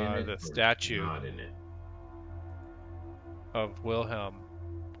eyes in it, the or statue not in it. of Wilhelm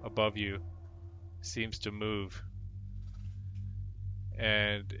above you seems to move,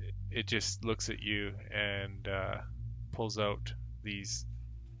 and it just looks at you and pulls out these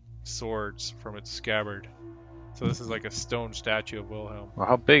swords from its scabbard. So this is like a stone statue of Wilhelm. Well,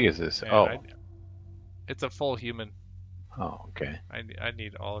 how big is this? And it's a full human. Oh, okay. I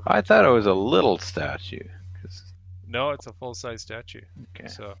need all of it. I thought it was a little statue. 'Cause- No, it's a full-size statue. Okay.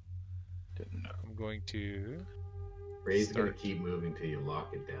 So Didn't know. I'm going to. Ray's gonna Start. keep moving till you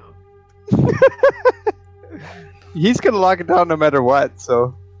lock it down. He's going to lock it down no matter what,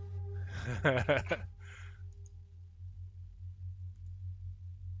 so...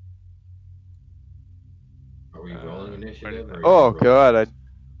 Are we rolling initiative? Or are you Oh, rolling? God,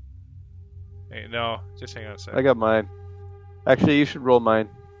 Hey, no, just hang on a I second. got mine. Actually, you should roll mine.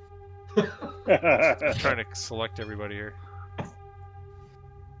 I'm trying to select everybody here.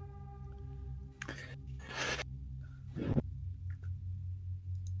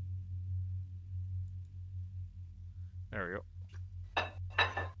 There we go.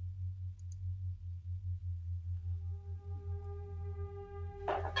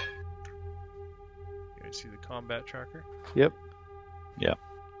 You guys see the combat tracker? Yep.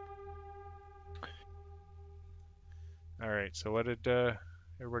 All right. So what did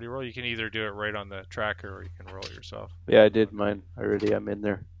everybody roll? You can either do it right on the tracker or you can roll it yourself. Yeah, I did mine already. I'm in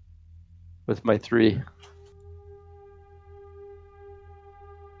there with my 3.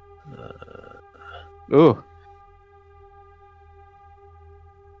 Ooh.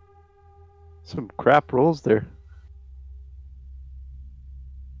 Some crap rolls there.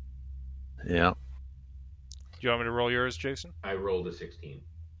 Yeah. Do you want me to roll yours, Jason? I rolled a 16.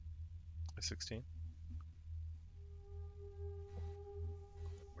 A 16.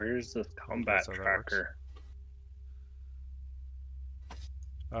 Where's the combat That's how that works. tracker?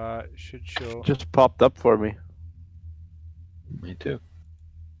 It should show. Just popped up for me. Me too.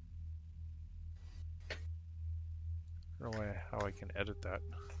 I don't know how I can edit that.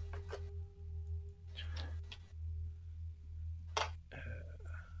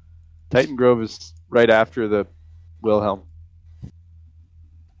 Titan Grove is right after the Wilhelm.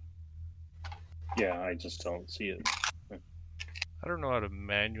 Yeah, I just don't see it. I don't know how to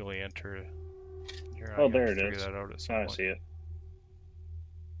manually enter. Here, Oh, I'm gonna there it figure is. that out at some I point. see it.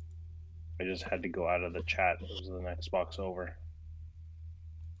 I just had to go out of the chat. It was the next box over.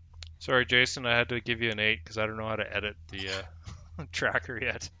 Sorry, Jason. I had to give you an 8 because I don't know how to edit the tracker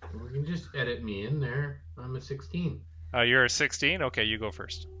yet. You can just edit me in there. I'm a 16. You're a 16. Okay, you go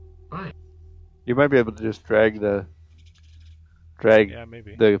first. Fine. You might be able to just drag Yeah,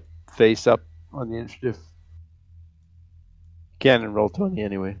 maybe. the face up on the initiative. Can in roll 20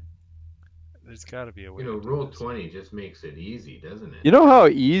 anyway. There's got to be a way. You know, to do roll this. 20 just makes it easy, doesn't it? You know how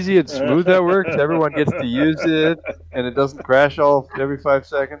easy and smooth that works? Everyone gets to use it, and it doesn't crash every 5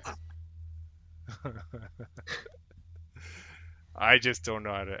 seconds. I just don't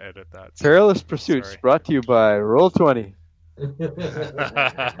know how to edit that. so- Perilous Pursuits Sorry. brought to you by Roll 20.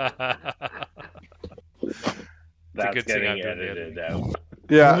 That's good thing I'm getting doing the edited editing. out.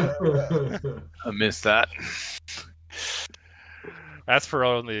 Yeah. I missed that. That's for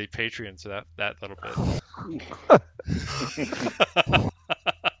only Patreons. That little bit.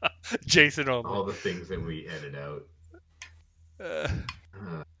 Jason only. All the things that we edit out.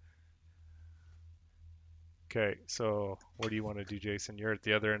 Okay, so what do you want to do, Jason? You're at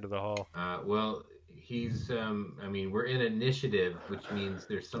the other end of the hall. Well, he's, I mean, we're in initiative, which means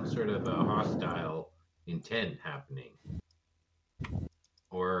there's some sort of a hostile intent happening.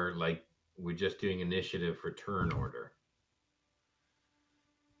 Or, like, we're just doing initiative for turn order.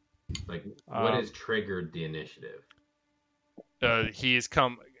 Like, what has triggered the initiative? He is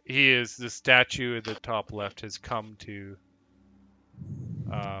the statue at the top left has come to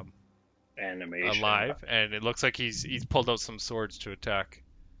Animation. alive, and it looks like he's pulled out some swords to attack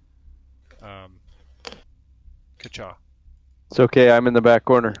Kacha. It's okay, I'm in the back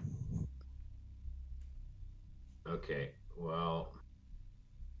corner. Okay, well,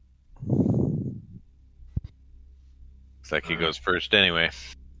 Looks like he goes first anyway.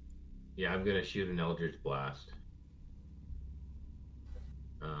 yeah, I'm going to shoot an Eldritch Blast.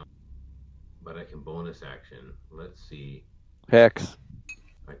 But I can bonus action. Let's see Hex. if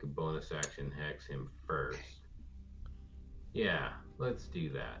I can bonus action hex him first. Yeah, let's do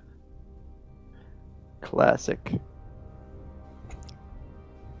that. Classic.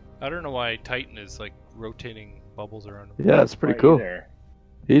 I don't know why Titan is like rotating bubbles around him. Yeah, it's pretty Right cool. there.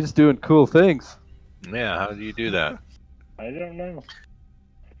 He's doing cool things. Yeah, how do you do that? I don't know.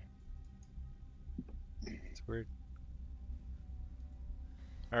 It's weird.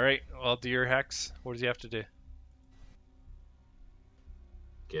 All right, well, do your hex. What does he have to do?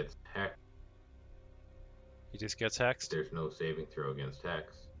 Gets hex. He just gets hexed. There's no saving throw against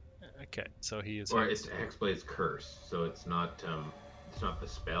hex. Okay, so he is Or hexed. it's Hexblade's Curse, so it's not the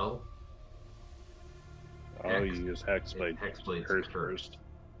spell. Oh, Hex. you use Hexblade. Hexblade's Curse Curse.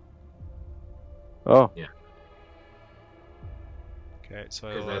 Oh, Okay, so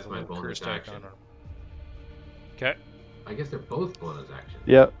Because I'll that's have a my little bonus cursed icon action. on him. Okay, I guess they're both bonus actions.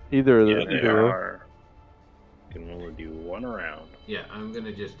 yeah, either of Yeah, them. they Either way. are. You can only do one round. Yeah, I'm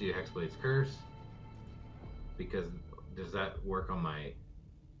gonna just do Hexblade's Curse. Because does that work on my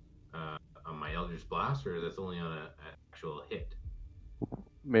Eldritch Blast, or is this only on an actual hit?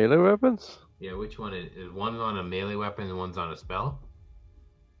 Melee weapons? Yeah, which one is one on a melee weapon and one's on a spell?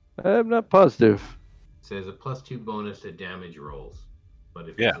 I'm not positive. It says a +2 bonus to damage rolls, but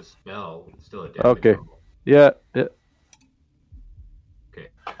if Yeah. it's a spell, it's still a damage Okay. roll. Yeah.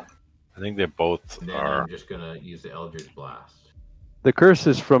 I think they both And then are. I'm just gonna use the Eldritch Blast. The curse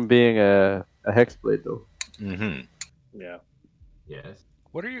is from being a hexblade, though. Mm-hmm. Yeah, Yes.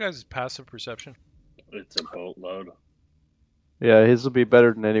 what are you guys' passive perception? it's a boatload. Yeah, his will be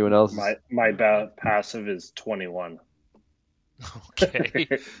better than anyone else's. My passive is 21. Okay.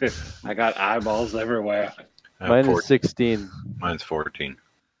 I got eyeballs everywhere. Mine is 14. 16. Mine's 14.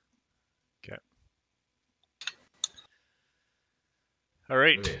 All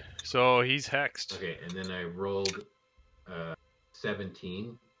right. Okay. So he's hexed. Okay, and then I rolled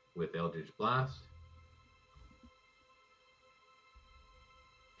 17 with Eldritch Blast.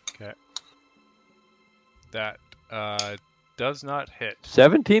 Okay. That does not hit.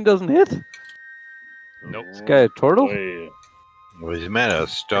 17 doesn't hit? Nope. This guy a turtle? Wait. Well, he's made out of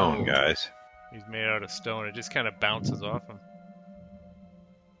stone, guys. He's made out of stone. It just kind of bounces off him.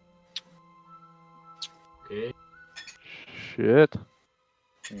 Okay. Shit.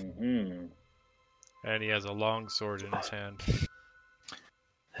 Mm-hmm. And he has a long sword in his hand.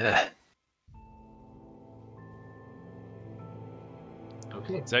 Okay.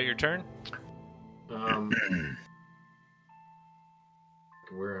 Is that your turn?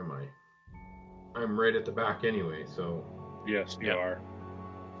 Where am I? I'm right at the back anyway, so Yes, you Yeah. are.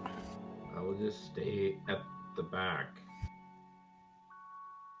 I will just stay at the back.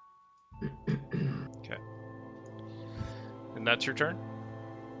 And that's your turn?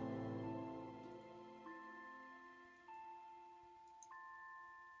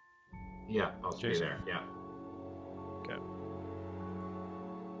 Yeah, I'll stay Jason. there. Yeah.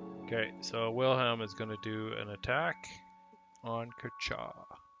 Okay, so Wilhelm is going to do an attack on Kacha.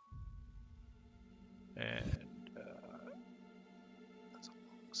 And that's a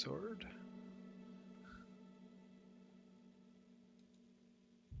long sword.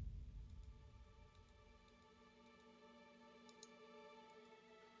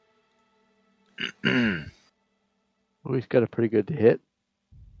 Oh, he's got a pretty good hit.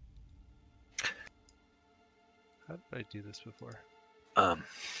 How did I do this before?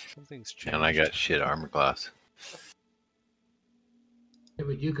 Something's changed. And I got shit armor class. Yeah,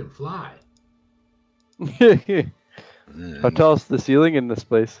 but you can fly. How tall is the ceiling in this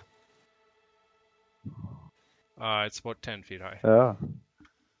place? It's about 10 feet high. Oh.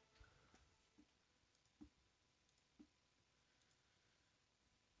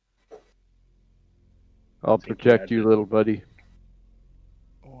 I'll think you protect had you, to- little buddy.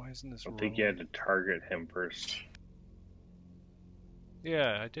 Why isn't this I think you rolling? had to target him first,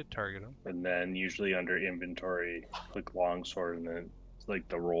 Yeah, I did target him. and then usually under inventory, click longsword, and then it's like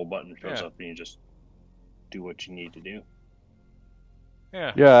the roll button shows Yeah. up, and you just do what you need to do.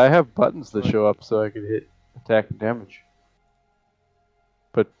 Yeah. Yeah, I have buttons that show up so I can hit attack and damage.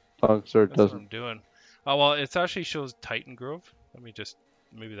 But longsword That's what doesn't. I'm doing. Oh, well, it actually shows Titan Grove. Let me just...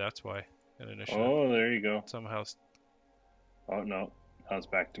 Maybe that's why. An initiative. Oh, there you go. Somehow... Oh no, now it's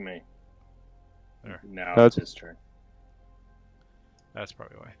back to me. There. Now That's- it's his turn. That's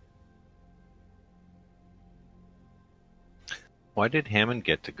probably why. Why did Hammond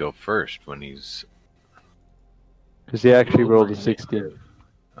get to go first when he's... Because he actually rolled a my 16.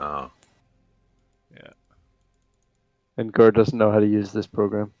 Oh. And Gore doesn't know how to use this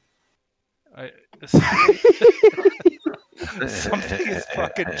program. Something has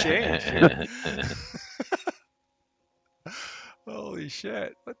fucking changed. Holy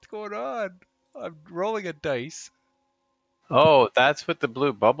shit. What's going on? I'm rolling a dice. Oh, that's what the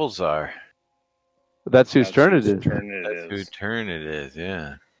blue bubbles are. That's whose That's turn it whose is. Turn it That's is. whose turn it is,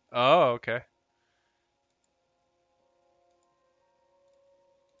 yeah. Oh, okay.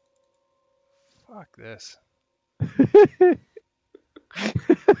 Fuck this.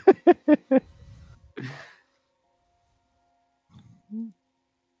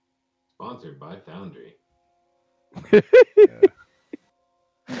 Sponsored by Foundry.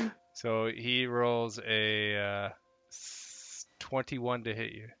 So he rolls a 21 to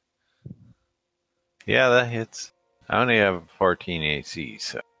hit you. Yeah, that hits. I only have 14 AC,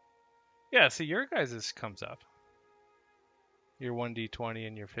 so... Yeah, so your guys' comes up. Your 1d20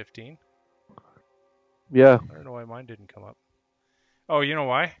 and your 15. Yeah. I don't know why mine didn't come up. Oh, you know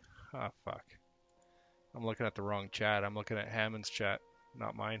why? Oh, fuck. I'm looking at the wrong chat. I'm looking at Hammond's chat,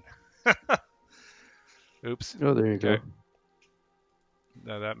 not mine. Oops. Oh, there you go. Okay.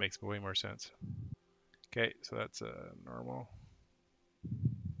 No, that makes way more sense. Okay, so that's normal.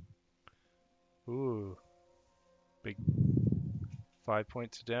 Ooh. Big 5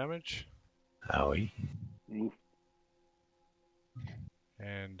 points of damage. Owie. Oof.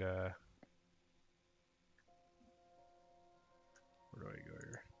 And, where do I go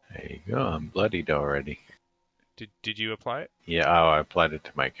here? There you go. I'm bloodied already. Did you apply it? Yeah, oh, I applied it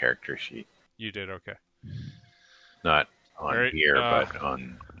to my character sheet. You did, okay. Not on Alright, here, but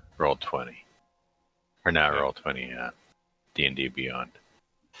on Roll20. Or not Okay. Roll20, D&D Beyond.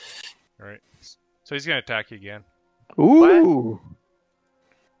 Alright. So he's going to attack you again. Ooh.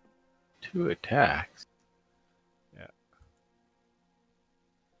 2 attacks. Yeah.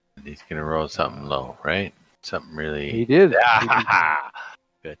 And he's going to roll something low, right? Something really. He did.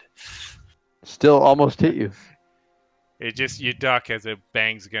 Good. Still almost hit you. It just you duck as it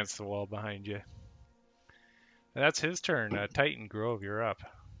bangs against the wall behind you. And that's his turn. Titan Grove, you're up.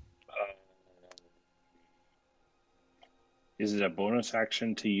 Is it a bonus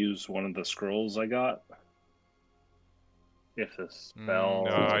action to use one of the scrolls I got? If the spell...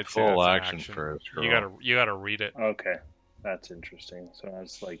 No, I'd say Full that's action an for a scroll. You gotta read it. Okay, that's interesting. So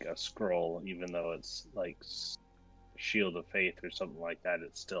that's like a scroll, even though it's like Shield of Faith or something like that,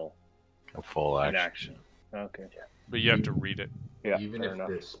 it's still A full an action. action. Okay. But you have to read it. Yeah, Even fair if enough.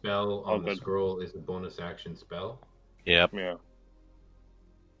 the spell Oh, on the good. scroll is a bonus action spell. Yep. Yeah.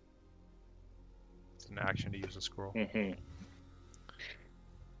 It's an action to use a scroll.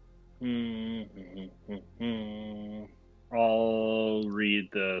 I'll read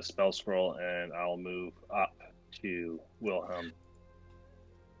the spell scroll and I'll move up to Wilhelm.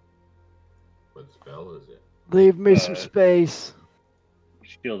 What spell is it? Leave me some space.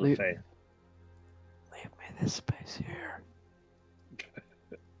 Shield Leave- of Faith. Leave me this space here.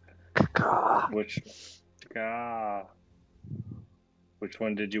 Which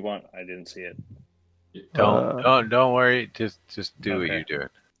one did you want? I didn't see it. Don't worry. Just do what Okay. you're doing.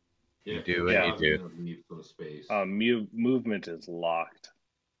 Yeah, You do what Yeah. you do. gonna leave some space. Movement is locked.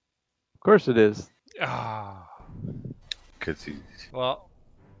 Of course it is. Ah. Because he's Well,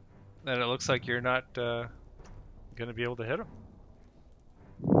 then it looks like you're not gonna be able to hit him.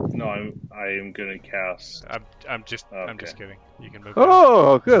 No, I am gonna cast. I'm just Okay. kidding. You can move.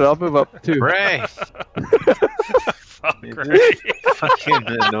 Oh, good. I'll move up too. Ray. Fuck, Ray. Fucking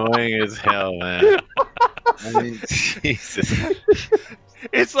annoying as hell, man. I mean, Jesus.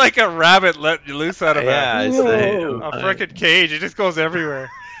 It's like a rabbit let loose out of Yeah, a it's frickin' cage. It just goes everywhere.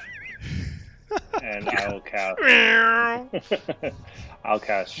 And I'll cast. Meow. I'll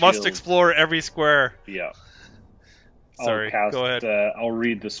cast. Must Shield. explore every square. Yeah. Sorry, I'll cast, go ahead. I'll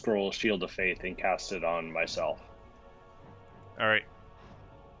read the scroll Shield of Faith and cast it on myself. All right.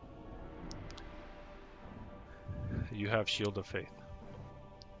 You have Shield of Faith.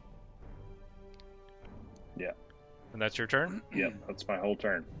 Yeah. And that's your turn? Yep, that's my whole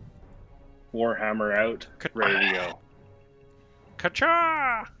turn. Warhammer out, ready to go.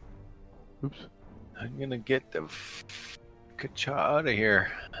 Ka-cha! Oops. I'm gonna get the ka-cha out of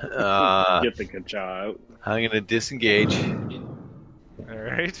here. Get the kacha out. I'm gonna disengage. All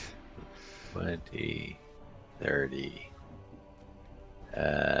right. 20, 30.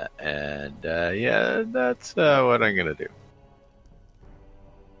 Yeah, that's what I'm gonna do.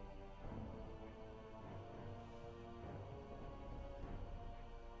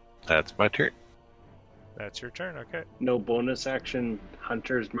 That's my turn. That's your turn, okay. No bonus action,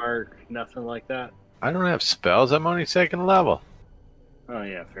 Hunter's Mark, nothing like that. I don't have spells. I'm only second level. Oh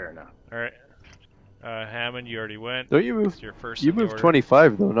yeah, fair enough. All right. Hammond, you already went. Don't you move? It's your first You in the moved order.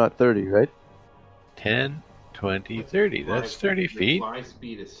 25 though, not 30, right? 10, 20, 30. That's 30 feet. Fly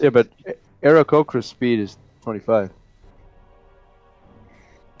speed is Yeah, but Aarakocra's speed is 25.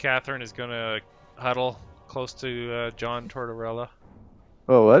 Catherine is going to huddle close to John Tortorella.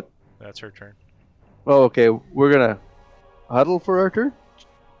 Oh, what? That's her turn. Oh, okay. We're gonna huddle for our turn.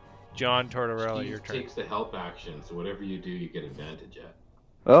 John Tortorella, She your turn. takes the help action, so whatever you do, you get advantage at.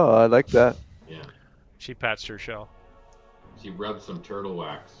 Oh, I like that. Yeah. She pats her shell. She rubs some turtle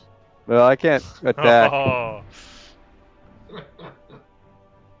wax. Well, I can't attack. Oh,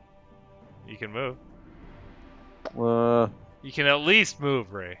 you can move. Do You can at least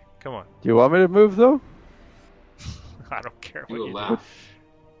move, Ray. Come on. you want me to move though? I don't care what Do a you do. laugh.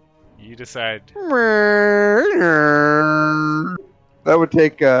 You decide. That would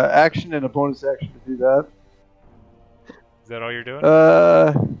take action and a bonus action to do that. Is that all you're doing?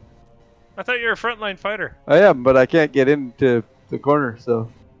 I I thought you were a frontline fighter. am, but I can't get into the corner,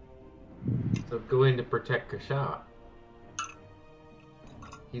 so. So go in to protect Kasha.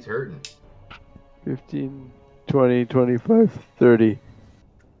 He's hurting. 15, 20, 25, 30.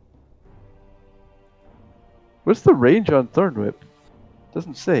 What's the range on Thorn Whip?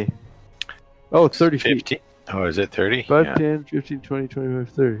 Doesn't say. Oh, it's 30 feet. 15. Oh, is it 30? 5, Yeah. 10, 15, 20, 25,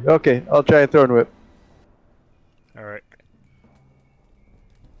 30. Okay, I'll try a Thorn Whip. All right.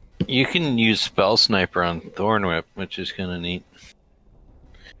 You can use Spell Sniper on Thornwhip, which is kind of neat.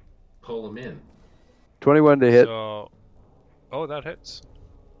 Pull him in. 21 to hit. So, oh, that hits.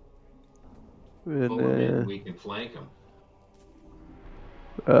 And, Pull him in. We can flank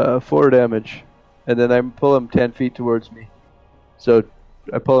him. 4 damage. And then I pull him 10 feet towards me. So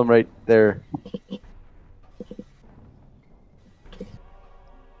I pull him right there.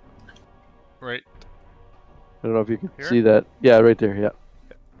 Right. I don't know if you can Here? see that. Yeah, right there, yeah.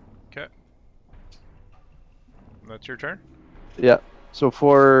 Okay. That's your turn? Yeah. So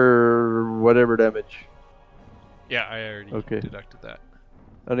for whatever damage. Yeah, I already Okay. deducted that.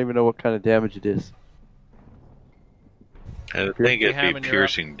 I don't even know what kind of damage it is. I think it'd Hammond, be you're up.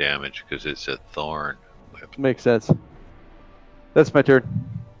 piercing damage because it's a thorn whip. Makes sense. That's my turn.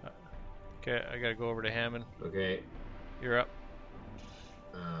 Okay, I gotta go over to Hammond. Okay. You're up.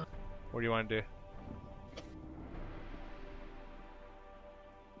 Uh, What do you want to do?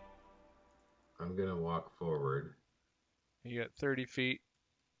 I'm gonna walk forward. You got 30 feet.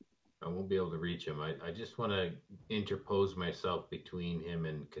 I won't be able to reach him. I just want to interpose myself between him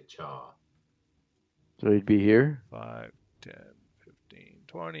and Kacha. So he'd be here. 5, 10, 15,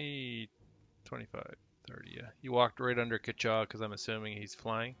 20, 25, 30. Yeah. You walked right under Kacha because I'm assuming he's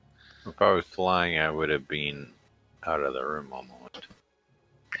flying. If I was flying, I would have been out of the room almost.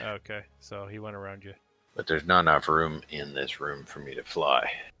 Okay, so he went around you. But there's not enough room in this room for me to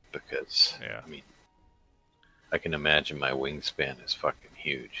fly because, Yeah. I mean, I can imagine my wingspan is fucking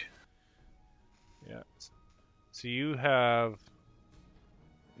huge. Yeah. So you don't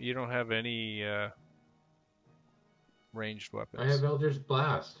have any ranged weapons. I have Elder's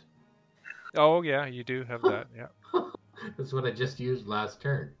Blast. Oh yeah, you do have that. Yeah. That's what I just used last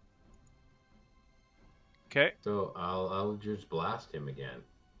turn. Okay. So I'll Eldritch Blast him again.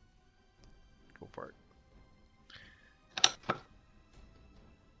 Go for it.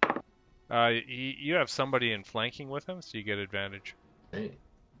 You have somebody in flanking with him, so you get advantage. Hey.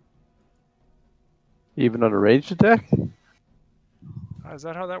 Even on a ranged attack? Is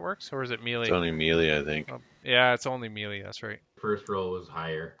that how that works, or is it melee? It's only melee, I think. Yeah, it's only melee. That's right. First roll was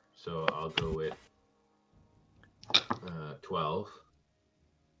higher, so I'll go with 12.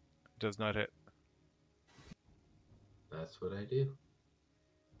 Does not hit. That's what I do.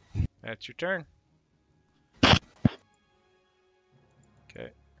 That's your turn.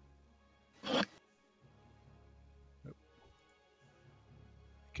 Okay.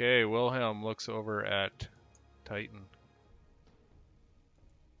 Okay, Wilhelm looks over at Titan.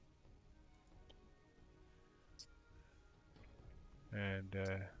 And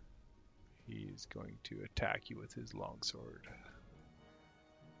he's going to attack you with his longsword.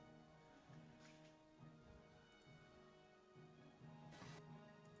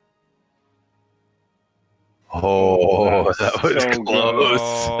 Oh, that's that was so close.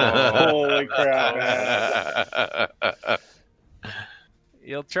 Oh. Holy crap, man.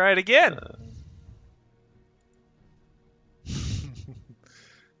 You'll try it again.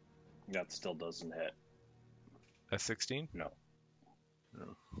 That still doesn't hit. A 16? No.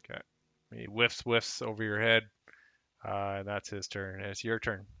 Okay. He whiffs over your head. And that's his turn. It's your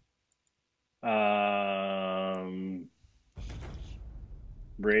turn.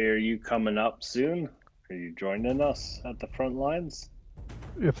 Ray, are you coming up soon? Are you joining us at the front lines?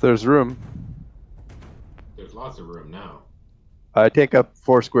 If there's room. There's lots of room now. I take up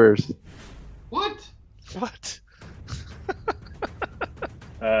 4 squares. What? What?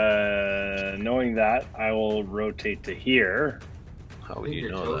 Knowing that, I will rotate to here. How I would think you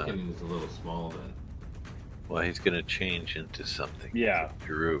your know token that? is a little small then. Well, he's going to change into something. Yeah.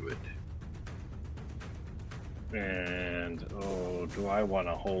 Druid. And, do I want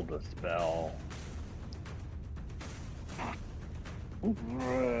to hold a spell?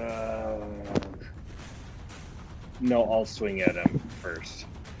 No, I'll swing at him first.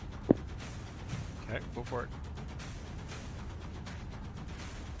 Okay, go for it.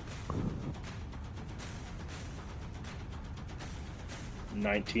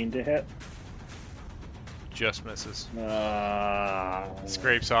 $19 to hit. Just misses. Uh,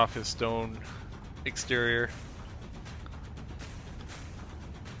 Scrapes off his stone exterior.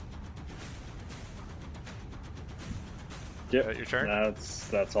 Yep, Is that your turn?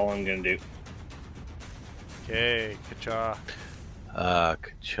 that's all I'm gonna do. Okay, Kacha.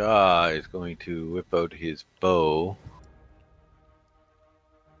 Kacha is going to whip out his bow.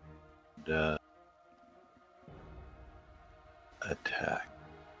 And, attack.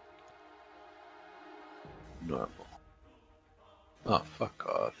 Normal. Oh, fuck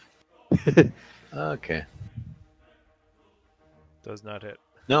off. Okay. Does not hit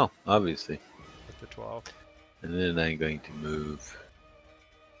No, obviously. with the 12. And then I'm going to move.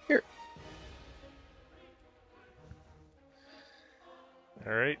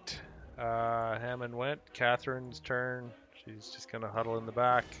 All right. Hammond went. Catherine's turn. She's just going to huddle in the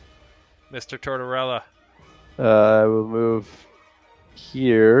back. Mr. Tortorella. I will move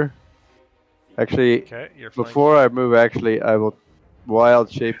here. Actually, Okay, you're flanking. before I move, I will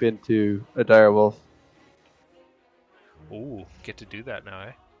wild shape into a dire wolf, Ooh, get to do that now,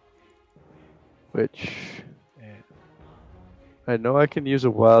 eh? which Yeah. I know I can use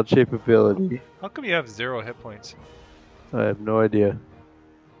a wild shape ability. How come you have 0 hit points? I have no idea.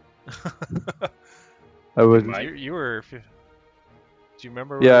 I was. Mike? you were. Do you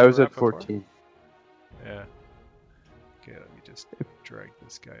remember? Yeah, where I you was were at before? 14. Yeah. Okay, let me just drag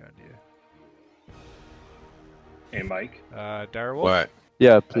this guy onto you. Hey, Mike. Direwolf? What?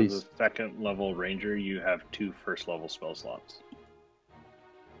 Yeah, As please. a second level ranger, you have 2 first level spell slots.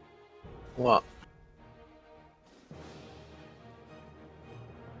 Well,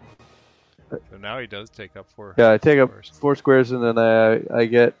 So now he does take up 4. Yeah, I take up squares. 4 squares and then I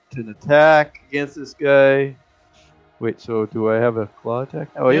get an attack against this guy. Wait, so do I have a claw attack?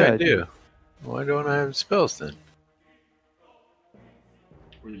 Oh yeah, I do. Why don't I have spells then?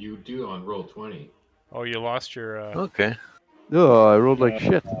 Well, you do on roll 20. Oh, you lost your. Okay. Oh, I rolled like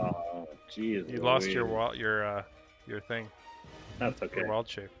shit. Oh, jeez. You lost Louise. your thing. That's okay. Your wild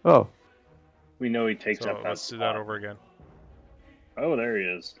shape. Oh, We know he takes So up that let's do that spot. over again. Oh, there he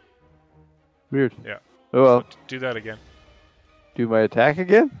is. weird. Yeah. Oh well, Do that again. do my attack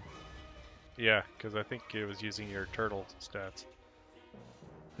again? Yeah, because I think it was using your turtle stats.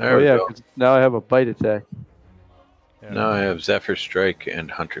 There Oh we yeah, go. 'cause now I have a bite attack. Yeah. Now I have Zephyr Strike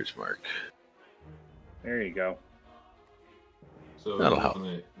and Hunter's Mark. There you go. So That'll you're help.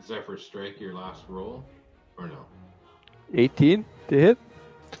 gonna Zephyr Strike your last roll? Or no? 18 to hit.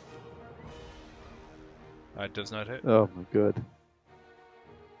 It does not hit. Oh my god.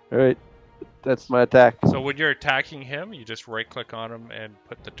 All right, that's my attack. So when you're attacking him, you just right click on him and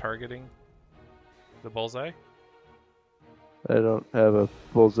put the targeting, the bullseye. I don't have a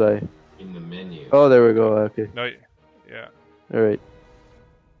bullseye. In the menu. Oh, there we go. Okay. No, yeah. All right.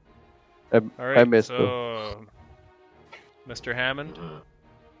 All right. I missed though. So, Mr. Hammond, Uh-huh.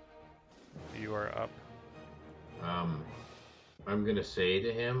 you are up. I'm gonna say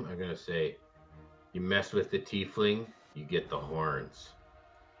to him, you mess with the tiefling, you get the horns.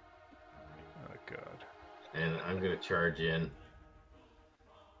 Oh god. And I'm gonna charge in.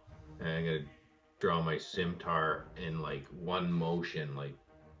 And I'm gonna draw my scimitar in like one motion, like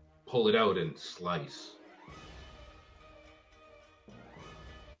pull it out and slice.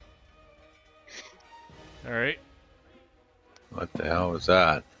 All right. What the hell was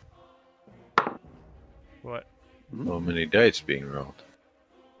that? What? So many dice being rolled.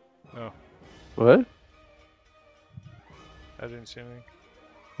 Oh, What? I didn't see anything.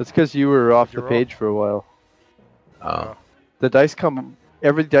 That's because you were off Did you the roll? page for a while. Oh, The dice come.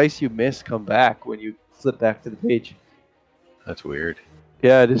 Every dice you miss come back when you flip back to the page. that's weird.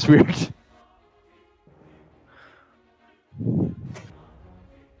 Yeah, it is weird.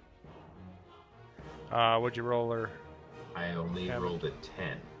 What'd you roll or? I only Hammond. rolled a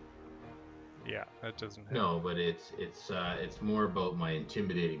 10. Yeah, that doesn't hit. No, but it's more about my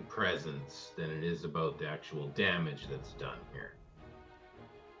intimidating presence than it is about the actual damage that's done here.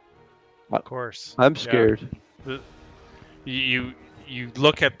 Of course. I'm Yeah. scared. You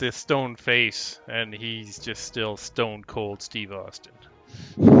look at this stone face, and he's just still stone cold Steve Austin.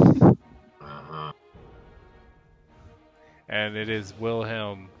 Uh-huh. And it is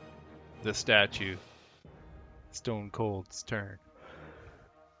Wilhelm, the statue, Stone Cold's turn.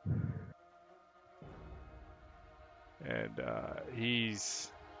 And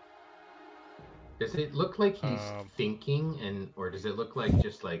he's Does it look like he's Um, thinking, or does it look like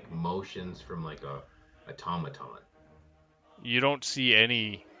just like motions from like a automaton? you don't see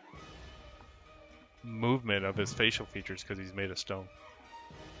any movement of his facial features because he's made of stone.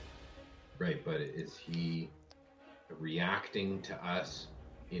 Right, but is he reacting to us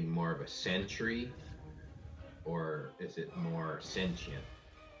in more of a sentry, or is it more sentient?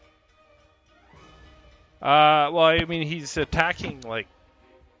 Well, I mean, he's attacking like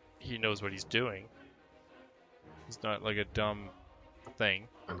he knows what he's doing. He's not like a dumb thing.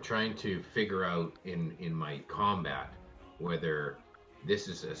 I'm trying to figure out in my combat whether this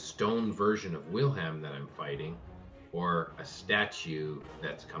is a stone version of Wilhelm that I'm fighting, or a statue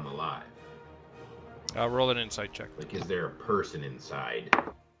that's come alive. Roll an insight check. Like, is there a person inside?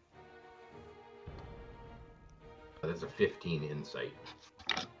 That's a 15 insight.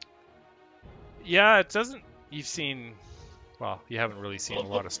 Yeah, it doesn't. You've seen. Well, you haven't really seen a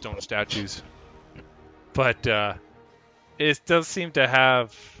lot of stone statues, but it does seem to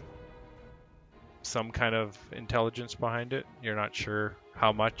have some kind of intelligence behind it. You're not sure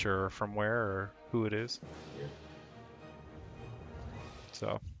how much or from where or who it is. Yeah.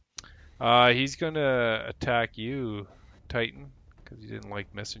 So, he's gonna attack you, Titan, because he didn't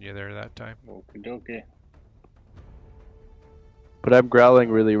like missing you there that time. Okie dokie. But I'm growling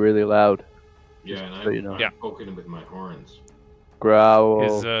really, really loud. Yeah, and so I'm, you know. Yeah. poking him with my horns.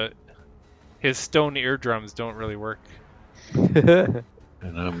 Growl. His stone eardrums don't really work And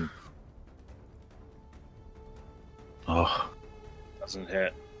I'm. Oh, Doesn't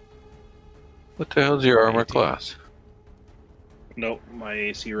hit. what the hell's your armor 18. class? Nope, my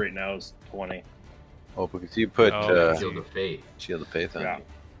AC right now is 20. Oh, because you put Oh, Shield of Faith. Shield of Faith on. Yeah. you.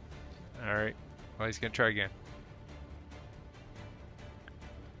 All right. Well, he's gonna try again.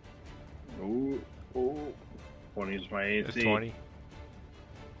 Ooh, ooh. 20 is my AC. It's 20.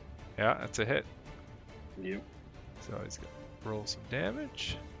 Yeah, that's a hit. Yep. So he's gonna roll some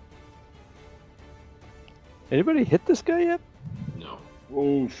damage. Anybody hit this guy yet? No.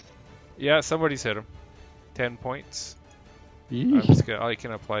 Oof. Yeah, somebody's hit him. 10 points. Yeesh. I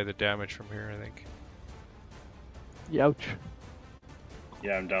can apply the damage from here, I think. Youch.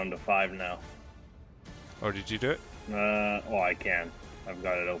 Yeah, I'm down to 5 now. Oh, did you do it? Well, I can. I've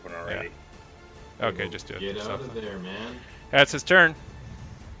got it open already. Okay, just do it. Get yourself. out of there, man. That's his turn.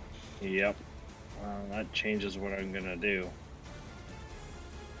 Yep. That changes what I'm gonna do.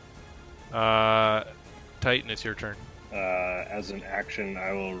 Titan, it's your turn. As an action,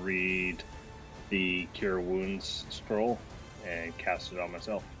 I will read the Cure Wounds scroll and cast it on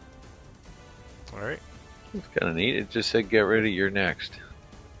myself. All right. It's kind of neat. It just said, "Get ready, you're next."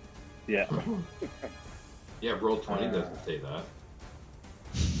 Yeah. Yeah, roll 20 doesn't say that.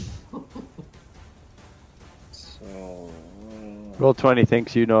 So. Roll 20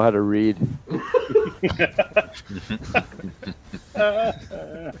 thinks you know how to read.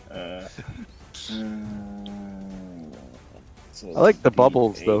 So I like the it's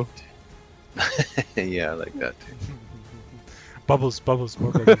bubbles, D8. though. Yeah, I like that too. Bubbles,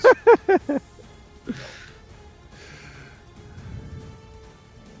 more bubbles.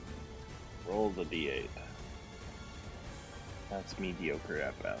 Roll the D8. That's mediocre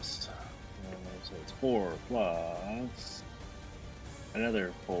at best. So it's 4 plus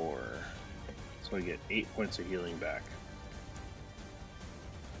another 4. So I get 8 points of healing back.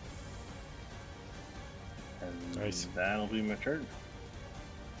 And Nice. that'll be my turn.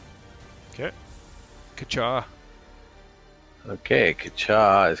 Okay. Kacha. Okay,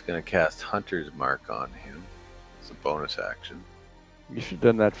 Kacha is going to cast Hunter's Mark on him. It's a bonus action. You should have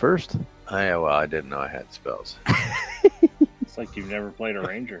done that first. I didn't know I had spells. It's like you've never played a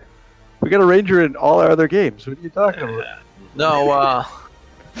ranger. We got a ranger in all our other games. What are you talking about? No,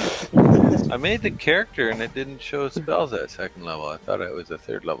 I made the character and it didn't show spells at second level. I thought it was a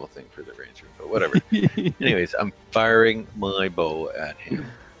third level thing for the ranger, but whatever. Anyways, I'm firing my bow at him.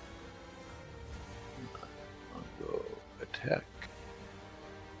 I'll go attack.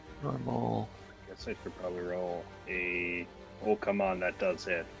 Normal. Guess I could probably roll a. Oh, come on, that does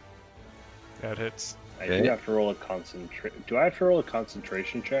hit. That hits. I Okay. do have to roll a concentration. Do I have to roll a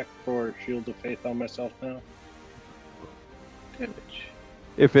concentration check for Shield of Faith on myself now? Damage.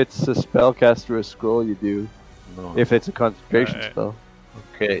 If it's a spellcast or a scroll, you do. No. If it's a concentration Right. spell.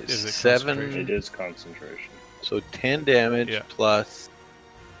 Okay, Is it 7. concentration? It is concentration. So 10 damage Yeah. plus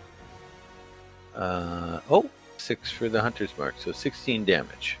 6 for the Hunter's Mark, so 16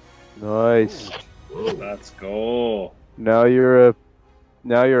 damage. Nice. Whoa. Let's go. Now you're a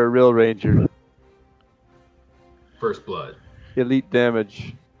real ranger. First blood. Elite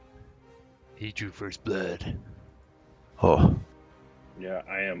damage. He drew first blood. Oh, Yeah,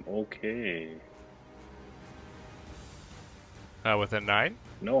 I am okay. With a 9?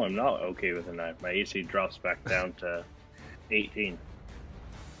 No, I'm not okay with a 9. My AC drops back down to 18.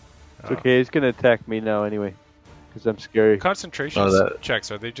 It's okay, he's gonna attack me now anyway. Because I'm scary. Concentration Oh, that-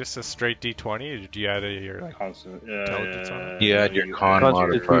 checks, are they just a straight D20 or do you add your like Constant. Intelligence on it? You add your con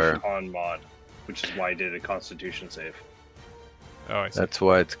modifier. Con mod, which is why I did a Constitution save. Oh, I see. that's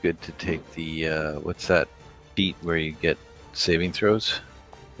why it's good to take the what's that feat where you get saving throws?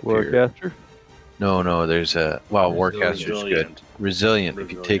 If you're- Warcaster? No, there's a Warcaster's Resilient. good. Resilient.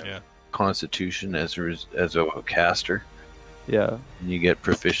 If you take Yeah. Constitution as a caster, Yeah. and you get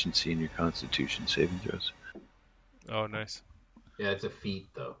proficiency in your Constitution saving throws. Oh, nice. Yeah, it's a feat,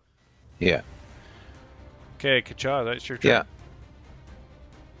 though. Yeah. Okay, Kacha, that's your turn. Yeah.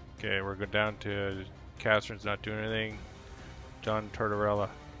 Okay, we're going down to Catherine's not doing anything. John Tortorella,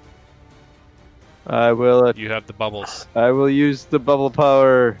 I will you have the bubbles. use the bubble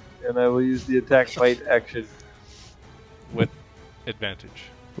power and I will use the attack bite action With advantage.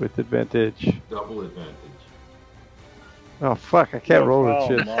 with advantage. Double advantage. Oh fuck, I can't roll that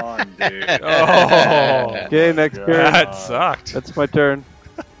shit. Come on, dude. Oh, Okay, next God. turn. that sucked. That's my turn.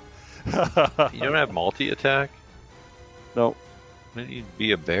 You don't have multi attack? No, Why don't you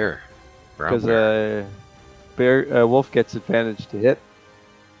be a bear? Brown because bear. wolf gets advantage to hit.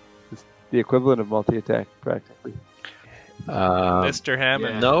 It's the equivalent of multi-attack, practically. Mr.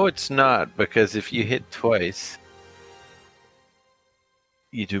 Hammond. Yeah. No, it's not, because if you hit twice,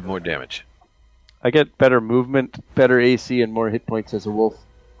 You do more damage. I get better movement, better AC, and more hit points as a wolf.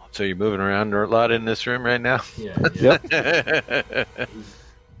 So you're moving around a lot in this room right now? Yeah. Yep.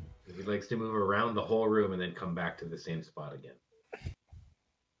 He likes to move around the whole room and then come back to the same spot again.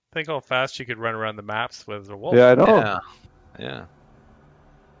 Think how fast you could run around the maps with a wolf. Yeah, I know. Yeah.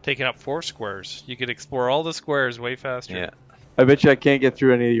 Taking up 4 squares. You could explore all the squares way faster. Yeah. I bet you I can't get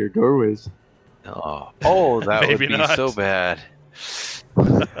through any of your doorways. Oh, that would Maybe be not. so bad.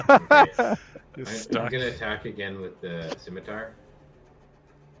 Okay. Just I'm stuck. going to attack again with the scimitar.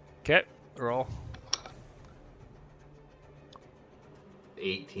 Okay, roll.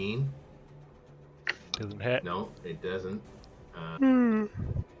 18. Doesn't hit. No, it doesn't.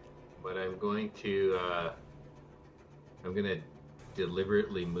 But I'm going to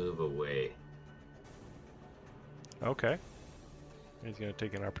deliberately move away. Okay. He's going to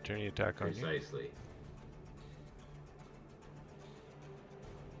take an opportunity attack on you. Precisely.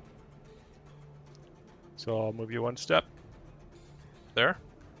 So I'll move you 1 step. There.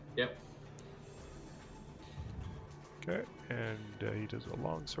 Yep. Okay, and he does a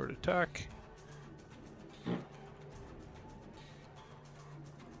long sword attack.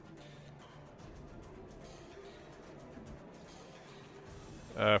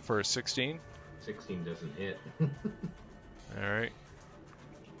 For a 16. 16 doesn't hit. Alright.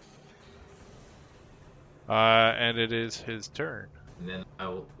 And it is his turn. And then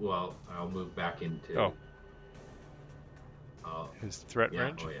I'll move back into. Oh. I'll- His threat yeah.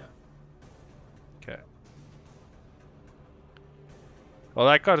 range? Oh yeah. Okay. Well,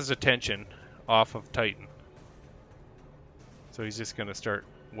 that got his attention off of Titan. So he's just going to start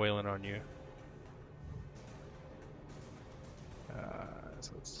wailing on you.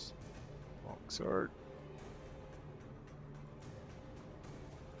 So it's long sword.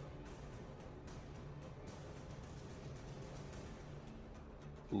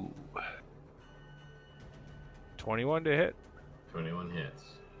 Ooh. 21 to hit. 21 hits.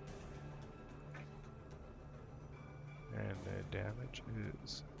 And the damage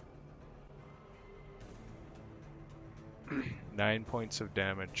is 9 points of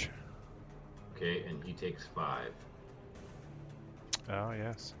damage. Okay, and he takes 5. Oh,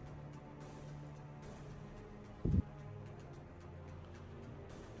 yes.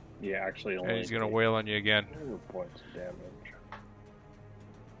 Yeah, actually only. And he's going to wail on you again. 4 points of damage.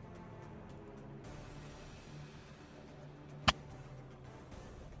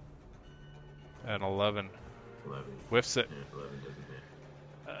 At 11. 11. Whiffs it. Yeah, 11 doesn't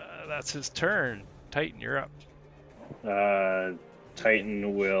hit. That's his turn. Titan, you're up.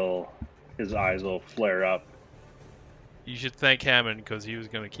 Titan will. His eyes will flare up. You should thank Hammond because he was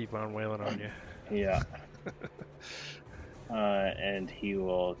going to keep on wailing on you. Yeah. And he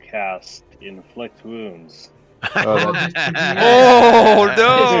will cast Inflict Wounds. Oh no!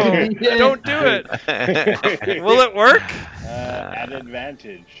 Don't do it. Will it work? At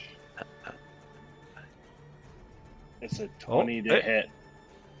advantage. It's a 20 to hit.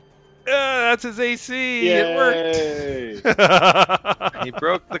 That's his AC. Yay! It worked. He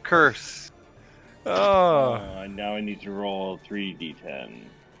broke the curse. Oh. And now I need to roll 3d10.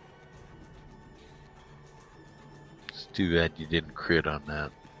 It's too bad you didn't crit on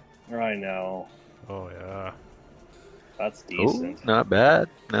that. I know. Oh yeah. That's Oh, decent. not bad.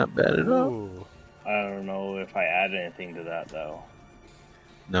 Not bad at all. Ooh. I don't know if I add anything to that though.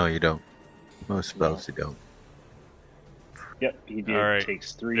 No, you don't. Most spells you don't. Yep, he did. All right.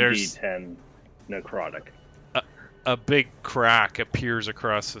 Takes 3d10 necrotic. A big crack appears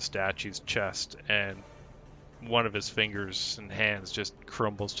across the statue's chest, and one of his fingers and hands just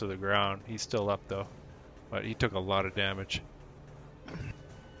crumbles to the ground. He's still up though, but he took a lot of damage.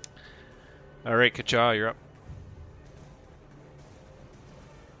 All right, Kacha, you're up.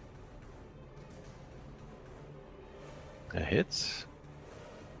 That hits.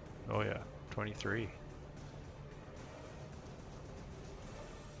 Oh yeah, 23.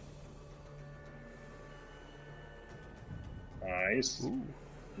 Nice. Ooh.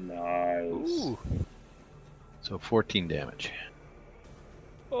 Nice. Ooh. So 14 damage.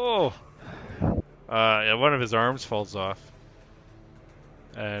 Oh. Yeah, one of his arms falls off,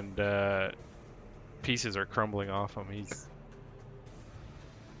 and pieces are crumbling off him. He's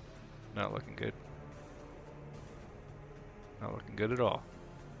not looking good. Not looking good at all.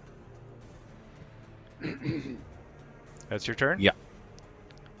 That's your turn? Yeah.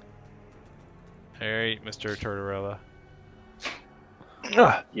 Alright, Mr. Tortorella.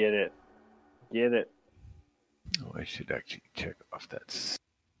 Ah. Get it. Get it. Oh, I should actually check off that.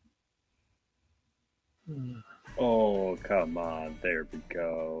 Oh, come on. There we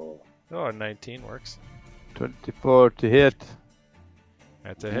go. Oh, 19 works. 24 to hit.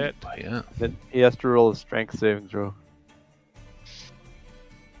 That's a hit. Yeah. Then he has to roll a strength saving throw.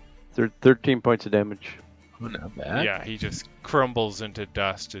 13 points of damage. Oh, not bad. Yeah, he just crumbles into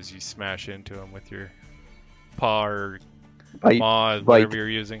dust as you smash into him with your paw or maw, whatever you're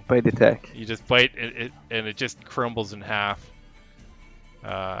using. Bite attack. You just bite it, and it just crumbles in half.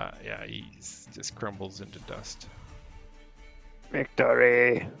 Yeah, he just crumbles into dust.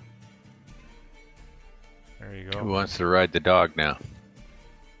 Victory! There you Who go. wants to ride the dog now?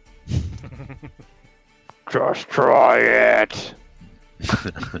 Just try it!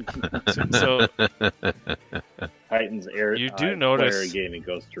 So Titan's air. You do notice- player again. He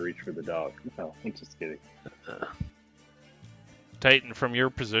goes to reach for the dog. No, I'm just kidding. Titan, from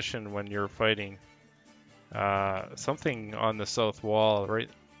your position when you're fighting, something on the south wall,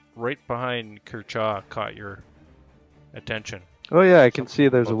 right behind Kershaw, caught your attention. Oh yeah, I can see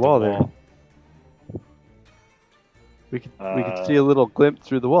there's a Above wall the there. We can see a little glimpse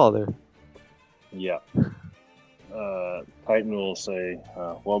through the wall there. Yeah. Titan will say,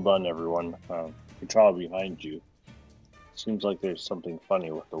 "Well done, everyone. The child behind you. Seems like there's something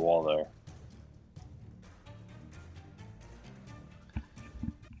funny with the wall there."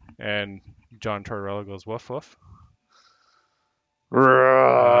 And John Tortorella goes, woof woof.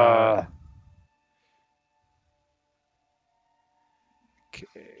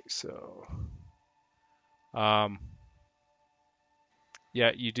 Okay, so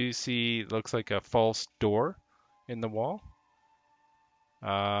yeah, you do see, looks like a false door in the wall.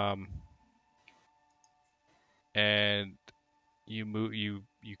 And you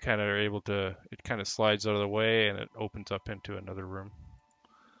kind of are able to, it kind of slides out of the way and it opens up into another room.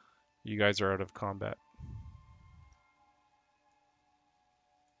 You guys are out of combat.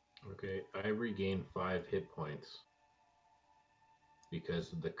 Okay, I regain 5 hit points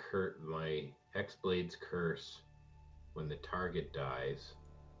because of the my Hexblade's curse. When the target dies,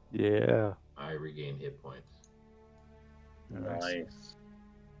 Yeah. I regain hit points. Nice.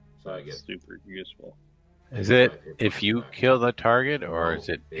 So I get Super useful. Is it if you kill the target, or is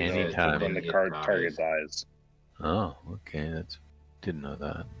it No, any it's time? When the target dies. Oh, okay. Didn't know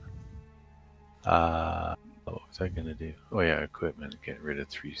that. What was I gonna do? Oh yeah, equipment. Get rid of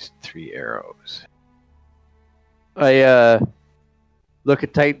three arrows. I look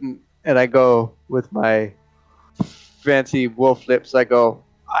at Titan and I go with my fancy wolf lips. I go,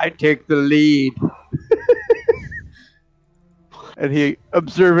 I take the lead. And he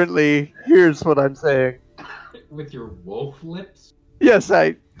observantly hears what I'm saying. with your wolf lips. Yes,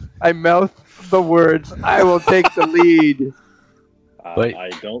 I mouth the words, I will take the lead. But- I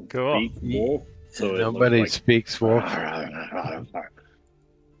don't Cool. speak wolf, so Nobody speaks wolf.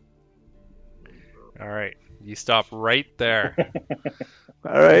 All right, you stop right there.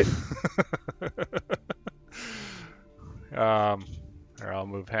 All right. Or I'll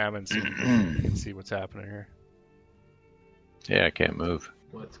move Hammond so you can see what's happening here. Yeah, I can't move.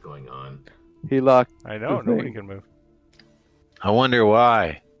 What's going on? He locked. I know, The nobody thing. can move. I wonder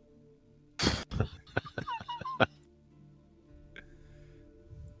why.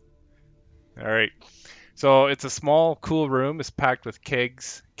 All right. So it's a small, cool room. It's packed with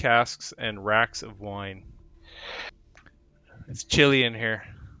kegs, casks, and racks of wine. It's chilly in here.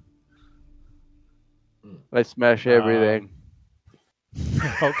 I smash everything.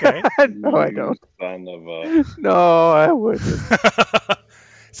 Okay. No, I don't. Son of No, I wouldn't.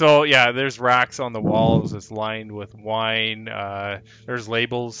 So yeah, there's racks on the walls. It's lined with wine. There's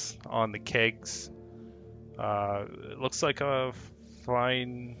labels on the kegs. It looks like a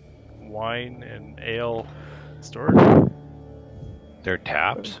fine wine and ale store. They're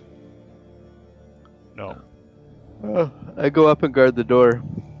taps. No. Oh, I go up and guard the door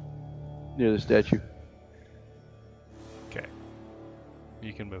near the statue. Okay.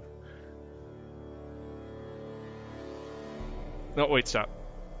 You can move. No, wait, stop.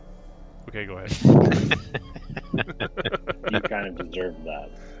 Okay, go ahead. You kind of deserve that.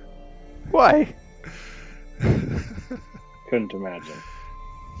 Why? Couldn't imagine.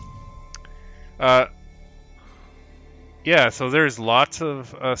 Yeah, so there's lots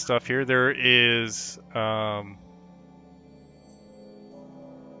of stuff here. There is a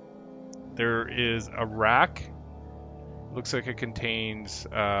rack. Looks like it contains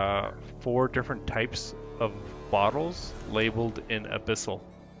 4 different types of bottles labeled in Abyssal.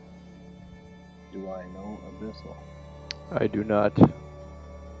 Do I know Abyssal? I do not.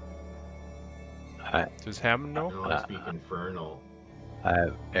 Does Hammond know? No, I speak Infernal. I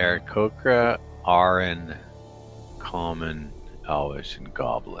have Aarakocra, Aran, Common, Elvish, and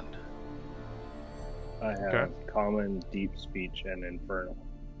Goblin. I have Okay. Common, Deep Speech, and Infernal.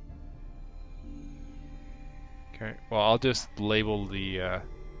 Okay. Well, I'll just label the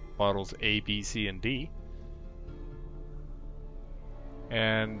bottles A, B, C, and D.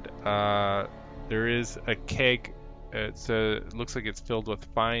 And there is a keg. It looks like it's filled with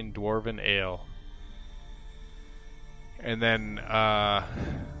fine dwarven ale. And then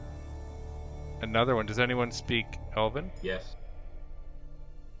another one. Does anyone speak Elven? Yes.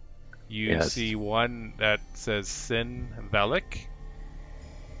 You see one that says Sin Velik,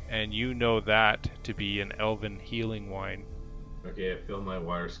 and you know that to be an Elven healing wine. Okay, I fill my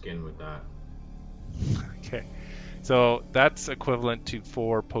water skin with that. Okay. So that's equivalent to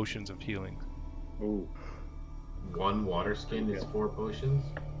 4 potions of healing. Ooh. 1 water skin is 4 potions?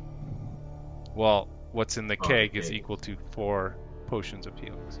 Well, what's in the keg is keg. equal to 4 potions of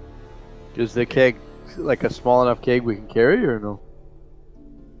healings. Is the keg like a small enough keg we can carry, or no?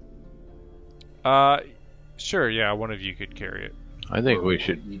 Sure, yeah, one of you could carry it. I think Or we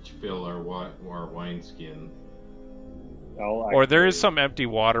should. each fill our wine skin. Or there is some empty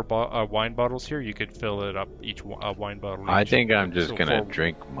wine bottles here. You could fill it up, each wine bottle. I each. think I'm just So gonna 4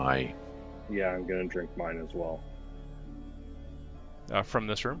 drink my. Yeah, I'm gonna drink mine as well. from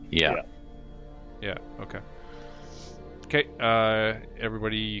this room? Yeah. Yeah, okay. Okay,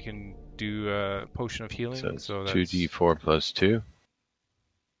 everybody, you can do a potion of healing. So, So that's 2d4 plus 2.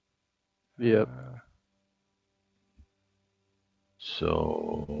 Yep.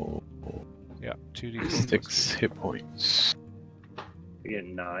 So Yeah, 2d4. 6 hit points. I get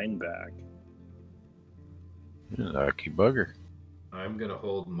 9 back. Lucky bugger. I'm gonna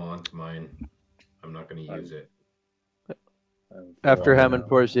hold mine. I'm not gonna use it. After Hammond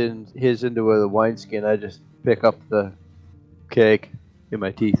pours in his into the wineskin, I just pick up the keg in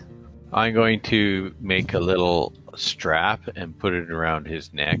my teeth. I'm going to make a little strap and put it around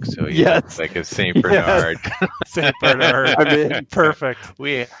his neck so he Yes. looks like a Saint Bernard. Saint Bernard. I'm in. Perfect.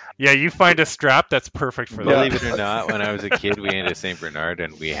 Yeah, You find a strap that's perfect for that. believe it or not, when I was a kid, we had a Saint Bernard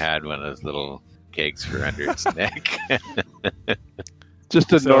and we had one of those little kegs for under its neck.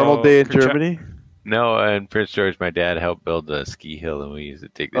 Just a So, normal day in Kerchak- Germany. No, in Prince George, my dad helped build a ski hill and we used to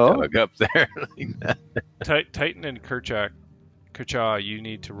take the Oh. dog up there like that. Titan and Kerchak, you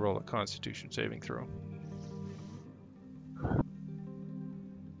need to roll a Constitution saving throw.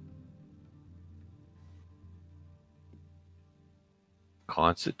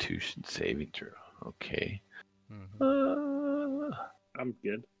 Constitution saving throw. Okay. Mhm. I'm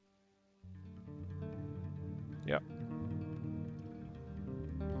good.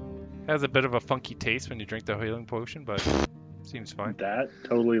 Has a bit of a funky taste when you drink the healing potion, but seems fine. That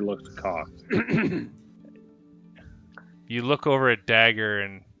totally looks cocked. You look over at Dagger,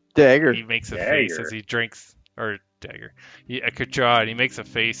 and Dagger. he makes a face Dagger. as he drinks, or Dagger. Kerchak, and he makes a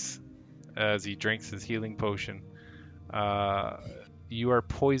face as he drinks his healing potion. You are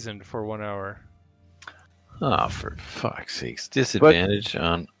poisoned for 1 hour. Oh, for fuck's sakes. Disadvantage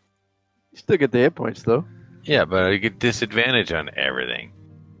on... You still get the hit points though. Yeah, but I get disadvantage on everything.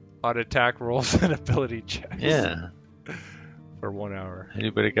 On attack rolls and ability checks. Yeah. For 1 hour.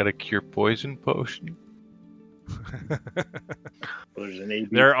 Anybody got a cure poison potion? There's an A, B,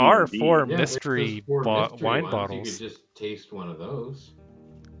 There C, are and D. 4 Yeah, mystery there's 4 mystery wine ones. bottles. You could just taste one of those.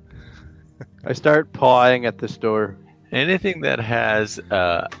 I start pawing at the store. Anything that has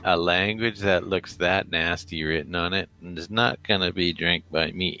a language that looks that nasty written on it is not going to be drank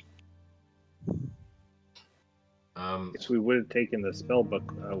by me. If we would have taken the spell book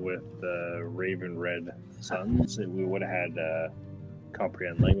with Raven Red Suns, we would have had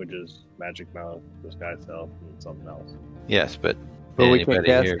Comprehend Languages, Magic Mouth, Disguise Self, and something else. Yes, but But we can't anybody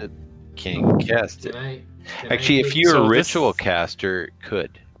cast here it. can cast it. Can I Actually, if take- you're So a this- ritual caster,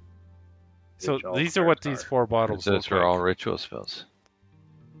 could. So Which all these are what cards these are. 4 bottles Those look are like. all ritual spells.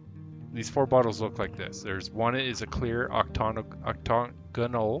 These 4 bottles look like this. There's one is a clear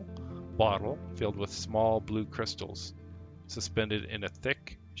octagonal bottle filled with small blue crystals suspended in a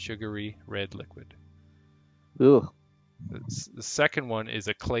thick, sugary red liquid. Ugh. The second one is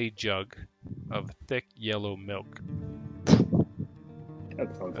a clay jug of thick yellow milk.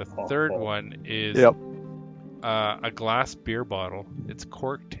 That sounds The awful. third one is Yep. a glass beer bottle. It's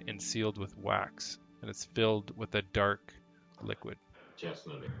corked and sealed with wax, and it's filled with a dark liquid.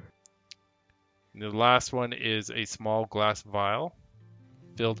 Chestnut. And the last one is a small glass vial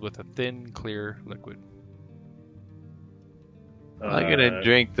filled with a thin, clear liquid. I'm going to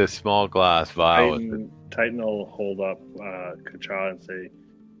drink the small glass vial. Titan will hold up Kerchak and say,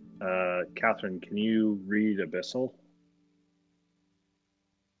 Catherine, can you read Abyssal?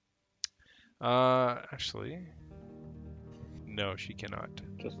 Actually, no, she cannot.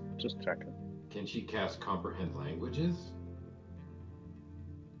 Just checking. Can she cast Comprehend Languages?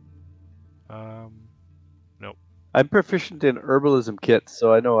 Nope. I'm proficient in herbalism kits,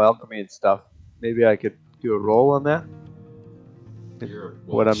 so I know alchemy and stuff. Maybe I could do a roll on that You're a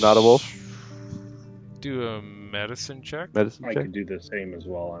when wolf. I'm not a wolf. Do a medicine check. Medicine I check. could do the same as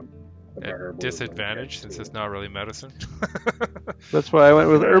well. I'm a At herbalism disadvantage, check, since too. it's not really medicine. That's why I went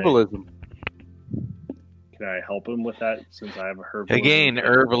with Right. herbalism. Can I help him with that since I have a herbalism? Again, check?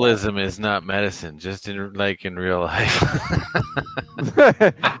 herbalism is not medicine, just in real life.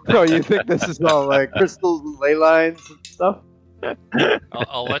 No, you think this is all like crystals and ley lines and stuff?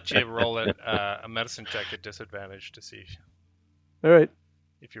 I'll let you roll it a medicine check at disadvantage to see All right.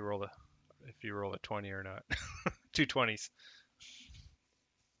 if you roll a 20 or not. 2 20s.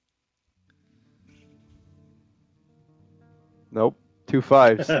 Nope. 2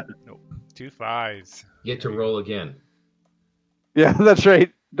 5s. 2 5s. You get to roll again. Yeah, that's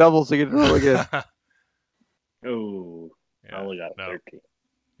right. Doubles to get to roll again. Oh, I Yeah, only got no. 13.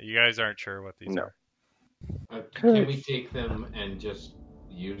 You guys aren't sure what these No. are. Can we take them and just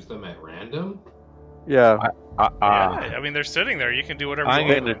use them at random? Yeah. Yeah, I mean they're sitting there. You can do whatever I'm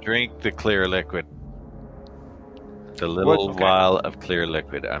you going want. to drink the clear liquid. The little Okay. vial of clear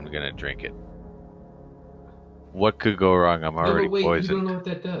liquid. I'm going to drink it. What could go wrong? I'm already no, but wait, you poisoned. don't know what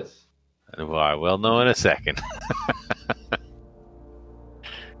that does. Well, I will know in a second.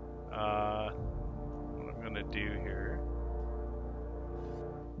 What I'm gonna do here.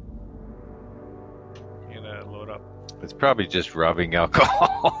 I'm gonna load up. It's probably just rubbing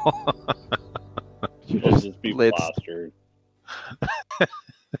alcohol. You It'll just just be lit. plastered. I'm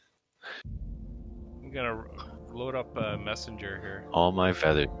gonna load up Messenger here All my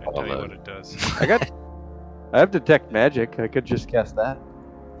feathers and fall tell you out. what it does. I have detect magic. I could just cast that.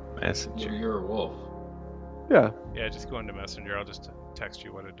 Messenger. You're a wolf. Yeah. Yeah, just go into Messenger. I'll just text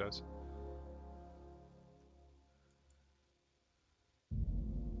you what it does.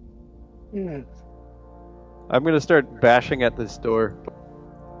 I'm gonna start bashing at this door.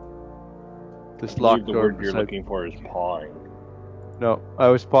 This I believe locked the door. word you're beside- looking for is pawing. No, I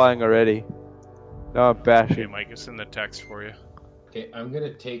was pawing already. Now I'm Okay, bashing. Mike, it's in the text for you. Okay, I'm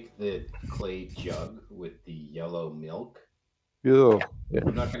gonna take the clay jug with the yellow milk. Ew. Yeah.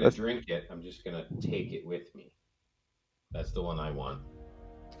 I'm not gonna That's- drink it. I'm just gonna take it with me. That's the one I want.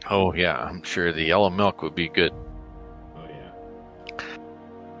 Oh, yeah. I'm sure the yellow milk would be good. Oh yeah.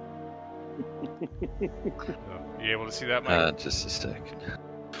 You able to see that, Mike? Just a second.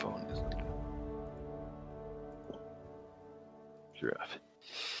 Phone is giraffe.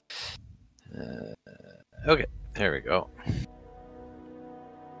 Okay, there we go.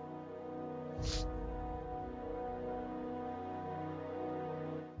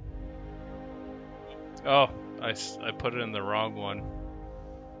 Oh, I put it in the wrong one.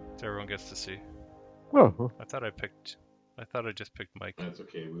 So everyone gets to see. Oh, I thought I just picked Mike. That's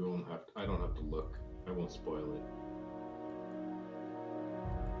okay. We won't have. I don't have to look. I won't spoil it.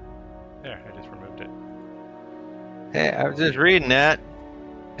 There, I just removed it. Hey, I was just reading that.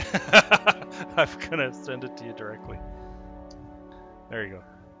 I'm gonna send it to you directly. There you go.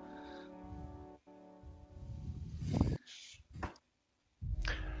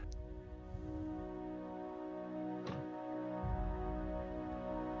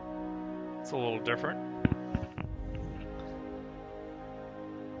 It's a little different.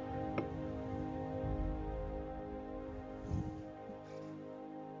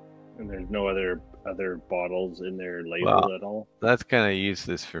 And there's no other bottles in there labeled Well, at all. That's kind of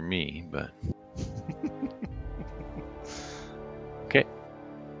useless for me, but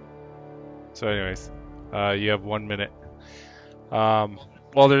So, anyways, you have 1 minute.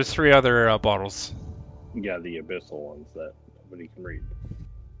 Well, there's 3 other bottles. Yeah, the abyssal ones that nobody can read.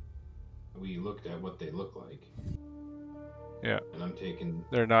 We looked at what they look like. Yeah. And I'm taking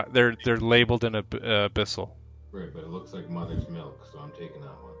They're not. They're labeled in abyssal. right, but it looks like mother's milk, so I'm taking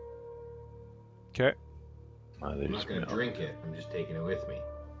that one. Okay. I'm Mother's not gonna milk. drink it. I'm just taking it with me.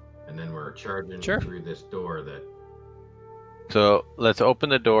 And then we're charging Sure. through this door that So let's open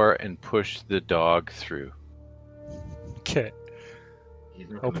the door and push the dog through. Okay. he's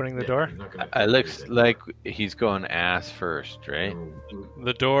not Opening the fit- door? he's not gonna It fit looks through like he's going ass first, right?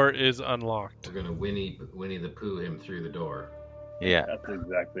 The door is unlocked. We're gonna Winnie the Pooh him through the door. Yeah. That's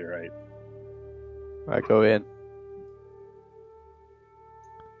exactly right. I go in.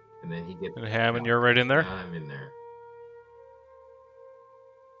 And then he gets And Hammond, you're right in there. I'm in there.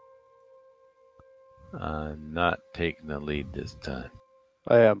 Not taking the lead this time.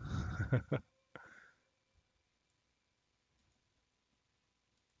 I am.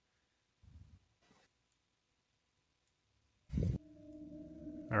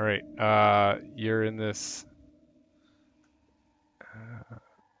 All right. You're in this.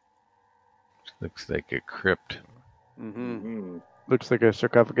 Looks like a crypt. Mm-hmm. Hmm. Looks like a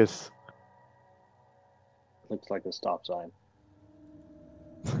sarcophagus. Looks like a stop sign.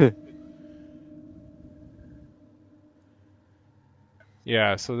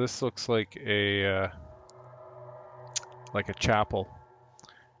 Yeah, so this looks like a chapel,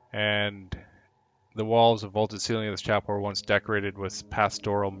 and the walls and vaulted ceiling of this chapel were once decorated with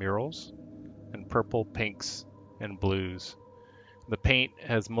pastoral murals in purple, pinks, and blues. The paint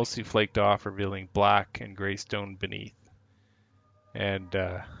has mostly flaked off, revealing black and gray stone beneath. And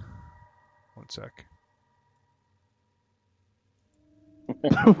one sec.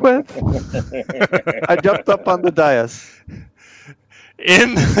 What? I jumped up on the dais.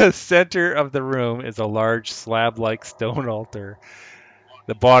 In the center of the room is a large slab-like stone altar.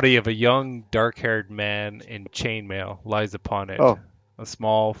 The body of a young, dark-haired man in chainmail lies upon it. Oh. A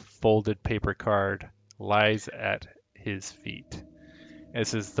small, folded paper card lies at his feet.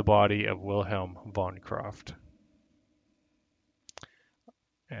 This is the body of Wilhelm von Croft.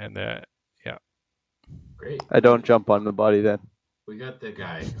 And Great. I don't jump on the body then. We got the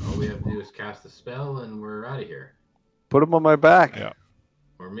guy. All we have to do is cast a spell and we're out of here. Put him on my back. Yeah.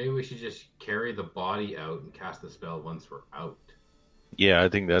 Or maybe we should just carry the body out and cast the spell once we're out. Yeah, I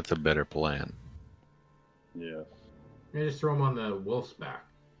think that's a better plan. Yeah. Maybe just throw him on the wolf's back.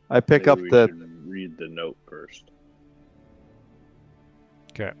 I pick Maybe up we the. should read the note first.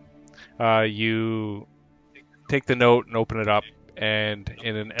 Okay. You take the note and open it up, and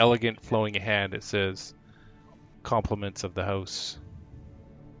in an elegant flowing hand it says, "Compliments of the house."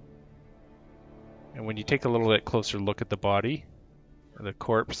 And when you take a little bit closer look at the body, the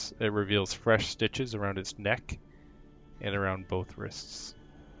corpse, it reveals fresh stitches around its neck and around both wrists.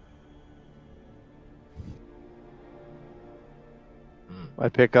 I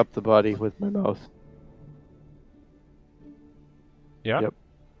pick up the body with my mouth. Yeah? Yep.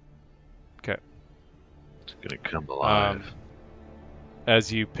 Okay. It's gonna come alive.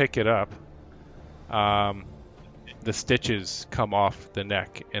 As you pick it up, the stitches come off the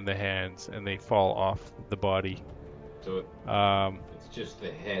neck and the hands, and they fall off the body. So it's just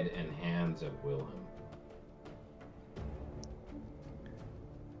the head and hands of Wilhelm.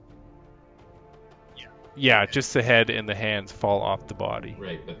 Yeah, just the head and the hands fall off the body.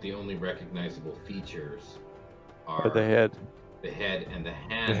 Right, but the only recognizable features Or are the head. the head and the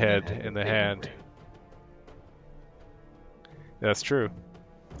hand. The head that had and the finger hand. print. That's true.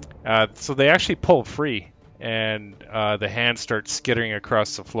 So they actually pull free, and the hand starts skittering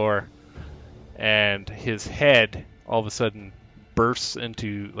across the floor, and his head all of a sudden bursts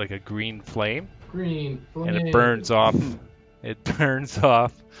into like a green flame, Green flame. and it burns off. It burns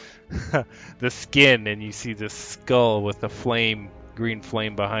off the skin, and you see this skull with a green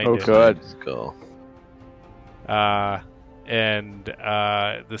flame behind Oh, it. God. Skull. And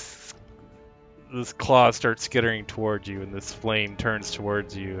this claw starts skittering towards you, and this flame turns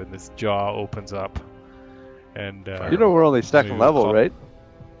towards you, and this jaw opens up. And You know we're only second Maybe level, we'll right?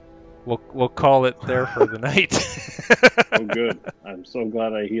 we'll call it there for the night. Oh, good. I'm so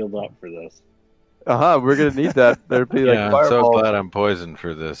glad I healed up for this. We're gonna need that. There'd be like Yeah, I'm so fireball. glad I'm poisoned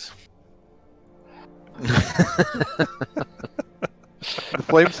for this. The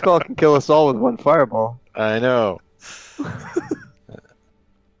flame skull can kill us all with one fireball. I know.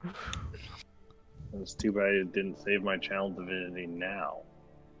 It's too bad it didn't save my channel divinity now.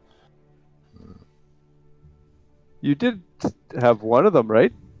 You did have one of them,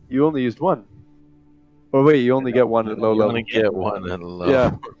 right? You only used one. Oh wait, you only get one at low You level. only get one at low.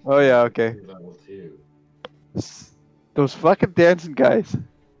 Yeah. Oh yeah. Okay. Level 2. Those fucking dancing guys.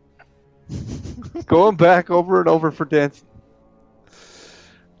 Going back over and over for dancing.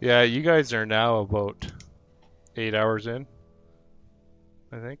 Yeah, you guys are now about 8 hours in,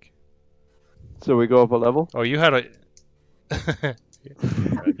 I think. So we go up a level. Oh, you had a...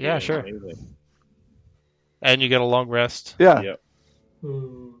 Yeah, sure. Amazing. And you get a long rest. Yeah. Yep.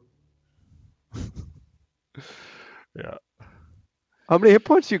 Yeah. How many hit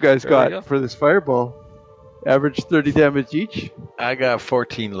points you guys There we got go. for this fireball? Average 30 damage each. I got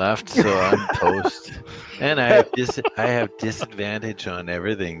 14 left, so I'm toast. And I have disadvantage on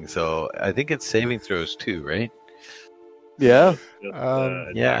everything, so I think it's saving throws too, right? Yeah. Just,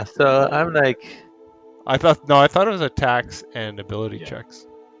 Yeah, attack so roll. I'm like, I thought it was attacks and ability Yeah. checks.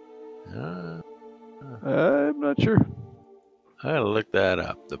 I'm not sure. I gotta look that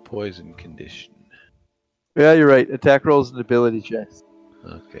up. The poison condition. Yeah, you're right. Attack rolls and ability checks.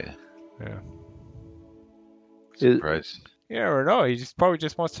 Okay. Yeah. Surprise. Yeah, or no, he probably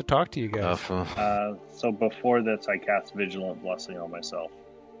just wants to talk to you guys. So before this, I cast Vigilant Blessing on myself.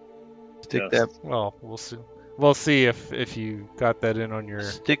 Stick Yes. that Well, we'll see. We'll see if you got that in on your.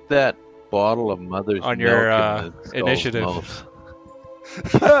 Stick that bottle of mother's On milk your, in the skull's initiative. mouth.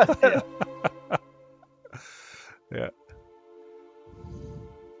 Yeah.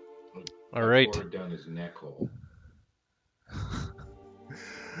 I All right. poured down his neck hole.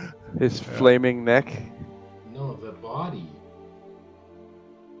 His flaming neck. No, the body.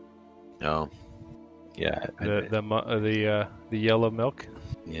 No. Yeah. The yellow milk.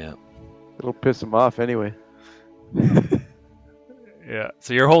 Yeah. It'll piss him off anyway. Yeah.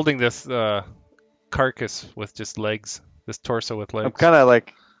 So you're holding this carcass with just legs. This torso with legs. I'm kind of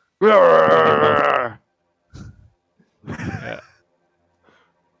like. Yeah.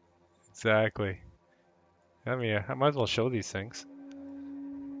 Exactly. I mean, I might as well show these things.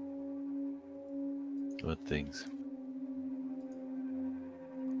 What things?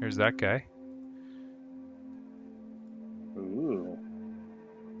 Here's that guy. Ooh.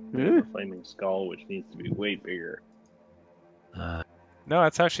 Eh, A flaming skull, which needs to be way bigger. No,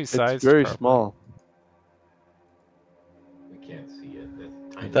 it's actually sized. It's very properly. small. I can't see it.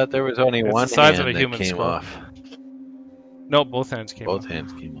 That's I tiny. thought there was only It's one the size of hand a human that came skull. off. No, both hands came Both off.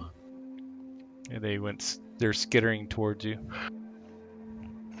 hands came off. And they went. They're skittering towards you.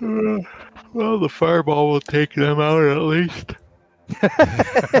 Well, the fireball will take them out at least.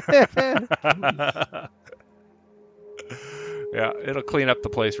 Yeah, it'll clean up the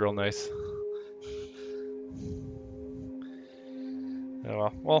place real nice.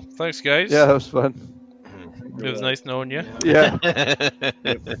 Oh, well, thanks, guys. Yeah, that was fun. It was nice knowing you. Yeah.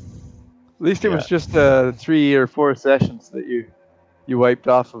 At least it was just 3 or 4 sessions that you wiped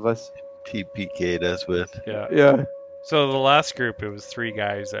off of us. TPK'd us with. Yeah. Yeah. So the last group, it was 3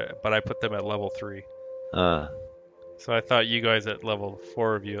 guys, but I put them at level 3. Uh, So I thought you guys at level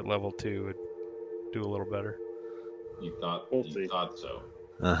 4 of you at level 2 would do a little better. You thought We'll see. so.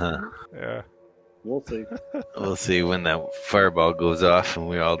 uh-huh. Yeah. We'll see. We'll see when that fireball goes off and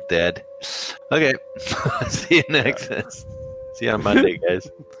we're all dead. Okay. See you next. See you on Monday, guys.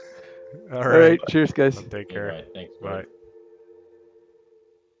 All All right. right. Cheers, guys. Take care. All right, thanks. Bye.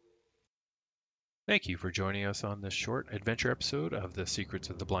 Thank you for joining us on this short adventure episode of The Secrets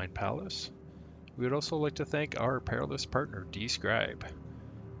of the Blind Palace. We would also like to thank our perilous partner, Describe.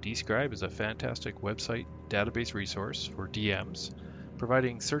 Describe is a fantastic website database resource for DMs,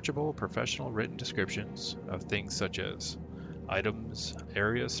 providing searchable professional written descriptions of things such as items,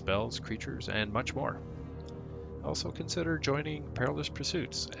 areas, spells, creatures, and much more. Also consider joining Perilous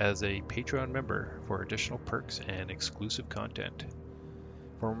Pursuits as a Patreon member for additional perks and exclusive content.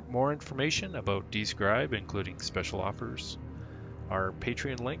 For more information about Describe, including special offers, our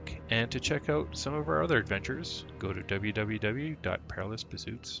Patreon link, and to check out some of our other adventures, go to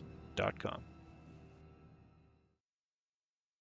www.perilouspursuits.com.